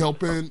are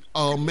helping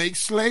make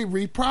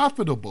slavery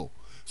profitable.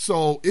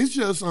 So it's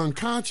just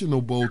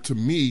unconscionable to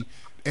me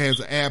as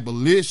an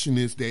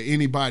abolitionist that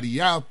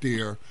anybody out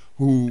there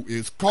who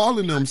is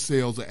calling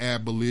themselves an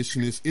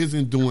abolitionist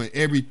isn't doing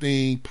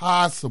everything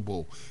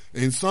possible.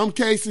 In some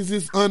cases,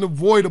 it's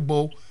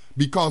unavoidable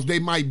because they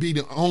might be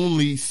the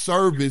only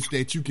service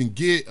that you can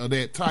get of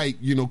that type,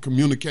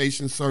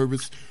 communication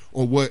service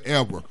or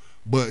whatever.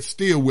 But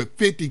still, with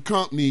 50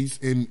 companies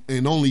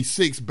and only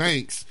 6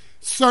 banks,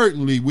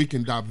 certainly we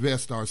can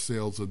divest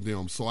ourselves of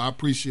them. So I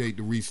appreciate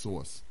the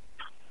resource.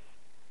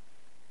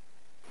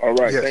 All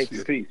right. Yes, thank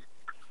you. Peace.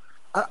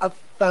 I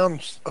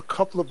found a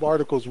couple of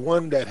articles,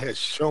 one that has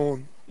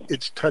shown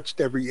it's touched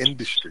every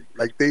industry.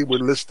 Like they were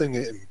listing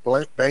it in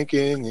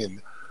banking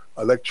and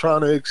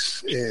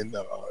electronics and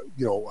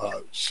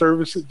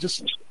services,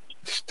 just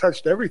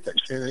touched everything,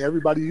 and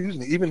everybody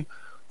using it. Even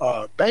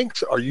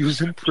banks are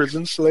using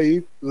prison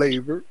slave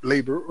labor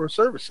or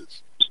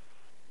services.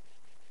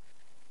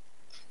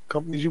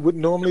 Companies you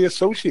wouldn't normally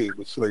associate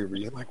with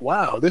slavery, and like,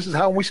 wow, this is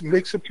how we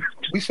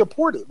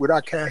support it with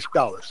our cash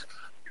dollars.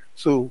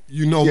 So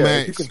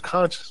Max, you can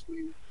consciously.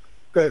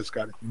 Go ahead,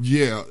 Scotty.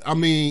 Yeah, I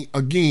mean,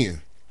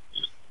 again,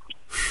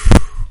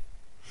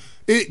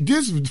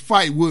 this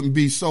fight wouldn't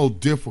be so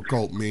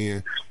difficult,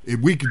 man, if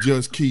we could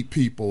just keep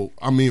people.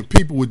 I mean, if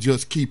people would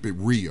just keep it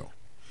real.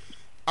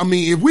 I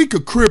mean, if we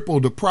could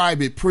cripple the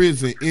private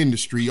prison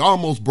industry,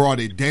 almost brought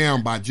it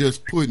down by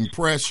just putting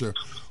pressure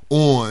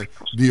on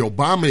the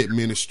Obama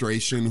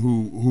administration,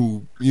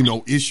 who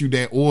issued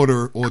that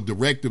order or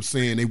directive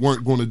saying they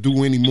weren't going to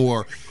do any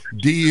more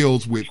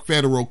deals with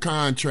federal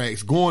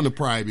contracts going to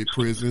private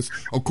prisons.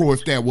 Of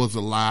course, that was a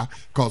lie,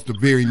 because the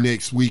very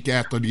next week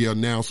after the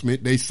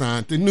announcement, they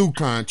signed the new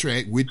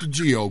contract with the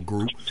GEO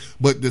Group.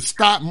 But the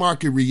stock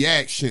market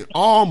reaction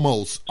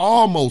almost,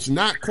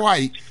 not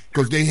quite,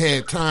 because they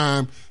had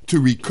time to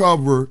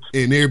recover,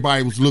 and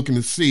everybody was looking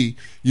to see,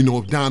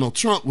 if Donald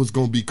Trump was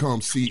going to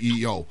become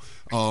CEO.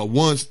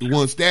 Once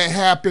that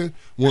happened,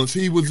 once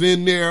he was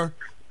in there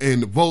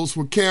and the votes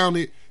were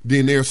counted,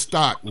 then their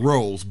stock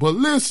rose. But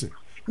listen,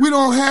 we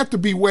don't have to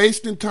be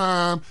wasting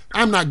time.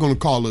 I'm not going to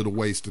call it a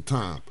waste of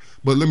time,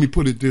 but let me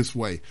put it this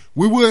way.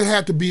 We wouldn't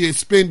have to be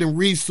expending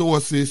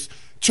resources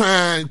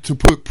trying to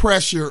put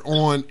pressure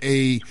on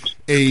a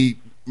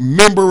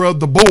member of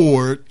the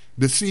board,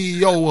 the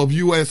CEO of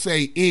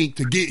USA Inc.,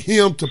 to get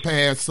him to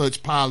pass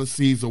such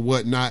policies or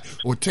whatnot,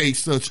 or take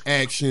such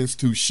actions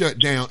to shut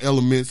down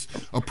elements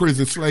of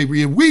prison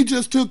slavery. If we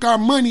just took our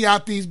money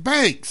out these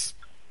banks,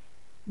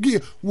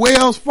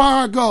 Wells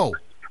Fargo,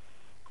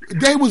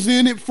 they was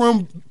in it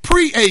from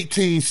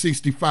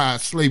pre-1865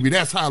 slavery.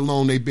 That's how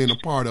long they've been a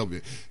part of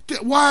it.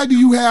 Why do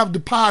you have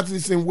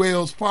deposits in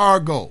Wells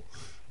Fargo?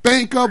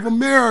 Bank of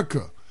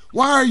America.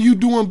 Why are you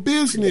doing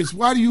business?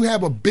 Why do you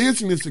have a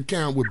business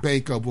account with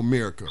Bank of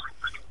America?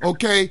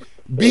 Okay,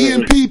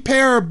 BNP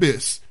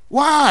Paribas.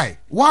 Why?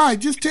 Why?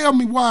 Just tell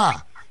me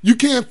why. You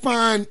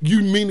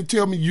mean to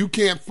tell me you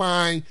can't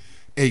find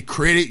a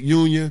credit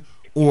union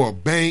or a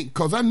bank?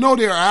 Because I know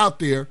they're out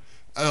there.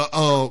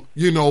 BB&T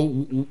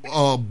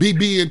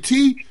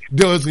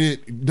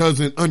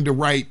doesn't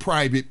underwrite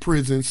private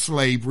prison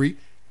slavery.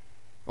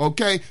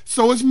 Okay,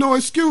 so it's no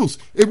excuse.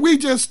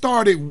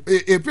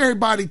 If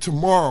everybody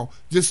tomorrow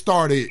just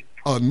started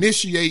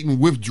initiating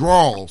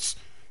withdrawals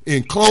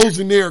and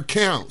closing their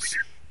accounts,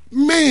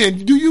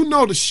 man, do you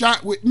know the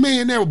shot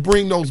that will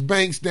bring those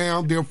banks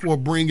down, therefore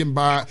bringing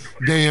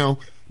down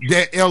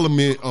that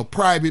element of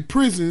private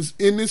prisons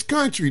in this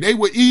country. They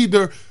would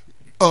either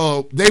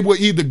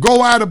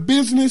go out of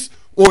business,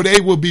 or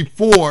they will be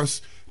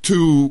forced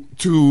to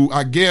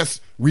I guess,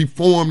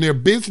 reform their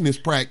business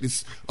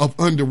practice of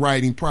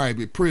underwriting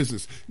private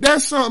prisons.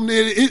 That's something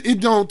that it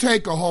don't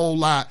take a whole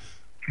lot,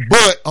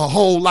 but a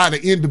whole lot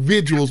of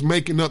individuals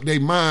making up their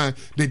mind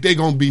that they're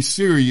going to be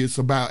serious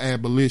about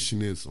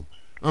abolitionism.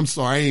 I'm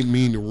sorry, I ain't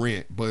mean to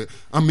rant, but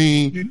I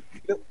mean,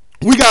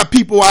 we got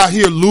people out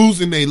here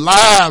losing their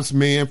lives,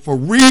 man, for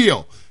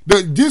real.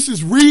 This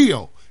is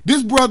real.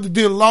 This brother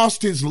then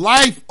lost his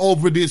life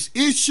over this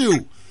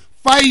issue,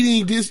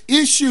 fighting this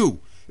issue.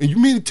 And you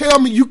mean to tell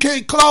me you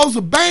can't close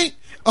a bank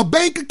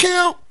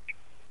account?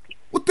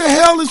 What the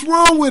hell is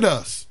wrong with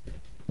us?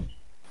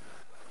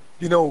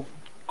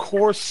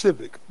 Core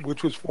Civic,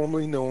 which was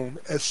formerly known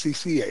as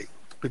CCA,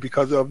 but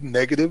because of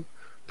negative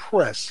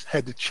press,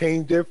 had to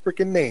change their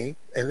freaking name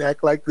and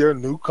act like they're a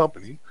new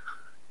company.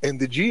 And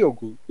the GEO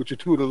Group, which are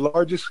two of the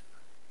largest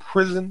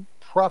prison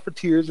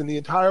profiteers in the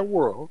entire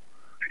world,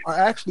 are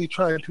actually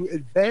trying to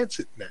advance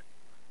it now.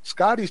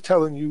 Scotty's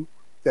telling you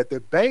that the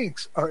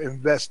banks are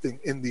investing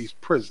in these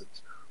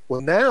prisons.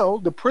 Well, now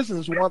the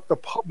prisons want the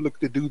public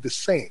to do the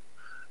same.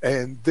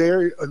 And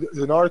there's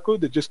an article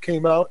that just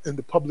came out in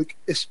the public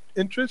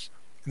interest,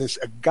 and it's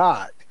a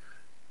guide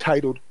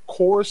titled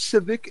Core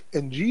Civic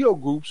and GEO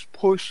Group's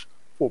Push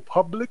for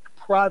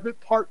Public-Private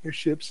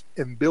Partnerships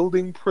in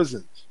Building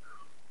Prisons.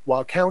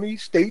 While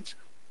counties, states,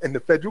 and the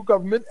federal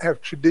government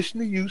have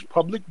traditionally used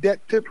public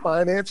debt to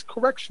finance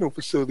correctional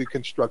facility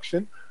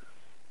construction,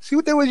 see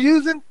what they were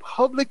using?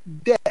 Public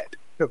debt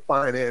to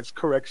finance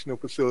correctional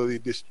facility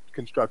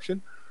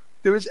construction.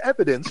 There is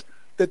evidence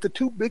that the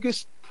two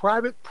biggest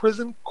private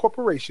prison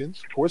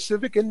corporations, Core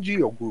Civic and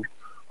GEO Group,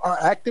 are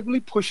actively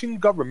pushing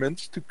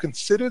governments to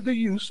consider the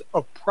use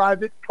of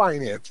private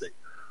financing,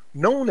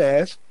 known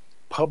as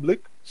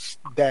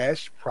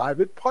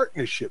public-private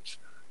partnerships,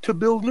 to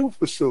build new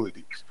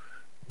facilities.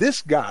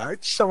 This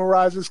guide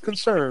summarizes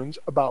concerns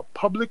about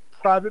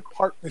public-private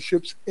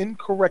partnerships in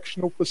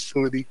correctional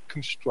facility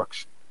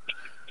construction.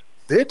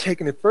 They're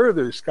taking it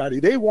further, Scotty.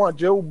 They want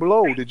Joe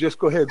Blow to just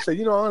go ahead and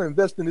say, I want to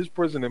invest in this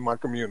prison in my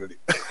community.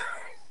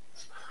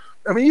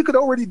 I mean, you could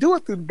already do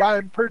it through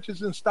buying,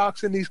 purchasing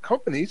stocks in these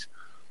companies,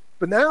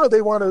 but now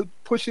they want to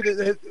push it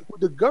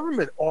with the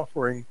government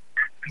offering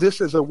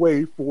this as a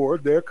way for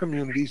their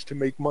communities to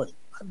make money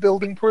by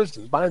building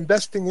prisons, by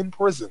investing in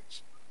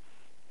prisons.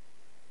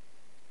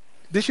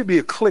 This should be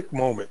a click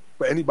moment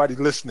for anybody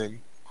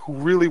listening who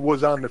really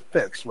was on the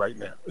fence right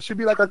now. It should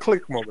be like a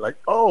click moment, like,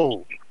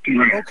 oh,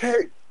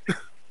 okay.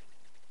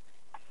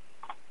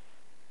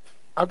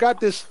 I've got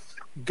this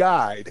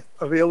guide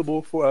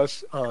available for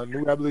us on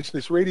New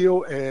Abolitionist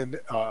Radio and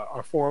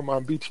our forum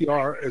on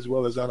BTR, as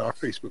well as on our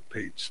Facebook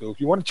page. So if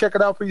you want to check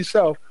it out for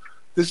yourself,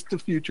 this is the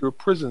future of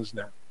prisons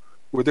now,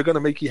 where they're going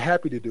to make you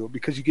happy to do it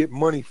because you get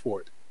money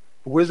for it.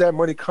 But where's that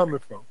money coming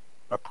from?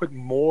 By putting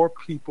more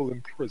people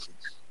in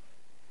prisons.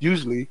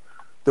 Usually,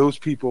 those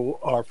people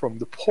are from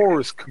the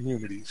poorest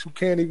communities who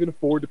can't even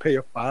afford to pay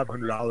a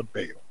 $500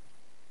 bail.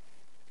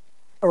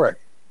 All right.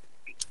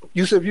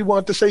 Yusuf, you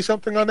want to say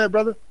something on that,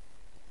 brother?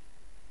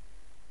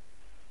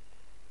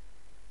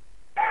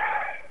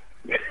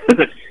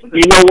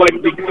 You know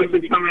what? Because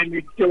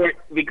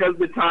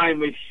the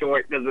time is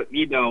short. Doesn't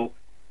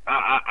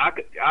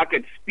I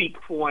could speak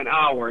for an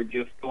hour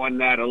just on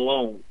that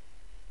alone.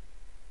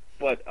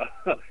 But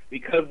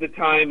because the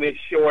time is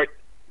short,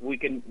 we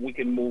can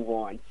move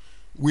on.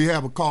 We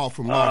have a call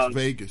from Las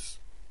Vegas.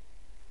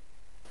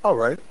 All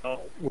right.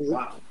 Oh,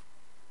 wow.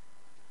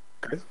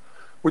 Okay.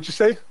 What'd you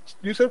say,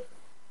 Yusuf?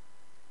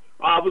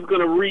 I was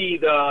going to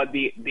read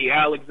the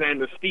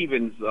Alexander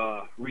Stevens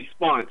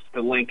response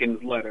to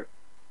Lincoln's letter.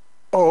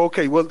 Oh,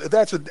 okay. Well,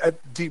 that's a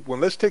deep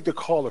one. Let's take the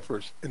caller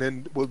first, and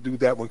then we'll do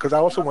that one, because I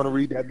also want to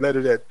read that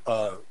letter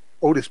that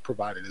Otis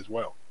provided as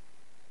well.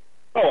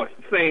 Oh, it's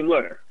the same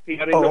letter. I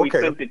didn't know he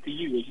sent it to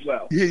you as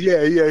well.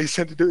 Yeah. He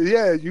sent it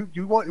to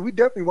you want. We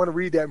definitely want to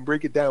read that and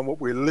break it down what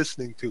we're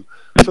listening to.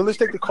 So let's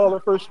take the caller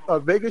first.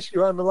 Vegas,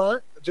 you're on the line.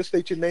 Just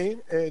state your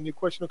name and your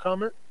question or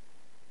comment.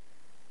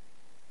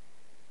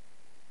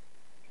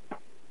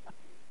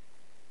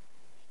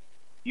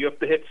 You have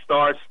to hit *** to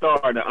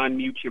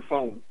unmute your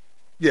phone.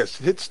 Yes,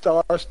 hit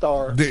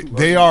 ***.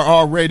 They are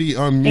already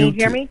unmuted. Can you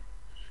hear me?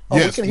 we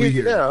Yes, can hear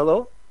you now.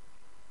 Hello.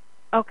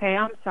 Okay,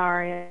 I'm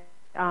sorry.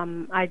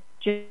 I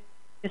just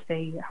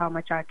say how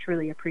much I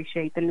truly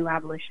appreciate the New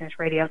Abolitionist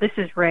Radio. This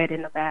is Red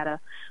in Nevada,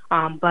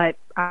 but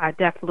I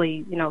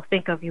definitely,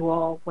 think of you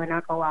all when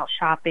I go out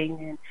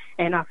shopping,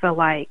 and I feel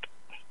like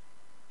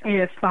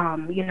if,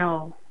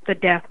 the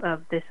death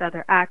of this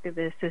other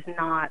activist is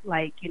not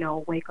like,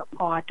 wake up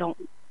call, I don't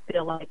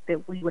feel like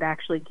that we would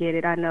actually get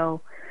it. I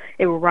know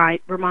it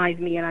reminds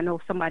me, and I know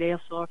somebody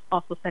else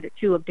also said it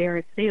too, of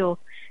Darren Seals,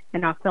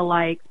 and I feel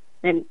like,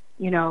 and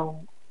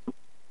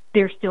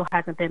there still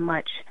hasn't been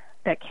much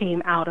that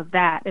came out of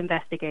that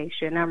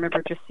investigation. I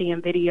remember just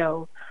seeing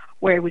videos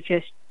where it was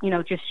just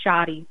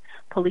shoddy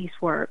police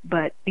work,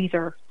 but these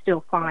are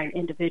still fine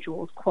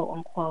individuals, quote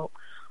unquote.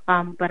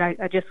 But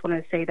I just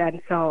wanted to say that,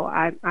 and so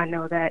I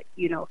know that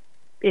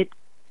it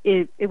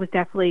was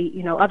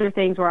definitely, other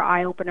things were an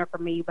eye opener for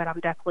me, but I'm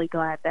definitely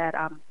glad that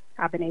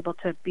I've been able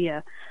to be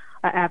a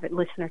avid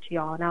listener to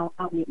y'all, and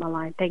I'll mute my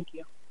line. Thank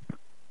you.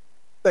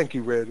 Thank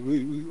you, Red.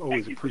 We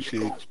always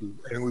appreciate you,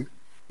 and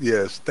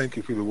yes, thank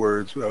you for the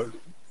words.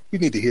 We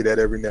need to hear that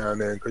every now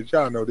and then, because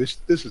y'all know this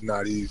is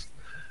not easy.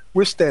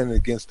 We're standing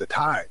against the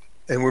tide,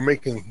 and we're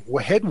making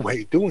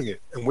headway doing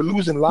it, and we're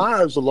losing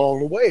lives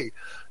along the way,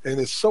 and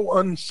it's so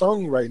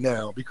unsung right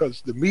now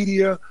because the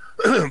media,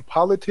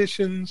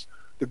 politicians,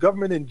 the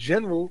government in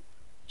general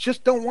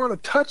just don't want to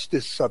touch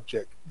this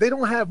subject. They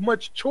don't have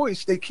much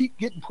choice. They keep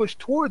getting pushed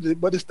towards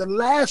it, but it's the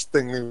last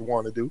thing they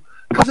want to do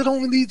because it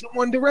only leads in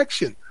one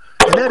direction,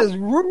 and that is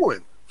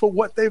ruin for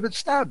what they've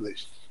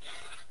established.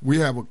 We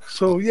have a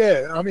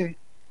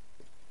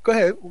go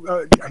ahead.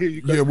 I hear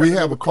you. We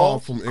have a call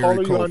from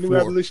area code 4. You on New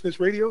Abolitionist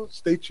Radio.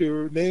 State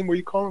your name, where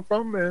you're calling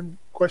from, and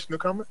question or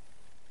comment.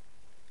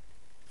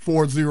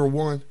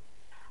 401.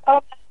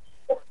 Oh,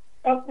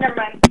 never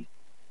mind.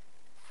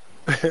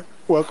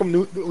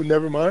 Welcome,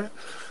 never mind.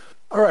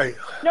 All right.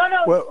 No.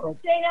 Well,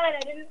 J9, I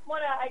didn't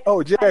want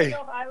to. Jay. I didn't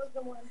know if I was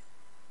the one.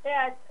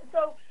 Yeah.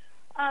 So,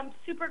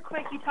 super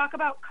quick. You talk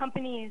about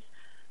companies.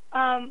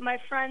 My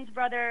friend's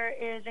brother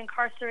is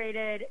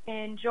incarcerated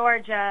in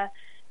Georgia,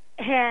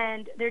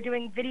 and they're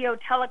doing video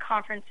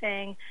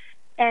teleconferencing,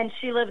 and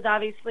she lives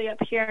obviously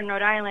up here in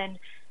Rhode Island,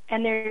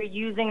 and they're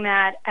using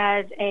that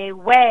as a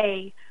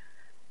way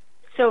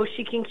so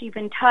she can keep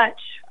in touch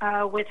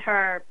with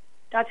her.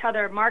 That's how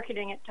they're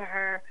marketing it to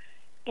her,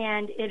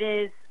 and it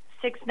is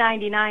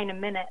 $6.99 a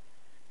minute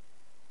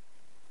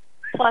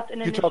plus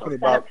an initial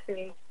setup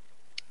fee.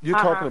 You're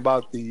talking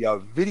about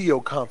the video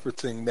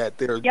conferencing that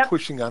they're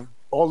pushing on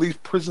all these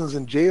prisons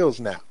and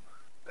jails now,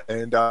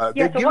 and they're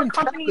giving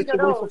tablets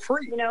away for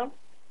free.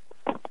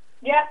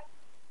 Yeah.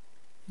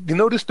 You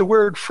notice the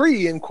word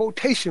 "free" in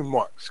quotation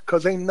marks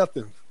because ain't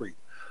nothing free.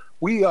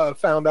 We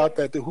found out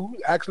that who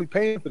actually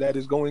paying for that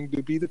is going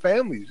to be the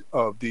families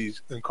of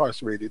these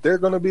incarcerated. They're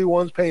going to be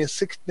ones paying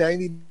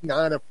 $6.99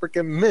 a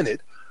freaking minute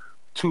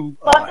to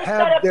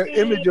have their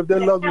image of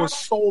their loved ones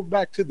sold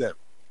back to them.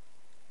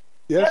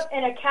 Yes.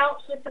 Yep, an account.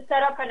 She has to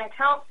set up an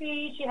account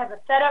fee. She has a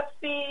setup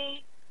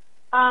fee.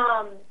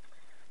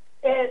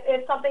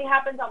 If something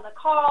happens on the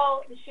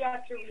call, she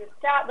has to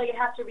it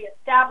has to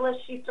reestablish.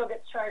 She still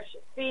gets charged a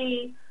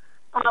fee.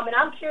 And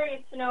I'm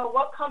curious to know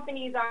what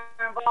companies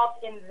are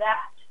involved in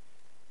that.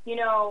 You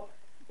know,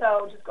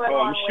 so just go ahead.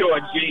 I'm sure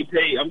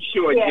JPay. I'm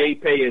sure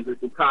JPay is at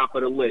the top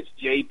of the list.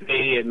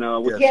 JPay and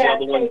what's the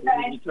other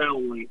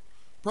one?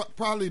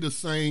 Probably the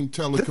same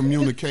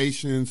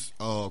telecommunications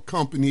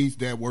companies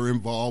that were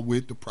involved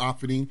with the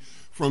profiting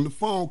from the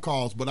phone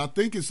calls. But I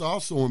think it's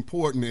also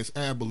important as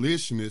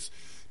abolitionists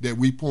that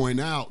we point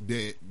out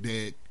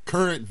that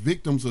current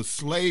victims of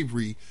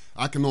slavery,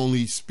 I can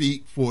only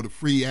speak for the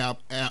Free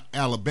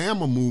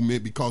Alabama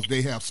movement because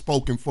they have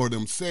spoken for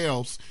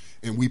themselves.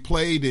 And we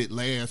played it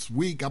last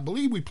week. I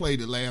believe we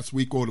played it last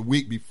week or the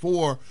week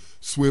before.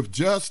 Swift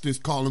Justice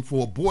calling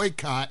for a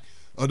boycott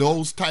of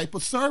those type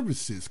of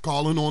services,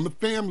 calling on the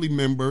family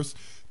members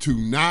to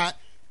not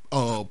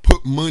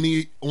put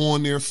money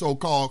on their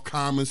so-called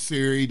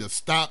commissary, to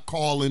stop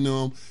calling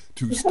them,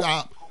 to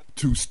stop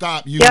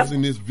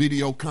using this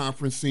video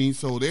conferencing.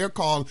 So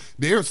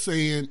they're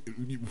saying,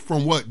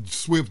 from what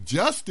Swift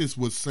Justice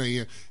was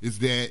saying, is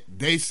that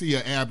they see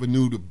an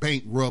avenue to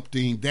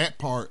bankrupting that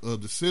part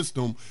of the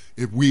system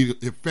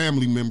if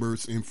family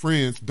members and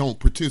friends don't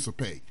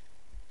participate.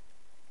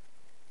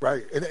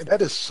 Right, and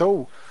that is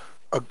so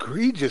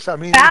egregious. I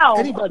mean,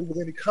 anybody with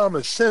any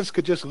common sense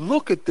could just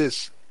look at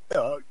this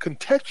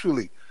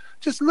contextually.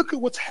 Just look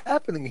at what's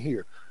happening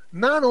here.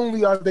 Not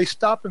only are they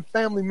stopping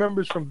family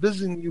members from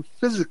visiting you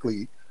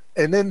physically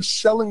and then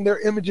selling their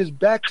images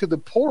back to the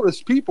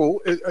poorest people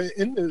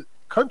in the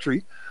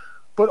country,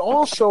 but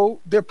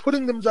also they're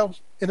putting themselves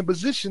in a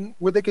position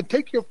where they can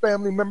take your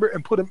family member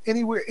and put them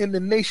anywhere in the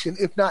nation,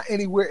 if not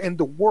anywhere in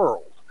the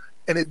world,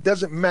 and it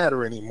doesn't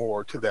matter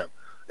anymore to them.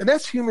 And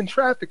that's human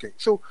trafficking.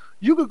 So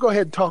you could go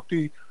ahead and talk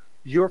to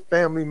your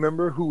family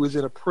member who is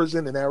in a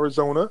prison in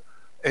Arizona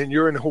and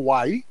you're in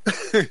Hawaii,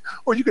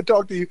 or you could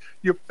talk to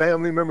your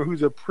family member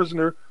who's a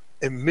prisoner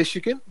in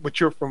Michigan, but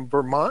you're from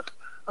Vermont.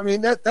 I mean,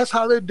 that's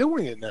how they're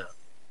doing it now.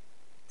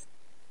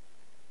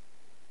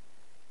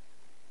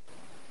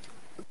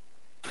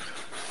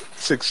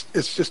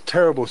 It's just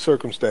terrible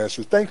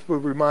circumstances. Thanks for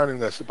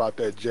reminding us about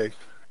that, Jay.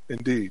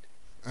 Indeed.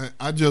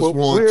 I just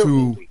want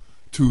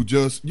to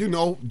just,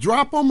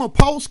 drop them a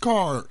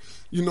postcard.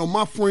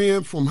 My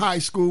friend from high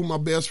school, my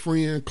best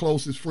friend,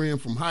 closest friend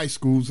from high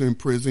school's in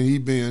prison. He's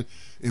been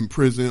in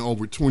prison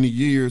over 20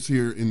 years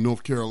here in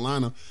North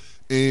Carolina.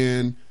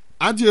 And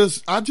I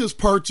just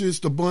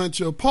purchased a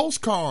bunch of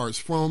postcards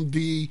from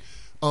the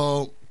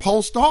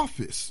post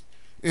office.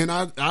 And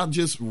I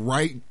just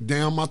write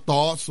down my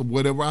thoughts or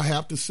whatever I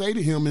have to say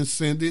to him and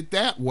send it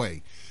that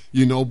way.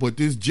 But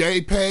this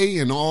JPay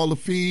and all the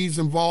fees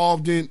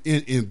involved in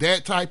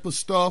that type of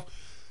stuff,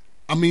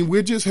 I mean,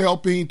 we're just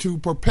helping to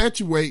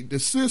perpetuate the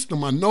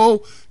system. I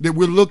know that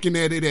we're looking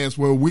at it as,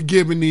 well, we're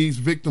giving these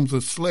victims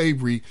of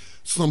slavery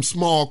some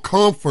small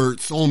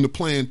comforts on the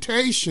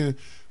plantation,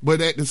 but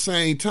at the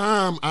same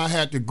time, I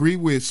had to agree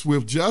with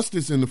Swift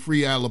Justice and the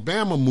Free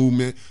Alabama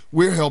movement.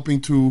 We're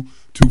helping to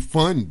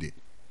fund it.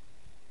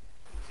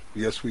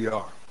 Yes, we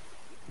are.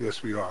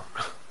 Yes, we are.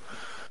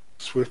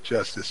 Swift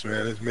Justice,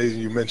 man. It's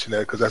amazing you mentioned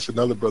that because that's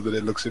another brother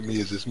that looks at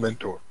me as his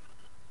mentor.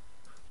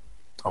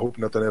 I hope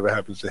nothing ever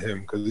happens to him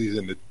because he's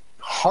in the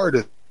heart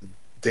of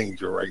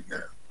danger right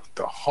now.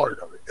 The heart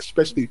of it,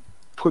 especially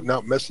putting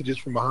out messages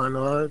from behind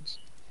the lines.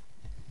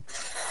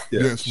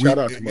 Yeah, yes, shout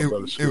out to my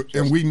brother.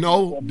 And we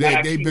know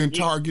that they've been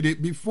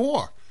targeted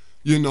before,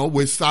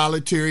 with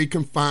solitary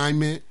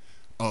confinement,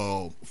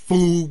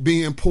 food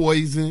being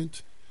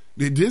poisoned.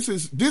 This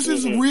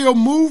is a real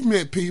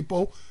movement,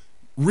 people.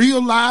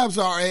 Real lives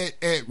are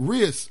at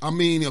risk. I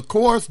mean, of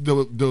course,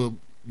 the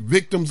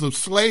victims of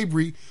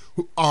slavery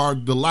are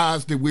the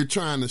lives that we're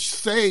trying to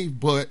save,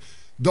 but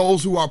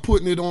those who are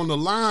putting it on the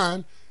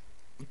line,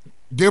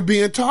 they're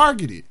being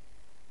targeted.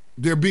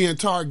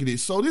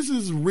 So this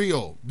is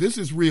real.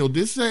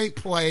 This ain't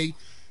play.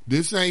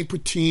 This ain't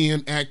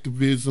pretend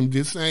activism.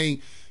 This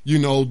ain't,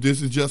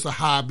 this is just a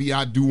hobby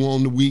I do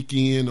on the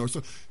weekend or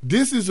so.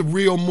 This is a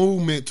real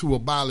movement to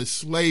abolish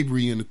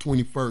slavery in the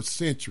 21st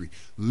century.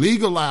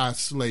 Legalize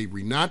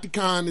slavery, not the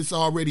kind that's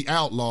already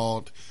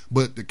outlawed,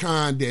 but the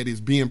kind that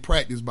is being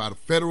practiced by the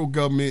federal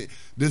government,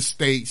 the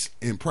states,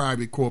 and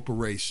private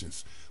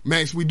corporations.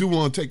 Max, we do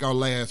want to take our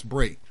last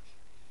break.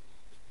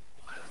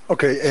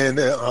 Okay, and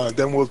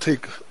then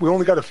we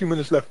only got a few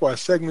minutes left for our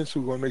segments, so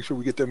we want to make sure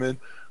we get them in.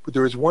 But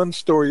there is one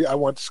story I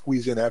want to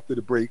squeeze in after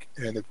the break,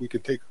 and if we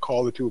could take a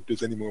call or two, if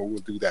there's any more, we'll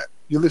do that.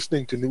 You're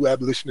listening to New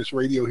Abolitionist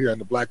Radio here on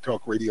the Black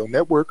Talk Radio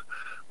Network.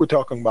 We're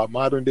talking about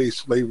modern-day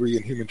slavery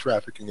and human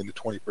trafficking in the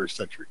 21st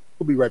century.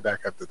 We'll be right back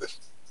after this.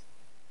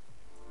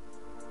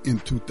 In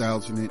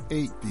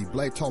 2008, the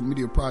Black Talk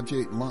Media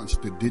Project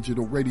launched the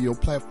digital radio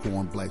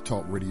platform Black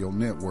Talk Radio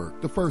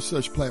Network, the first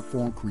such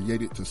platform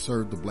created to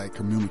serve the black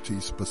community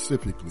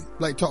specifically.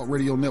 Black Talk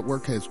Radio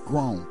Network has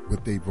grown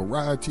with a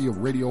variety of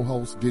radio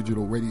hosts,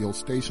 digital radio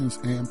stations,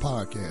 and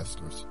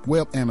podcasters.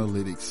 Web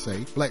analytics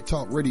say Black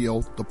Talk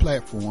Radio, the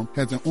platform,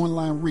 has an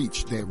online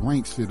reach that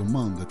ranks it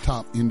among the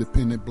top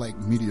independent black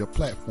media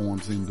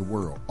platforms in the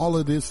world. All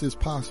of this is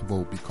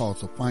possible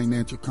because of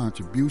financial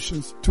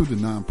contributions to the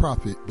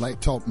nonprofit Black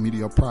Talk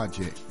Media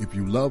Project. If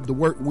you love the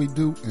work we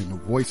do and the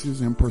voices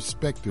and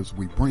perspectives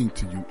we bring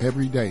to you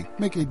every day,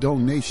 make a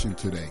donation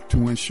today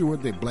to ensure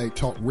that Black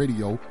Talk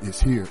Radio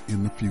is here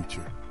in the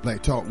future.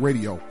 Black Talk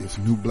Radio is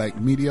new black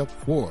media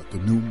for the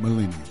new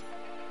millennium.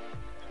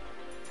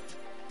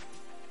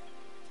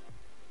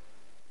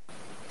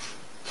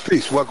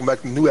 Peace. Welcome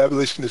back to New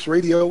Abolitionist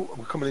Radio.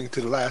 We're coming into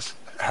the last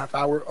half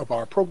hour of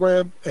our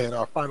program and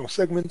our final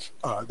segments.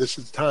 This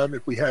is the time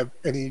if we have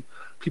any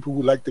people who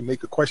would like to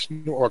make a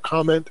question or a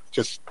comment,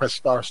 just press **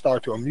 to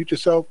unmute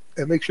yourself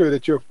and make sure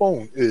that your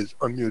phone is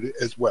unmuted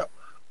as well.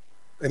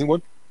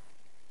 Anyone?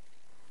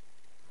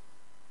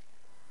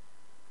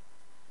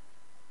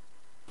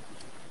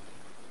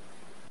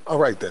 All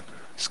right then.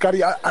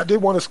 Scotty, I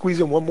did want to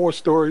squeeze in one more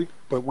story,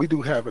 but we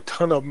do have a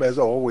ton of them as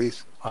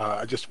always.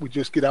 We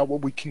just get out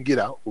what we can get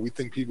out, what we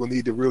think people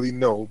need to really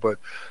know, but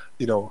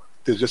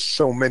there's just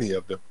so many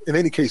of them. In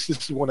any case,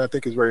 this is one I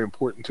think is very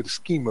important to the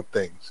scheme of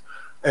things.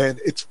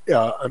 And it's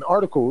an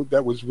article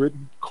that was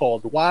written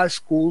called Why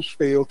Schools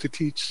Fail to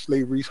Teach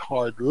Slavery's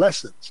Hard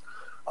Lessons.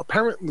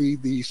 Apparently,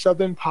 the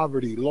Southern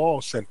Poverty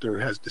Law Center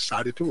has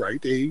decided to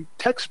write a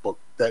textbook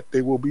that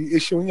they will be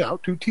issuing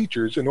out to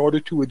teachers in order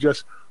to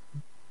address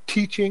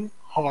teaching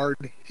hard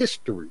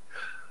history.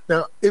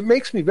 Now, it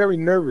makes me very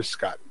nervous,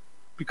 Scotty,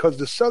 because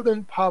the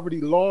Southern Poverty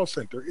Law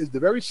Center is the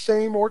very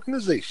same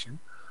organization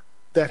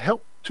that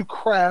helped to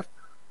craft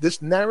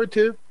this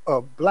narrative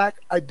of black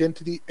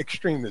identity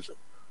extremism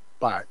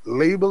by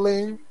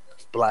labeling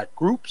black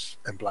groups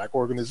and black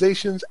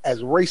organizations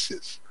as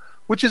racist,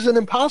 which is an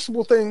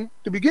impossible thing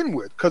to begin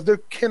with because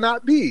there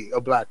cannot be a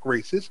black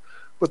racist.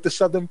 But the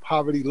Southern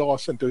Poverty Law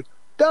Center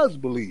does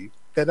believe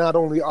that not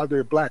only are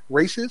there black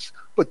racists,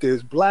 but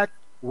there's black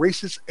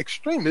racist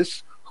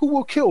extremists who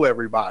will kill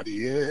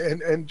everybody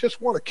and just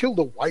want to kill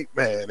the white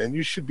man, and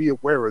you should be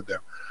aware of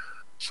them.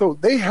 So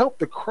they helped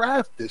to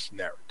craft this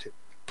narrative,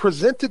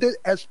 presented it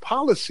as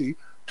policy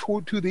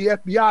to the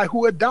FBI,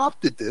 who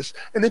adopted this,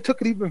 and then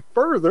took it even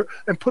further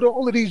and put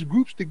all of these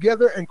groups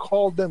together and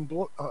called them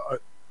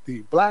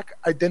the Black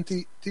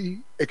Identity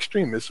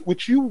Extremists,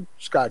 which you,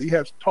 Scotty,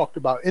 have talked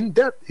about in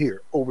depth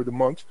here over the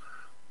months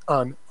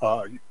on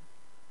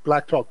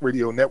Black Talk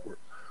Radio Network.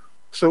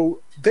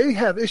 So they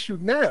have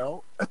issued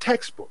now a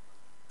textbook,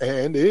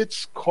 and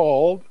it's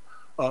called,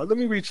 let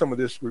me read some of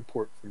this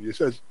report from you. It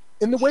says,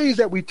 in the ways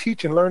that we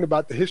teach and learn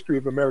about the history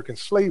of American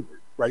slavery,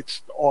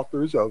 writes the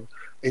authors of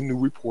a new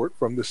report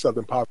from the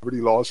Southern Poverty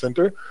Law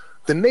Center,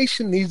 the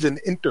nation needs an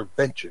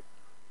intervention.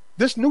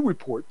 This new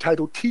report,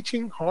 titled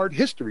Teaching Hard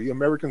History,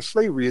 American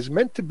Slavery, is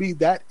meant to be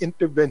that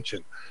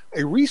intervention,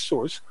 a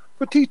resource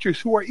for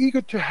teachers who are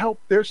eager to help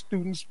their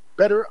students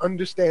better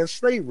understand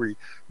slavery,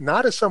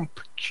 not as some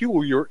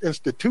peculiar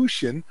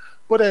institution,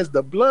 but as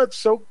the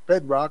blood-soaked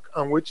bedrock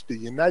on which the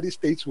United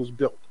States was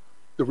built.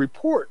 The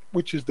report,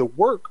 which is the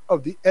work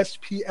of the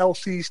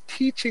SPLC's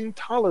Teaching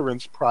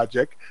Tolerance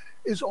Project,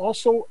 is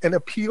also an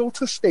appeal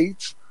to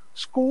states,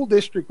 school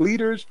district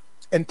leaders,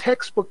 and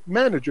textbook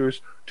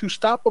managers to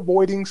stop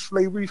avoiding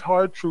slavery's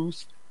hard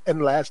truths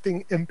and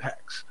lasting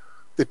impacts.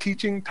 The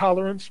Teaching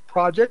Tolerance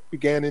Project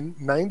began in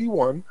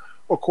 1991,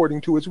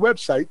 according to its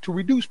website, to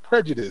reduce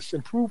prejudice,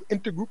 improve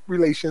intergroup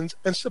relations,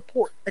 and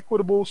support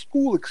equitable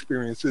school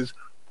experiences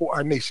for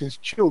our nation's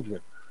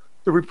children.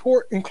 The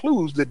report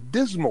includes the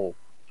dismal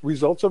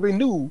results of a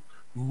new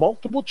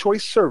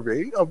multiple-choice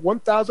survey of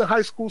 1,000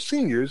 high school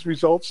seniors,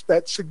 results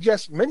that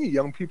suggest many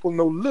young people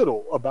know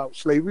little about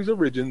slavery's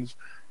origins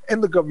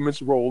and the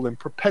government's role in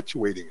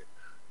perpetuating it.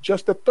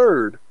 Just a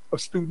third of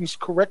students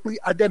correctly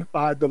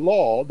identified the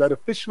law that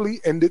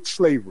officially ended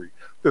slavery,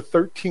 the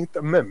 13th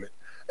Amendment,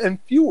 and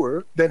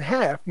fewer than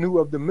half knew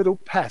of the Middle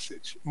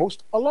Passage.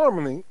 Most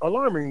alarming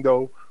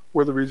though,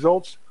 were the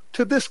results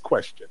to this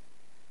question.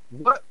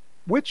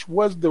 Which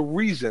was the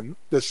reason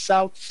the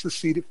South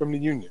seceded from the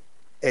Union?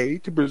 A,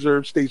 to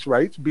preserve states'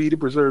 rights, B, to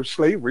preserve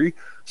slavery,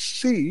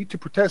 C, to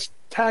protest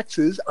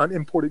taxes on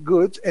imported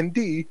goods, and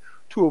D,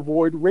 to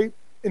avoid rape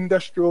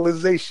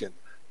industrialization.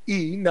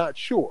 E, not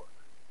sure.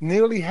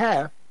 Nearly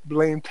half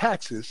blame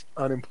taxes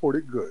on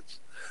imported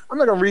goods. I'm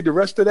not going to read the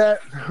rest of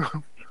that,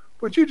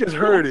 but you just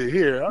heard it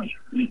here.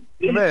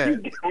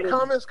 Man,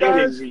 comments,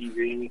 guys?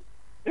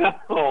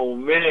 Oh,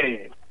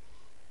 man.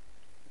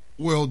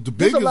 Well, the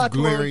There's biggest a lot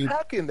glaring... to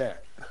unpack in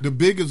that. The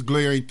biggest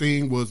glaring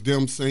thing was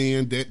them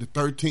saying that the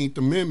 13th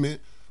Amendment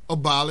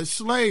abolished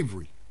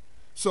slavery.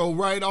 So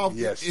right off,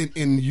 yes.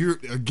 and you're,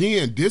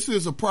 again, this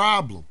is a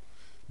problem,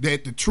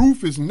 that the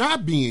truth is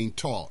not being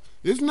taught.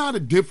 It's not a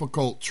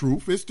difficult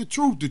truth. It's the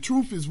truth. The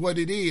truth is what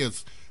it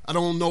is. I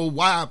don't know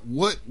what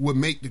would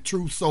make the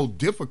truth so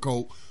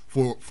difficult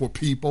for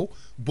people,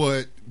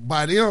 but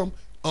by them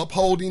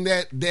upholding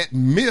that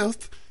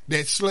myth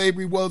that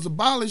slavery was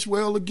abolished,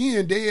 well,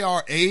 again, they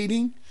are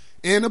aiding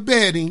and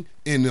abetting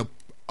in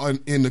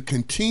the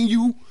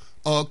continued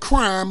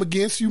crime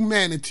against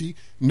humanity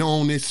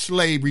known as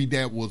slavery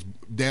that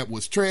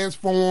was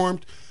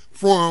transformed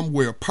from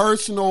where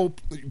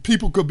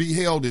people could be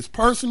held as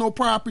personal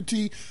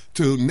property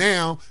to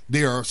now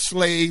they are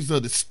slaves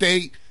of the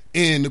state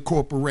and the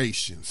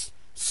corporations.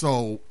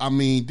 So, I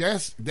mean,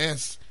 that's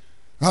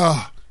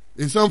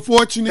it's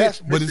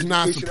unfortunate, but it's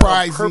not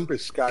surprising.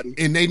 Purpose,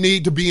 and they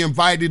need to be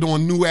invited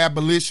on New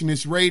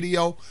Abolitionist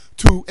Radio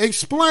to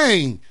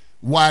explain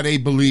why they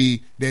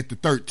believe that the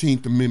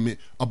 13th Amendment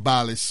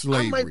abolished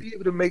slavery. I might be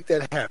able to make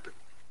that happen.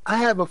 I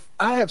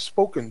have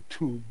spoken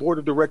to board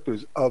of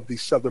directors of the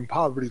Southern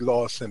Poverty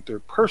Law Center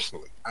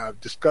personally. I've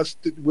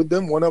discussed it with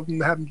them. One of them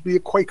happens to be a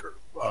Quaker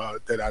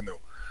that I know.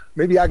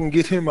 Maybe I can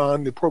get him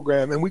on the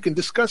program and we can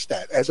discuss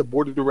that as a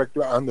board of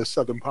director on the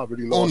Southern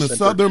Poverty Law Center. On the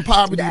Southern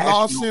Poverty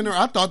Law Center?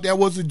 I thought that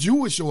was a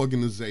Jewish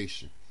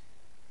organization.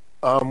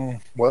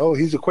 Well,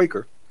 he's a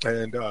Quaker,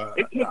 and I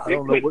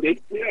don't know what.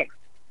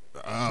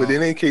 But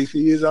in any case,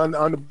 he is on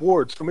the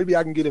board, so maybe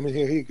I can get him in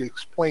here. He can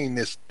explain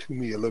this to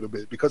me a little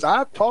bit because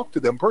I've talked to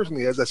them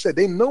personally. As I said,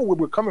 they know where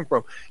we're coming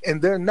from, and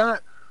they're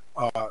not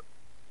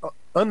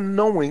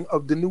unknowing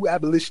of the new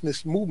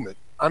abolitionist movement.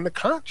 On the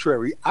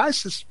contrary, I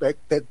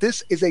suspect that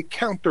this is a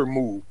counter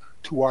move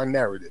to our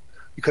narrative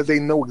because they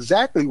know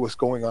exactly what's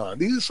going on.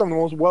 These are some of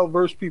the most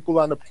well-versed people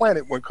on the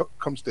planet when it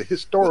comes to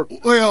historical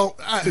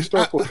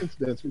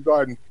incidents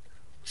regarding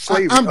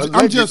slavery.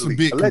 I'm just a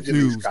bit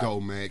confused, though,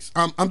 Max.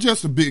 I'm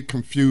just a bit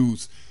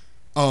confused.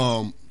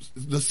 The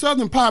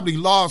Southern Poverty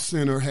Law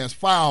Center has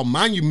filed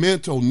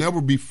monumental,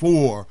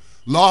 never-before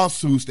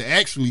lawsuits to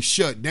actually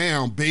shut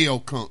down bail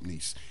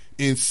companies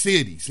in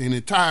cities, in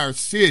entire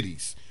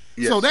cities.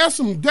 Yes. So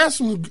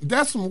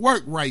that's some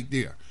work right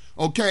there.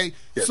 Okay,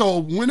 yes. So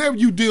whenever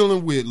you're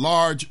dealing with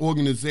large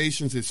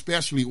organizations,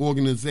 especially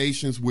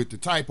organizations with the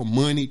type of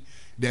money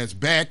that's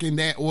backing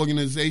that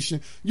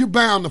organization, you're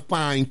bound to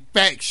find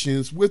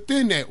factions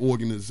within that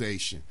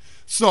organization.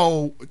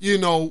 So,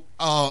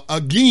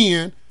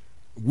 again,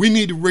 we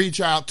need to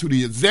reach out to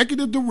the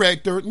executive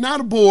director, not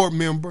a board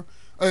member,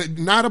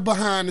 not a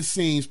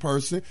behind-the-scenes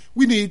person.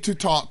 We need to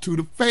talk to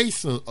the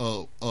face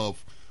of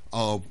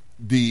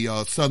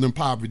the Southern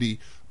Poverty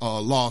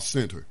Law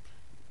Center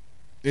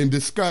in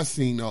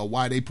discussing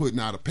why they putting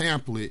out a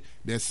pamphlet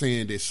that's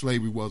saying that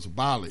slavery was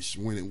abolished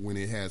when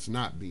it has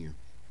not been.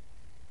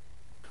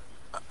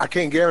 I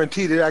can't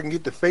guarantee that I can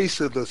get the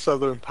face of the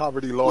Southern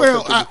Poverty Law.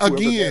 Well,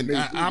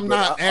 I'm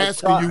not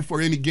asking you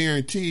for any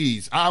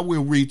guarantees. I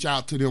will reach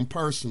out to them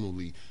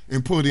personally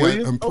and put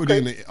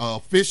in an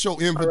official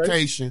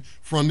invitation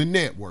from the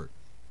network.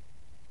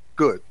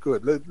 Good.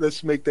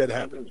 Let's make that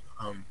happen.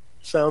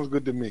 Sounds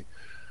good to me.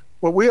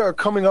 Well, we are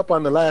coming up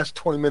on the last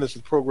 20 minutes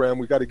of the program.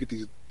 We got to get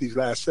these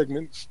last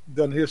segments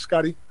done here,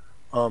 Scotty.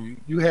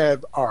 You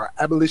have our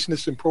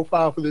abolitionist in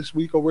profile for this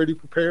week already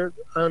prepared,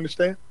 I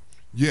understand?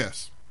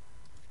 Yes.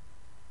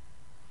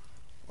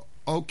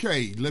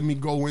 Okay, let me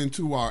go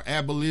into our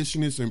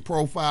abolitionist in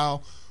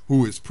profile,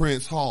 who is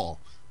Prince Hall.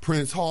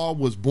 Prince Hall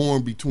was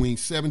born between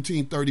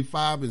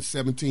 1735 and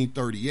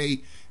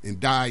 1738 and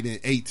died in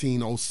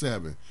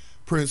 1807.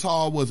 Prince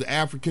Hall was an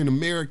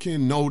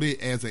African-American noted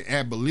as an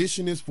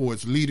abolitionist for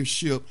his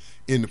leadership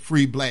in the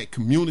free black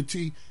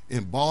community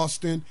in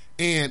Boston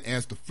and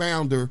as the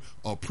founder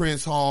of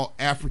Prince Hall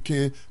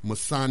African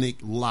Masonic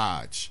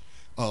Lodge.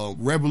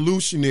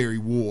 Revolutionary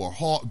War.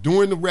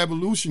 During the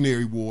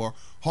Revolutionary War,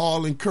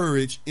 Hall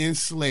encouraged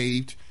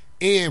enslaved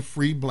and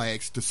free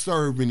blacks to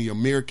serve in the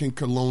American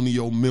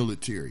colonial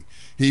military.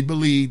 He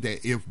believed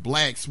that if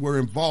blacks were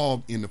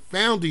involved in the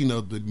founding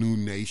of the new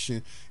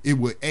nation, it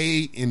would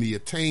aid in the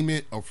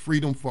attainment of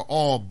freedom for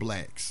all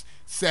blacks.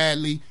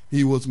 Sadly,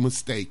 he was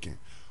mistaken.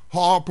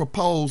 Hall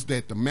proposed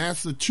that the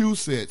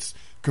Massachusetts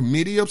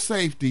Committee of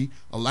Safety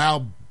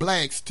allow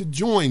blacks to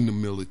join the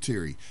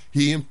military.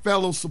 He and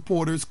fellow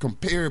supporters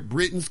compared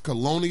Britain's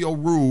colonial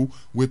rule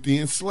with the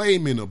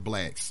enslavement of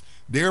blacks.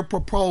 Their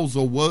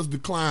proposal was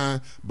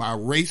declined by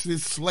racist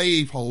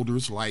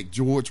slaveholders like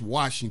George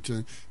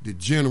Washington, the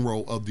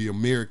general of the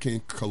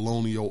American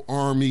Colonial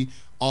Army,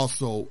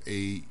 also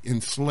a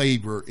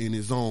enslaver in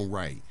his own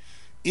right.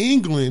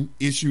 England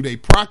issued a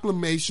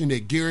proclamation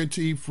that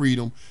guaranteed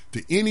freedom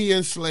to any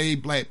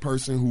enslaved black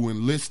person who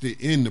enlisted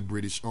in the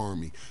British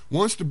Army.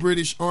 Once the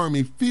British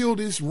Army filled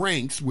its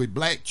ranks with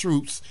black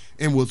troops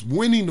and was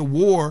winning the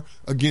war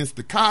against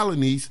the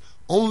colonies,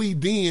 only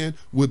then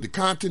would the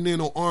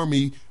Continental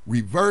Army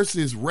reverse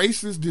its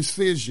racist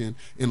decision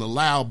and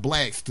allow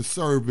blacks to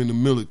serve in the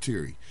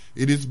military.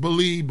 It is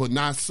believed but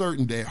not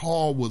certain that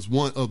Hall was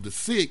one of the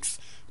 6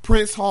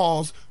 Prince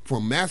Halls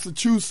from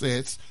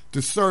Massachusetts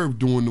to serve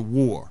during the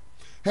war.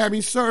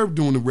 Having served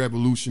during the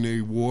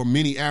Revolutionary War,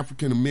 many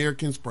African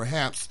Americans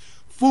perhaps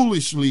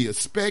foolishly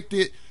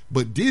expected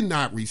but did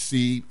not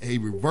receive a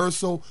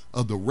reversal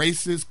of the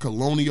racist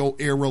colonial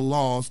era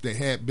laws that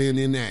had been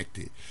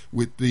enacted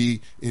with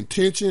the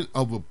intention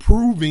of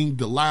improving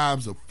the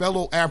lives of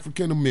fellow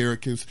African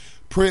Americans.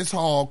 Prince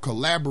Hall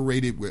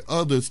collaborated with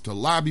others to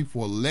lobby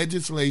for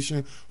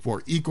legislation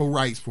for equal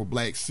rights for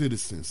black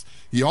citizens.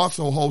 He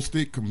also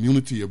hosted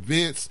community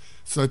events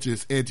such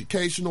as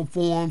educational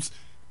forums,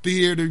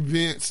 theater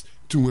events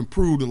to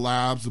improve the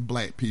lives of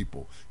black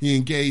people. He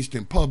engaged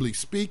in public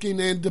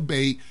speaking and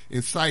debate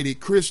and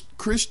cited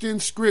Christian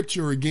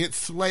scripture against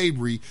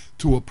slavery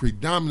to a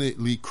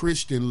predominantly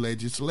Christian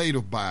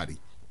legislative body.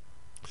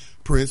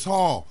 Prince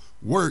Hall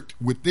worked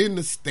within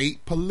the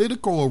state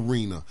political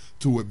arena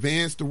to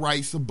advance the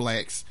rights of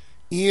blacks,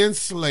 end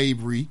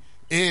slavery,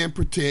 and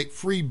protect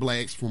free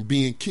blacks from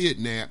being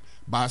kidnapped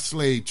by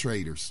slave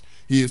traders.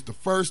 He is the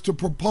first to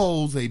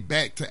propose a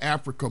Back to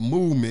Africa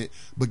movement,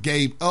 but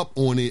gave up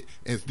on it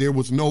as there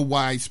was no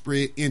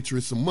widespread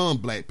interest among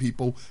black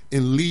people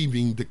in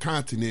leaving the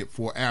continent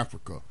for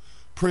Africa.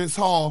 Prince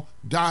Hall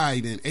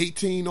died in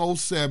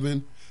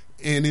 1807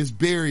 and is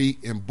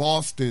buried in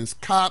Boston's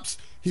Copp's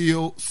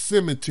Hill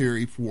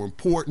Cemetery for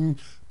important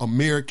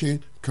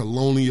American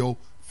colonial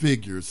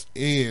figures.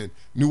 And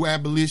New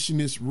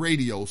Abolitionist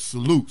Radio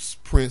salutes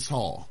Prince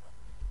Hall.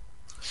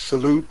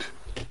 Salute.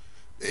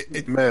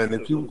 Man,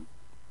 if you...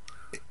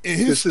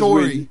 His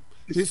story...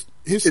 It's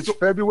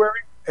February,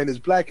 and it's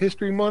Black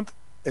History Month,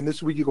 and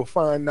this week you're going to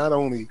find not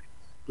only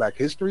Black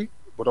history,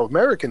 but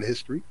American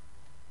history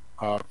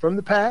from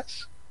the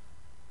past,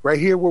 right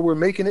here where we're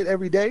making it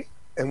every day,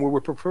 and where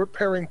we're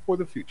preparing for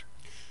the future.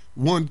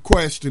 One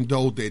question,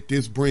 though, that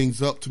this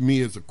brings up to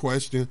me as a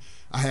question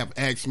I have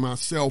asked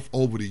myself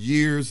over the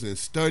years in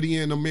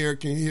studying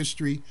American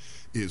history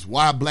is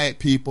why black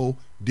people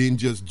didn't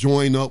just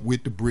join up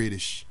with the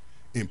British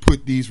and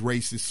put these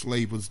racist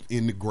slavers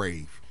in the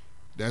grave.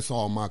 That's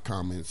all my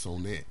comments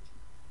on that.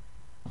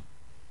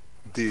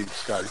 Indeed,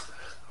 Scotty.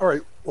 All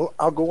right, well,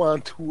 I'll go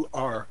on to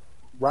our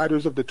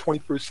Riders of the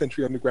 21st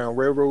Century Underground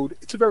Railroad.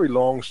 It's a very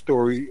long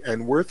story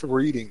and worth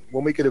reading.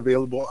 We'll make it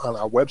available on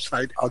our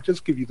website. I'll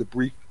just give you the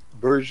brief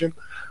version.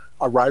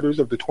 Our Riders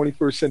of the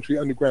 21st Century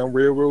Underground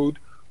Railroad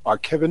are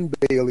Kevin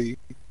Bailey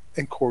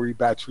and Corey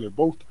Batchelor.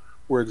 Both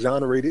were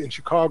exonerated in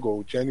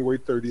Chicago, January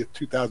 30th,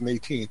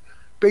 2018,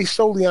 based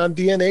solely on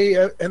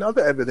DNA and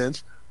other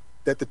evidence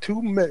that the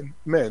two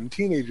men,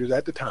 teenagers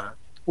at the time,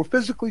 were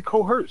physically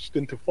coerced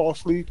into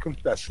falsely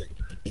confessing.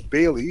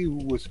 Bailey,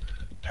 who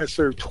has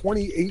served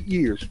 28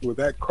 years for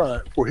that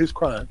crime, for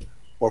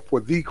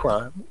the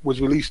crime,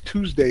 was released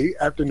Tuesday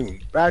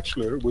afternoon.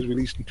 Batchelor was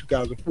released in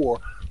 2004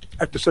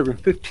 after serving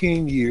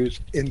 15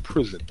 years in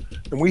prison.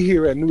 And we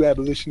here at New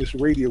Abolitionist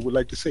Radio would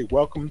like to say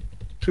welcome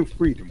to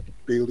freedom,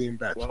 Bailey and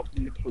Batchelor.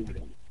 Welcome to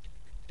freedom.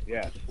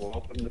 Yes,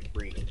 welcome to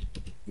freedom.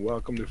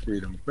 Welcome to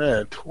freedom.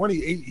 Man,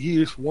 28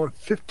 years for one,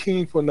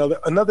 15 for another.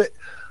 Another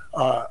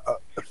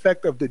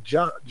effect of the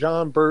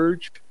John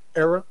Burge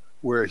era,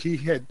 where he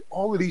had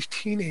all of these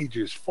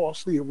teenagers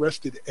falsely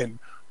arrested and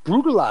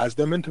brutalized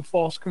them into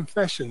false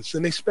confessions,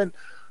 and they spent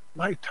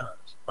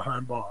lifetimes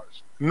behind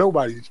bars.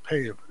 Nobody's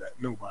paying for that.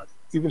 Nobody.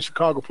 Even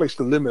Chicago placed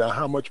a limit on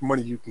how much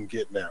money you can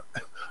get now.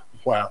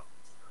 Wow.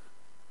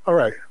 All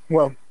right.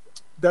 Well,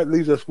 that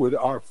leaves us with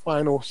our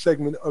final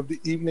segment of the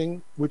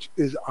evening, which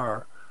is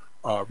our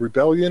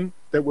rebellion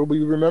that we'll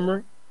be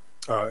remembering.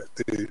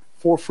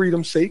 For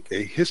Freedom's Sake,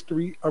 a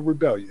history of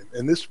rebellion.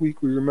 And this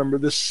week we remember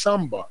the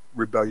Samba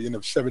Rebellion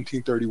of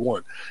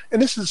 1731.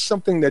 And this is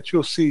something that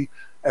you'll see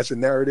as a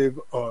narrative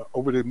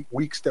over the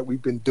weeks that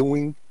we've been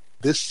doing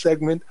this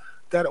segment,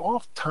 that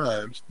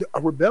oftentimes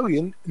a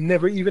rebellion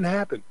never even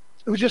happened.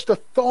 It was just a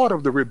thought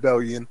of the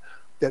rebellion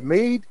that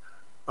made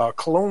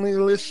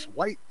colonialists,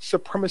 white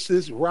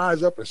supremacists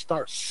rise up and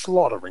start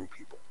slaughtering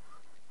people.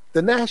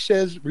 The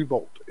Natchez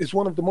Revolt is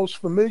one of the most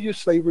familiar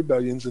slave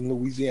rebellions in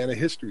Louisiana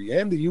history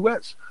and the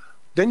U.S.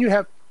 Then you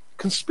have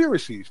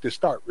conspiracies to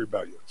start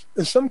rebellions.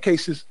 In some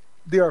cases,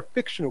 there are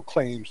fictional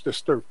claims to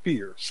stir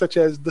fear, such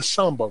as the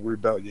Samba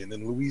Rebellion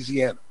in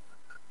Louisiana.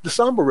 The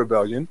Samba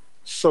Rebellion,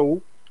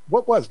 so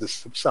what was the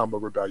Samba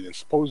Rebellion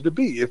supposed to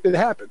be if it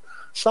happened?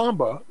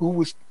 Samba, who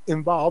was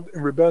involved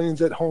in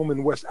rebellions at home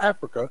in West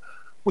Africa,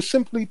 was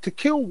simply to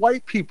kill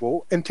white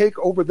people and take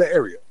over the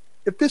area.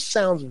 If this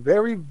sounds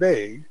very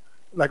vague,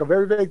 like a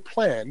very vague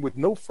plan with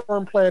no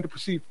firm plan to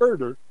proceed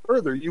further,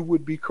 you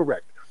would be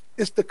correct.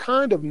 It's the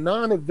kind of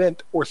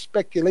non-event or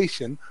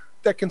speculation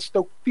that can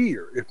stoke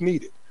fear if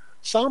needed.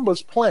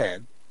 Samba's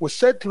plan was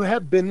said to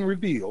have been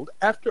revealed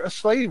after a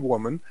slave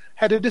woman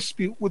had a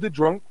dispute with a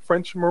drunk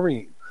French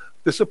Marine.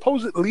 The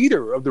supposed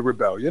leader of the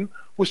rebellion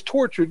was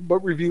tortured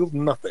but revealed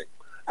nothing.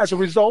 As a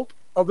result,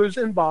 others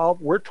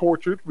involved were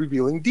tortured,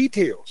 revealing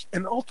details,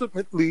 and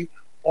ultimately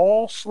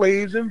all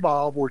slaves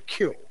involved were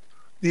killed.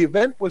 The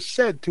event was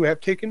said to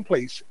have taken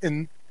place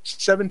in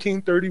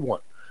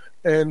 1731.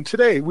 And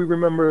today we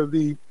remember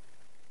the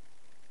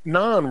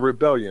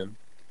non-rebellion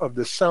of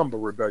the Samba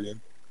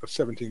Rebellion of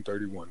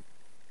 1731.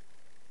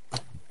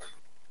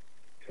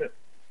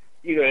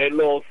 You know, that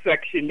little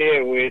section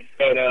there where it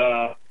said,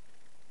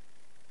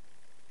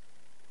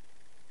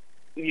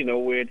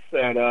 where it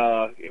said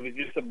it was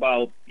just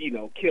about,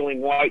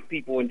 killing white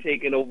people and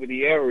taking over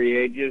the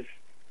area. It just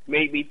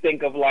made me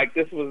think of like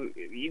this was,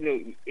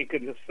 it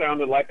could have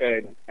sounded like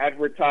an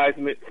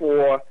advertisement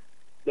for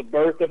the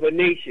birth of a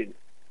nation,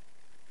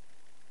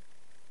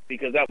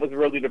 because that was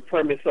really the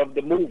premise of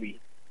the movie.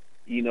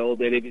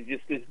 That it was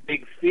just this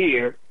big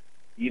fear,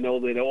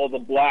 that all the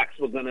blacks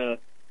were gonna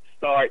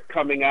start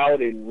coming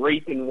out and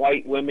raping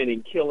white women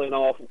and killing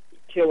off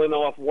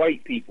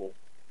white people.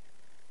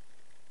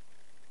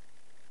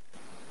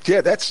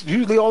 Yeah, that's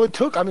usually all it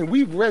took. I mean,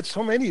 we've read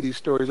so many of these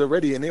stories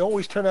already, and they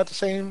always turn out the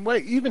same way.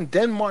 Even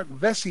Denmark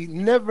Vesey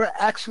never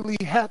actually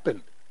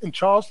happened. In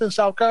Charleston,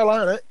 South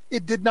Carolina,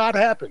 it did not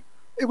happen.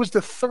 It was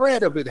the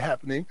threat of it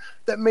happening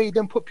that made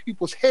them put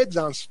people's heads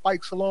on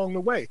spikes along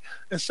the way.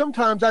 And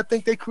sometimes I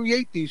think they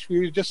create these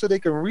fears just so they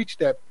can reach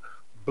that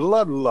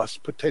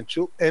bloodlust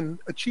potential and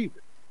achieve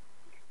it.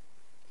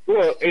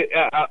 Well,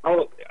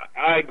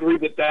 I agree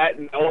with that,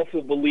 and I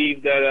also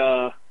believe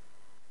that,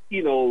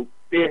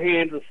 their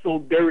hands are so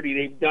dirty,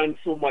 they've done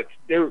so much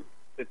dirt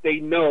that they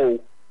know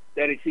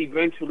that it's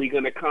eventually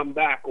going to come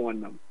back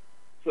on them.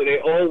 So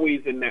they're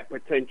always in that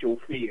potential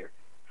fear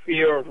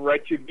of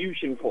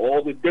retribution for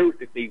all the dirt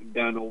that they've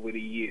done over the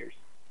years.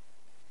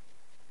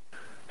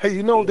 Hey,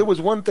 there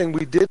was one thing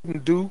we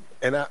didn't do,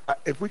 and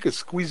if we could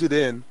squeeze it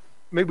in,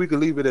 maybe we could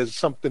leave it as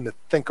something to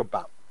think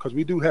about, because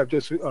we do have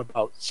just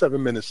about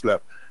 7 minutes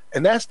left.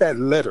 And that's that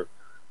letter.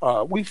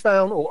 We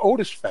found, or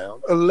Otis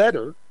found, a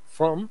letter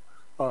from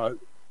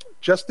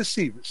Justice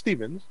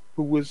Stevens,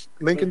 who was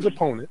Lincoln's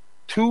opponent,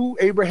 to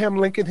Abraham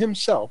Lincoln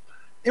himself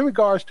in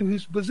regards to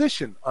his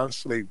position on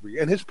slavery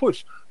and his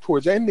push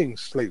towards ending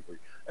slavery.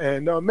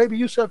 And maybe,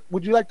 Yusuf,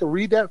 would you like to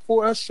read that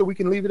for us so we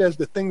can leave it as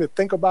the thing to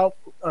think about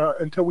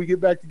until we get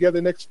back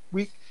together next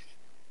week?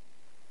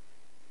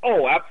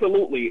 Oh,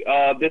 absolutely.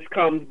 This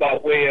comes by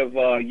way of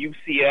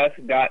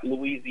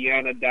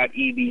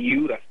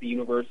ucs.louisiana.edu. That's the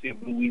University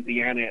of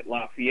Louisiana at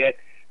Lafayette.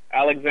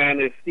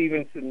 Alexander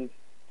Stevens'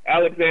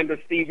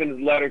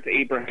 letter to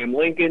Abraham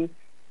Lincoln,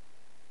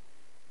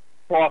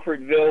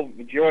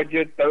 Crawfordville,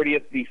 Georgia,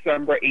 30th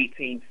December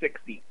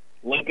 1860.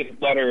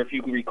 Lincoln's letter, if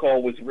you can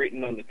recall, was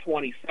written on the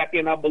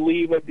 22nd, I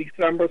believe, of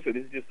December, so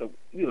this is just a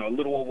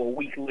little over a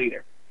week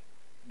later.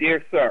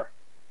 Dear Sir,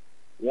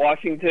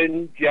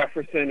 Washington,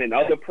 Jefferson, and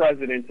other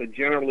presidents are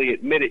generally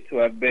admitted to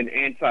have been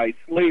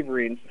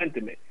anti-slavery in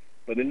sentiment,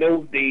 but in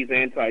those days,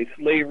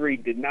 anti-slavery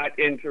did not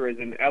enter as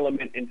an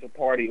element into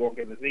party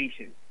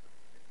organization.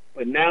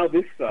 But now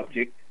this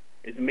subject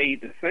is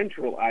made the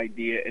central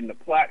idea in the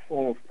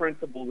platform of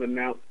principles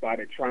announced by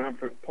the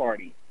triumphant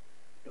party.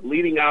 The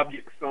leading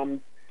object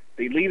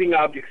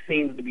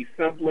seems to be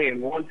simply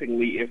and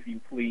wantingly, if you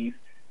please,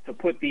 to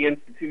put the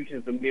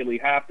institutions of nearly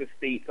half the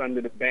states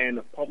under the ban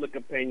of public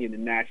opinion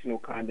and national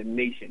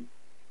condemnation.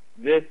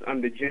 This,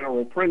 under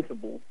general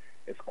principles,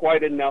 is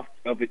quite enough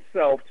of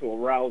itself to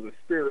arouse a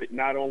spirit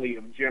not only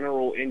of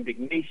general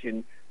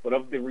indignation, but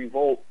of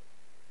revolt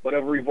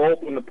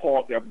on the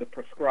part of the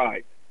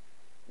proscribed.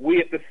 We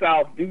at the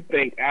South do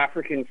think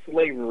African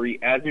slavery,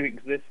 as it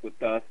exists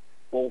with us,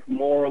 both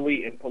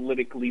morally and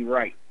politically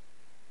right.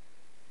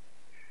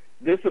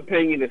 This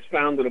opinion is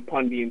founded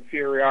upon the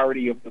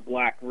inferiority of the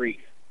black race.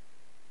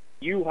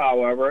 You,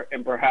 however,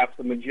 and perhaps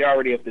the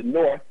majority of the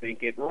North,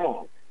 think it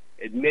wrong.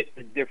 Admit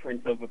the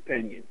difference of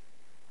opinion.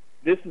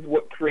 This is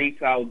what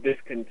creates our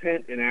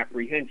discontent and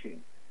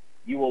apprehension.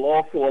 You will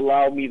also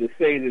allow me to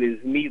say that it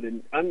is neither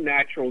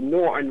unnatural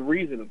nor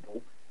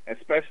unreasonable,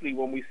 especially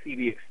when we see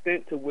the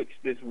extent to which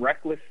this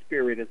reckless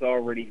spirit has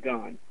already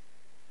gone.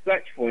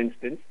 Such, for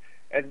instance,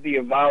 as the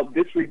avowed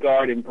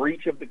disregard and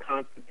breach of the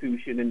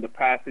Constitution and the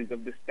passage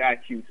of the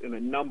statutes in a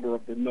number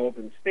of the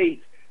northern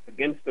states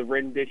against the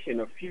rendition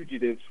of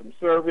fugitives from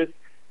service,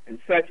 and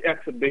such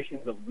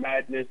exhibitions of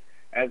madness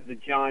as the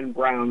John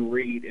Brown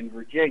raid in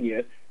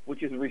Virginia,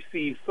 which has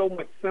received so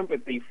much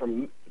sympathy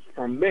from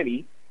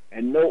many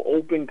and no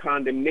open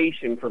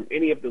condemnation from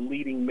any of the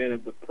leading men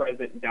of the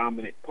present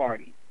dominant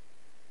party.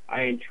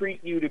 I entreat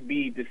you,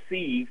 be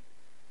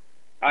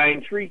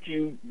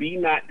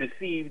not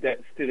deceived as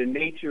to the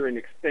nature and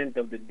extent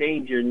of the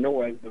danger,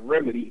 nor as the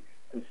remedy.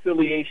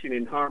 Conciliation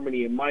and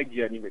harmony, in my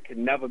judgment,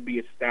 can never be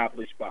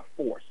established by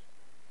force.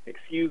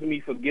 Excuse me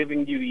for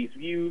giving you these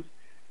views.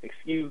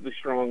 Excuse the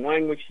strong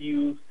language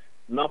used.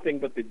 Nothing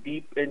but the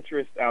deep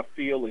interest I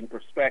feel in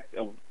prospect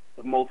of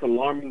the most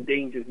alarming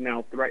dangers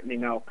now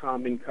threatening our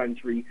common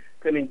country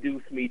can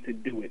induce me to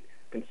do it.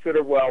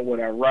 Consider well what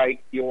I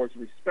write. Yours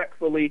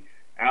respectfully,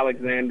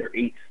 Alexander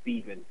H.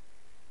 Stevens.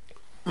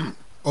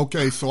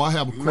 Okay, so I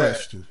have a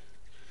question.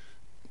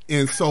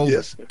 And so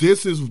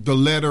This is the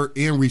letter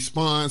in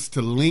response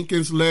to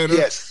Lincoln's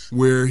letter,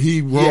 where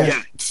he wrote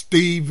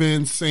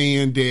Stevens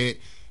saying that,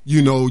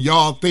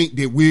 y'all think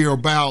that we're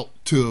about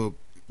to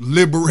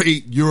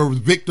liberate your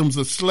victims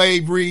of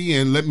slavery,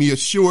 and let me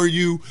assure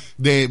you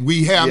that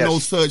we have no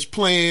such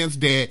plans,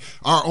 that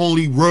our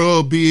only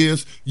rub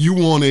is you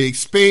want to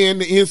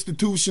expand the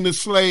institution of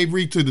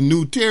slavery to the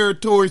new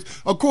territories.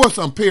 Of course,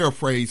 I'm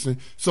paraphrasing.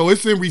 So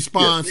it's in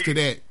response to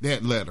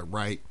that letter,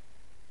 right?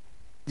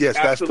 Yes,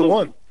 Absolutely. That's the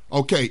one.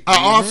 Okay. I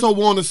also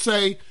want to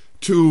say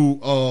to,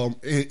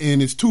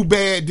 and it's too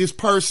bad this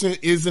person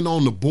isn't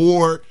on the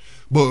board,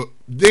 but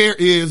there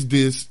is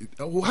this,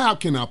 how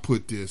can I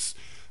put this?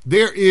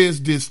 There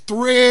is this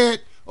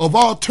thread of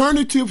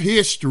alternative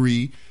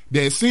history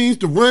that seems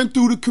to run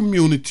through the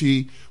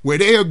community where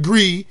they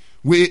agree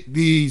with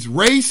these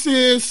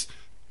racist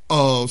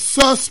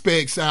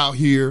suspects out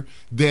here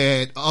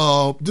that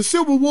the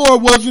Civil War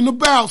wasn't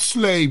about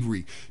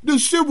slavery. The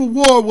Civil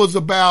War was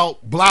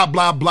about blah,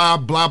 blah, blah,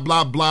 blah,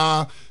 blah,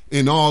 blah,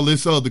 and all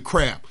this other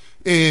crap.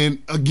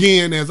 And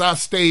again, as I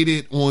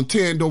stated on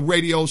Tando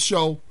Radio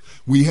Show,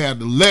 we had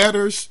the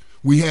letters,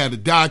 we had the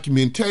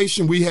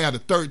documentation, we had the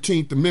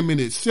 13th Amendment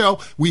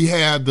itself, we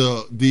had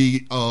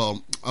the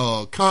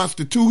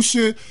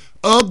Constitution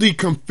of the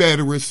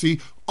Confederacy,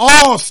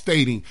 all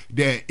stating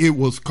that it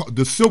was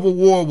the Civil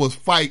War was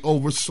fight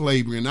over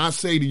slavery. And I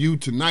say to you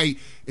tonight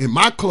in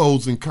my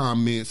closing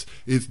comments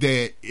is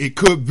that it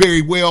could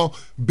very well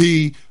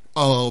be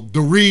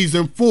the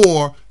reason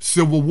for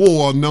Civil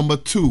War number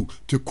 2,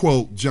 to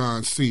quote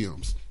John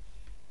Sims.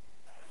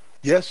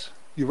 Yes,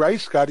 you're right,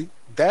 Scotty.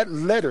 That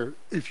letter,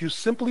 if you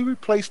simply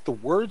replace the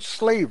word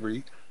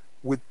slavery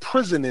with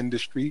prison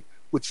industry,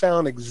 would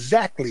sound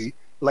exactly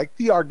like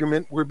the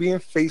argument we're being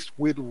faced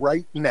with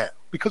right now.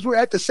 Because we're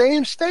at the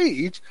same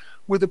stage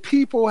where the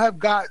people have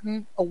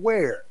gotten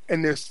aware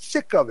and they're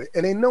sick of it.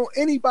 And they know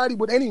anybody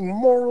with any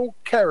moral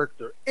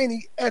character,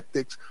 any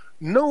ethics,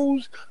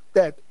 knows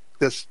that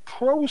this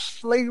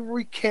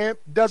pro-slavery camp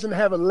doesn't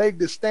have a leg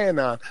to stand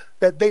on,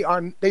 that they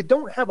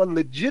don't have a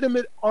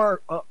legitimate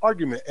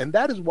argument. And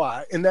that is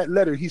why in that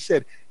letter he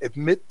said,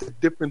 admit the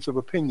difference of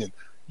opinion.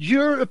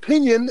 Your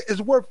opinion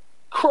is worth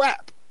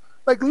crap.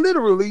 Like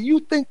literally,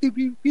 you think the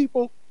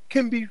people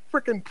can be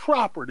freaking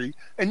property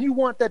and you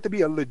want that to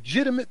be a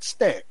legitimate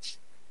stance.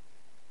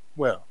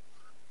 Well,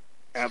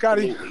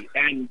 absolutely.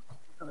 Scotty.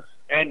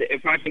 And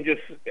if I can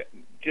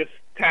just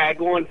tag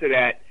on to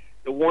that,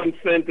 the one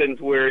sentence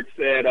where it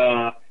said,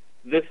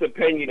 this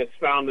opinion is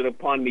founded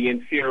upon the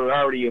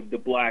inferiority of the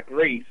black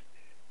race.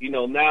 You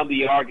know, now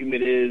the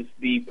argument is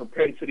the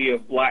propensity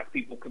of black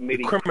people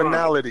committing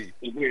criminality.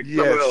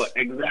 Yes.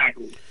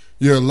 Exactly.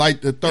 Yeah,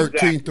 like the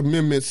 13th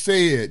Amendment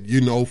said,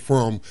 you know,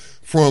 from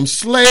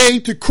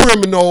slave to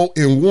criminal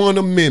in one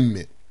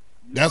amendment.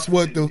 That's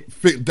what the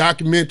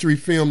documentary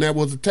film, that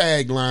was a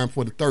tagline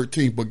for the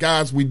 13th. But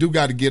guys, we do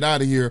got to get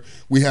out of here.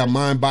 We have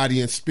Mind,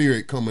 Body, and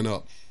Spirit coming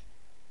up.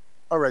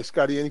 All right,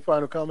 Scotty, any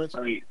final comments?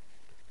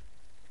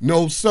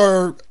 No,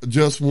 sir.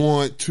 Just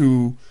want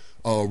to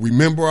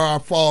remember our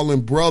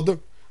fallen brother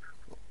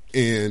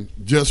and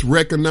just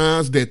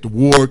recognize that the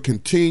war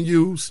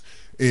continues.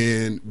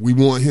 And we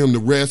want him to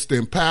rest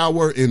in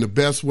power, and the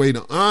best way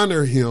to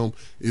honor him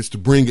is to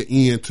bring an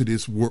end to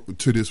this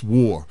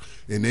war.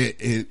 And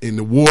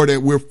the war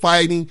that we're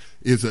fighting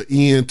is an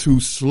end to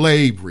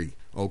slavery,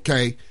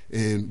 okay?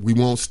 And we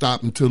won't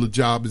stop until the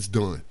job is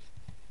done.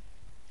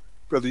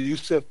 Brother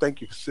Yusef, thank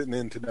you for sitting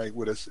in tonight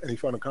with us. Any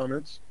final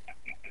comments?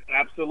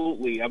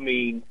 Absolutely. I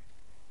mean,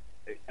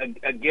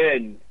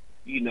 again,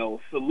 you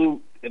know,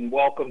 salute and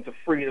welcome to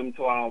freedom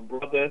to our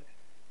brother.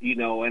 You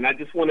know, and I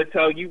just want to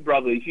tell you,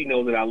 brothers, you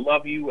know that I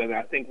love you, and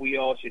I think we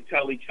all should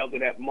tell each other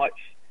that much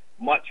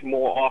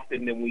more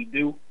often than we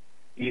do,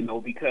 you know,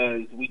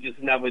 because we just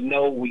never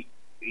know. We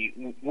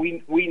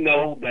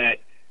know that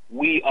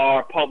we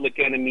are public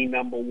enemy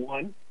number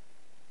one.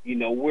 You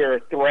know, we're a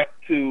threat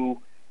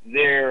to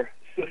their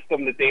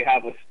system that they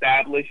have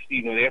established.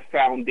 You know, their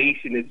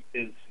foundation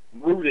is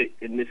rooted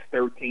in this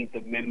 13th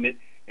Amendment,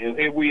 and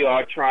here we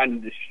are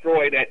trying to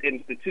destroy that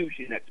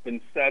institution that's been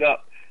set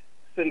up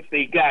since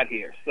they got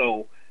here.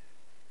 So,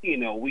 you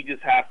know, we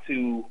just have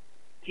to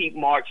keep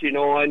marching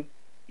on,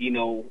 you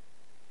know,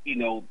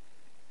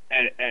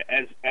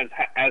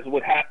 as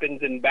what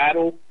happens in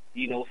battle,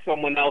 you know,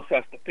 someone else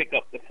has to pick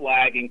up the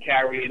flag and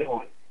carry it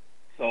on.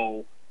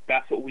 So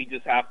that's what we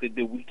just have to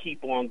do. We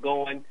keep on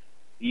going,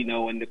 you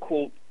know, and to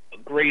quote a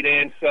great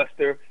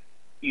ancestor,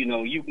 you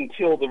know, you can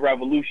kill the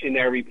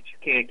revolutionary, but you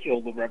can't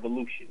kill the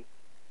revolution.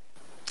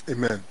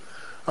 Amen.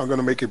 I'm going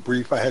to make it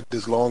brief. I had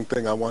this long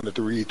thing I wanted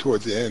to read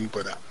towards the end,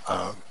 but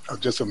I'll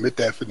just omit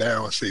that for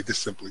now and say this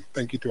simply.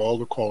 Thank you to all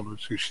the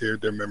callers who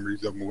shared their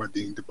memories of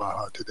Muhaddin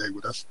Dabaha today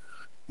with us.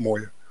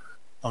 Moya,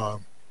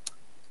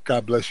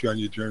 God bless you on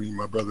your journey,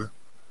 my brother.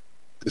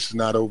 This is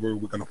not over.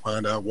 We're going to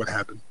find out what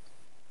happened,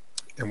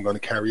 and we're going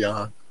to carry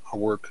on our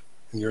work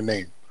in your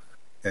name,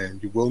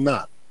 and you will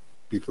not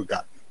be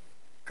forgotten.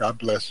 God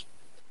bless,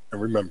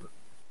 and remember,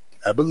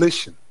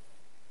 abolition,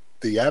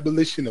 the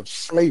abolition of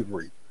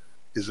slavery,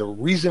 is a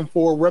reason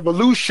for a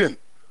revolution,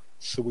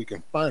 so we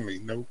can finally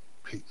know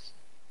peace.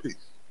 Peace.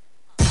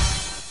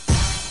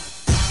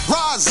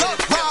 Rise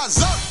up,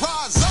 rise up,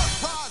 rise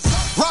up, rise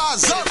up,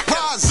 rise up,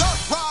 rise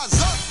up,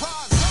 rise up,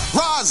 rise up,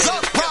 rise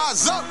up,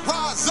 rise up,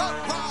 rise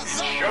up, rise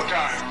up.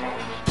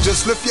 Showtime.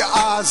 Just lift your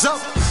eyes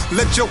up,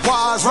 let your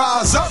wise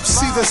rise up.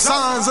 See the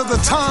signs of the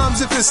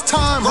times, if it's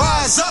time,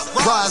 rise up,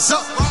 rise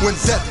up. When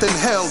death and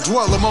hell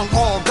dwell among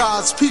all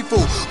God's people,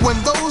 when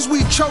those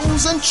we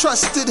chose and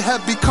trusted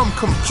have become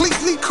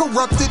completely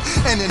corrupted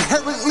and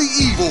inherently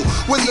evil,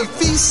 when the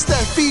feast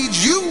that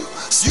feeds you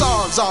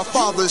starves our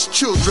Father's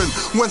children,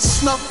 when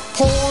snuff,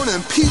 porn,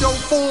 and pedo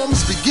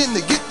forms begin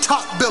to get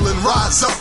top billing, rise up.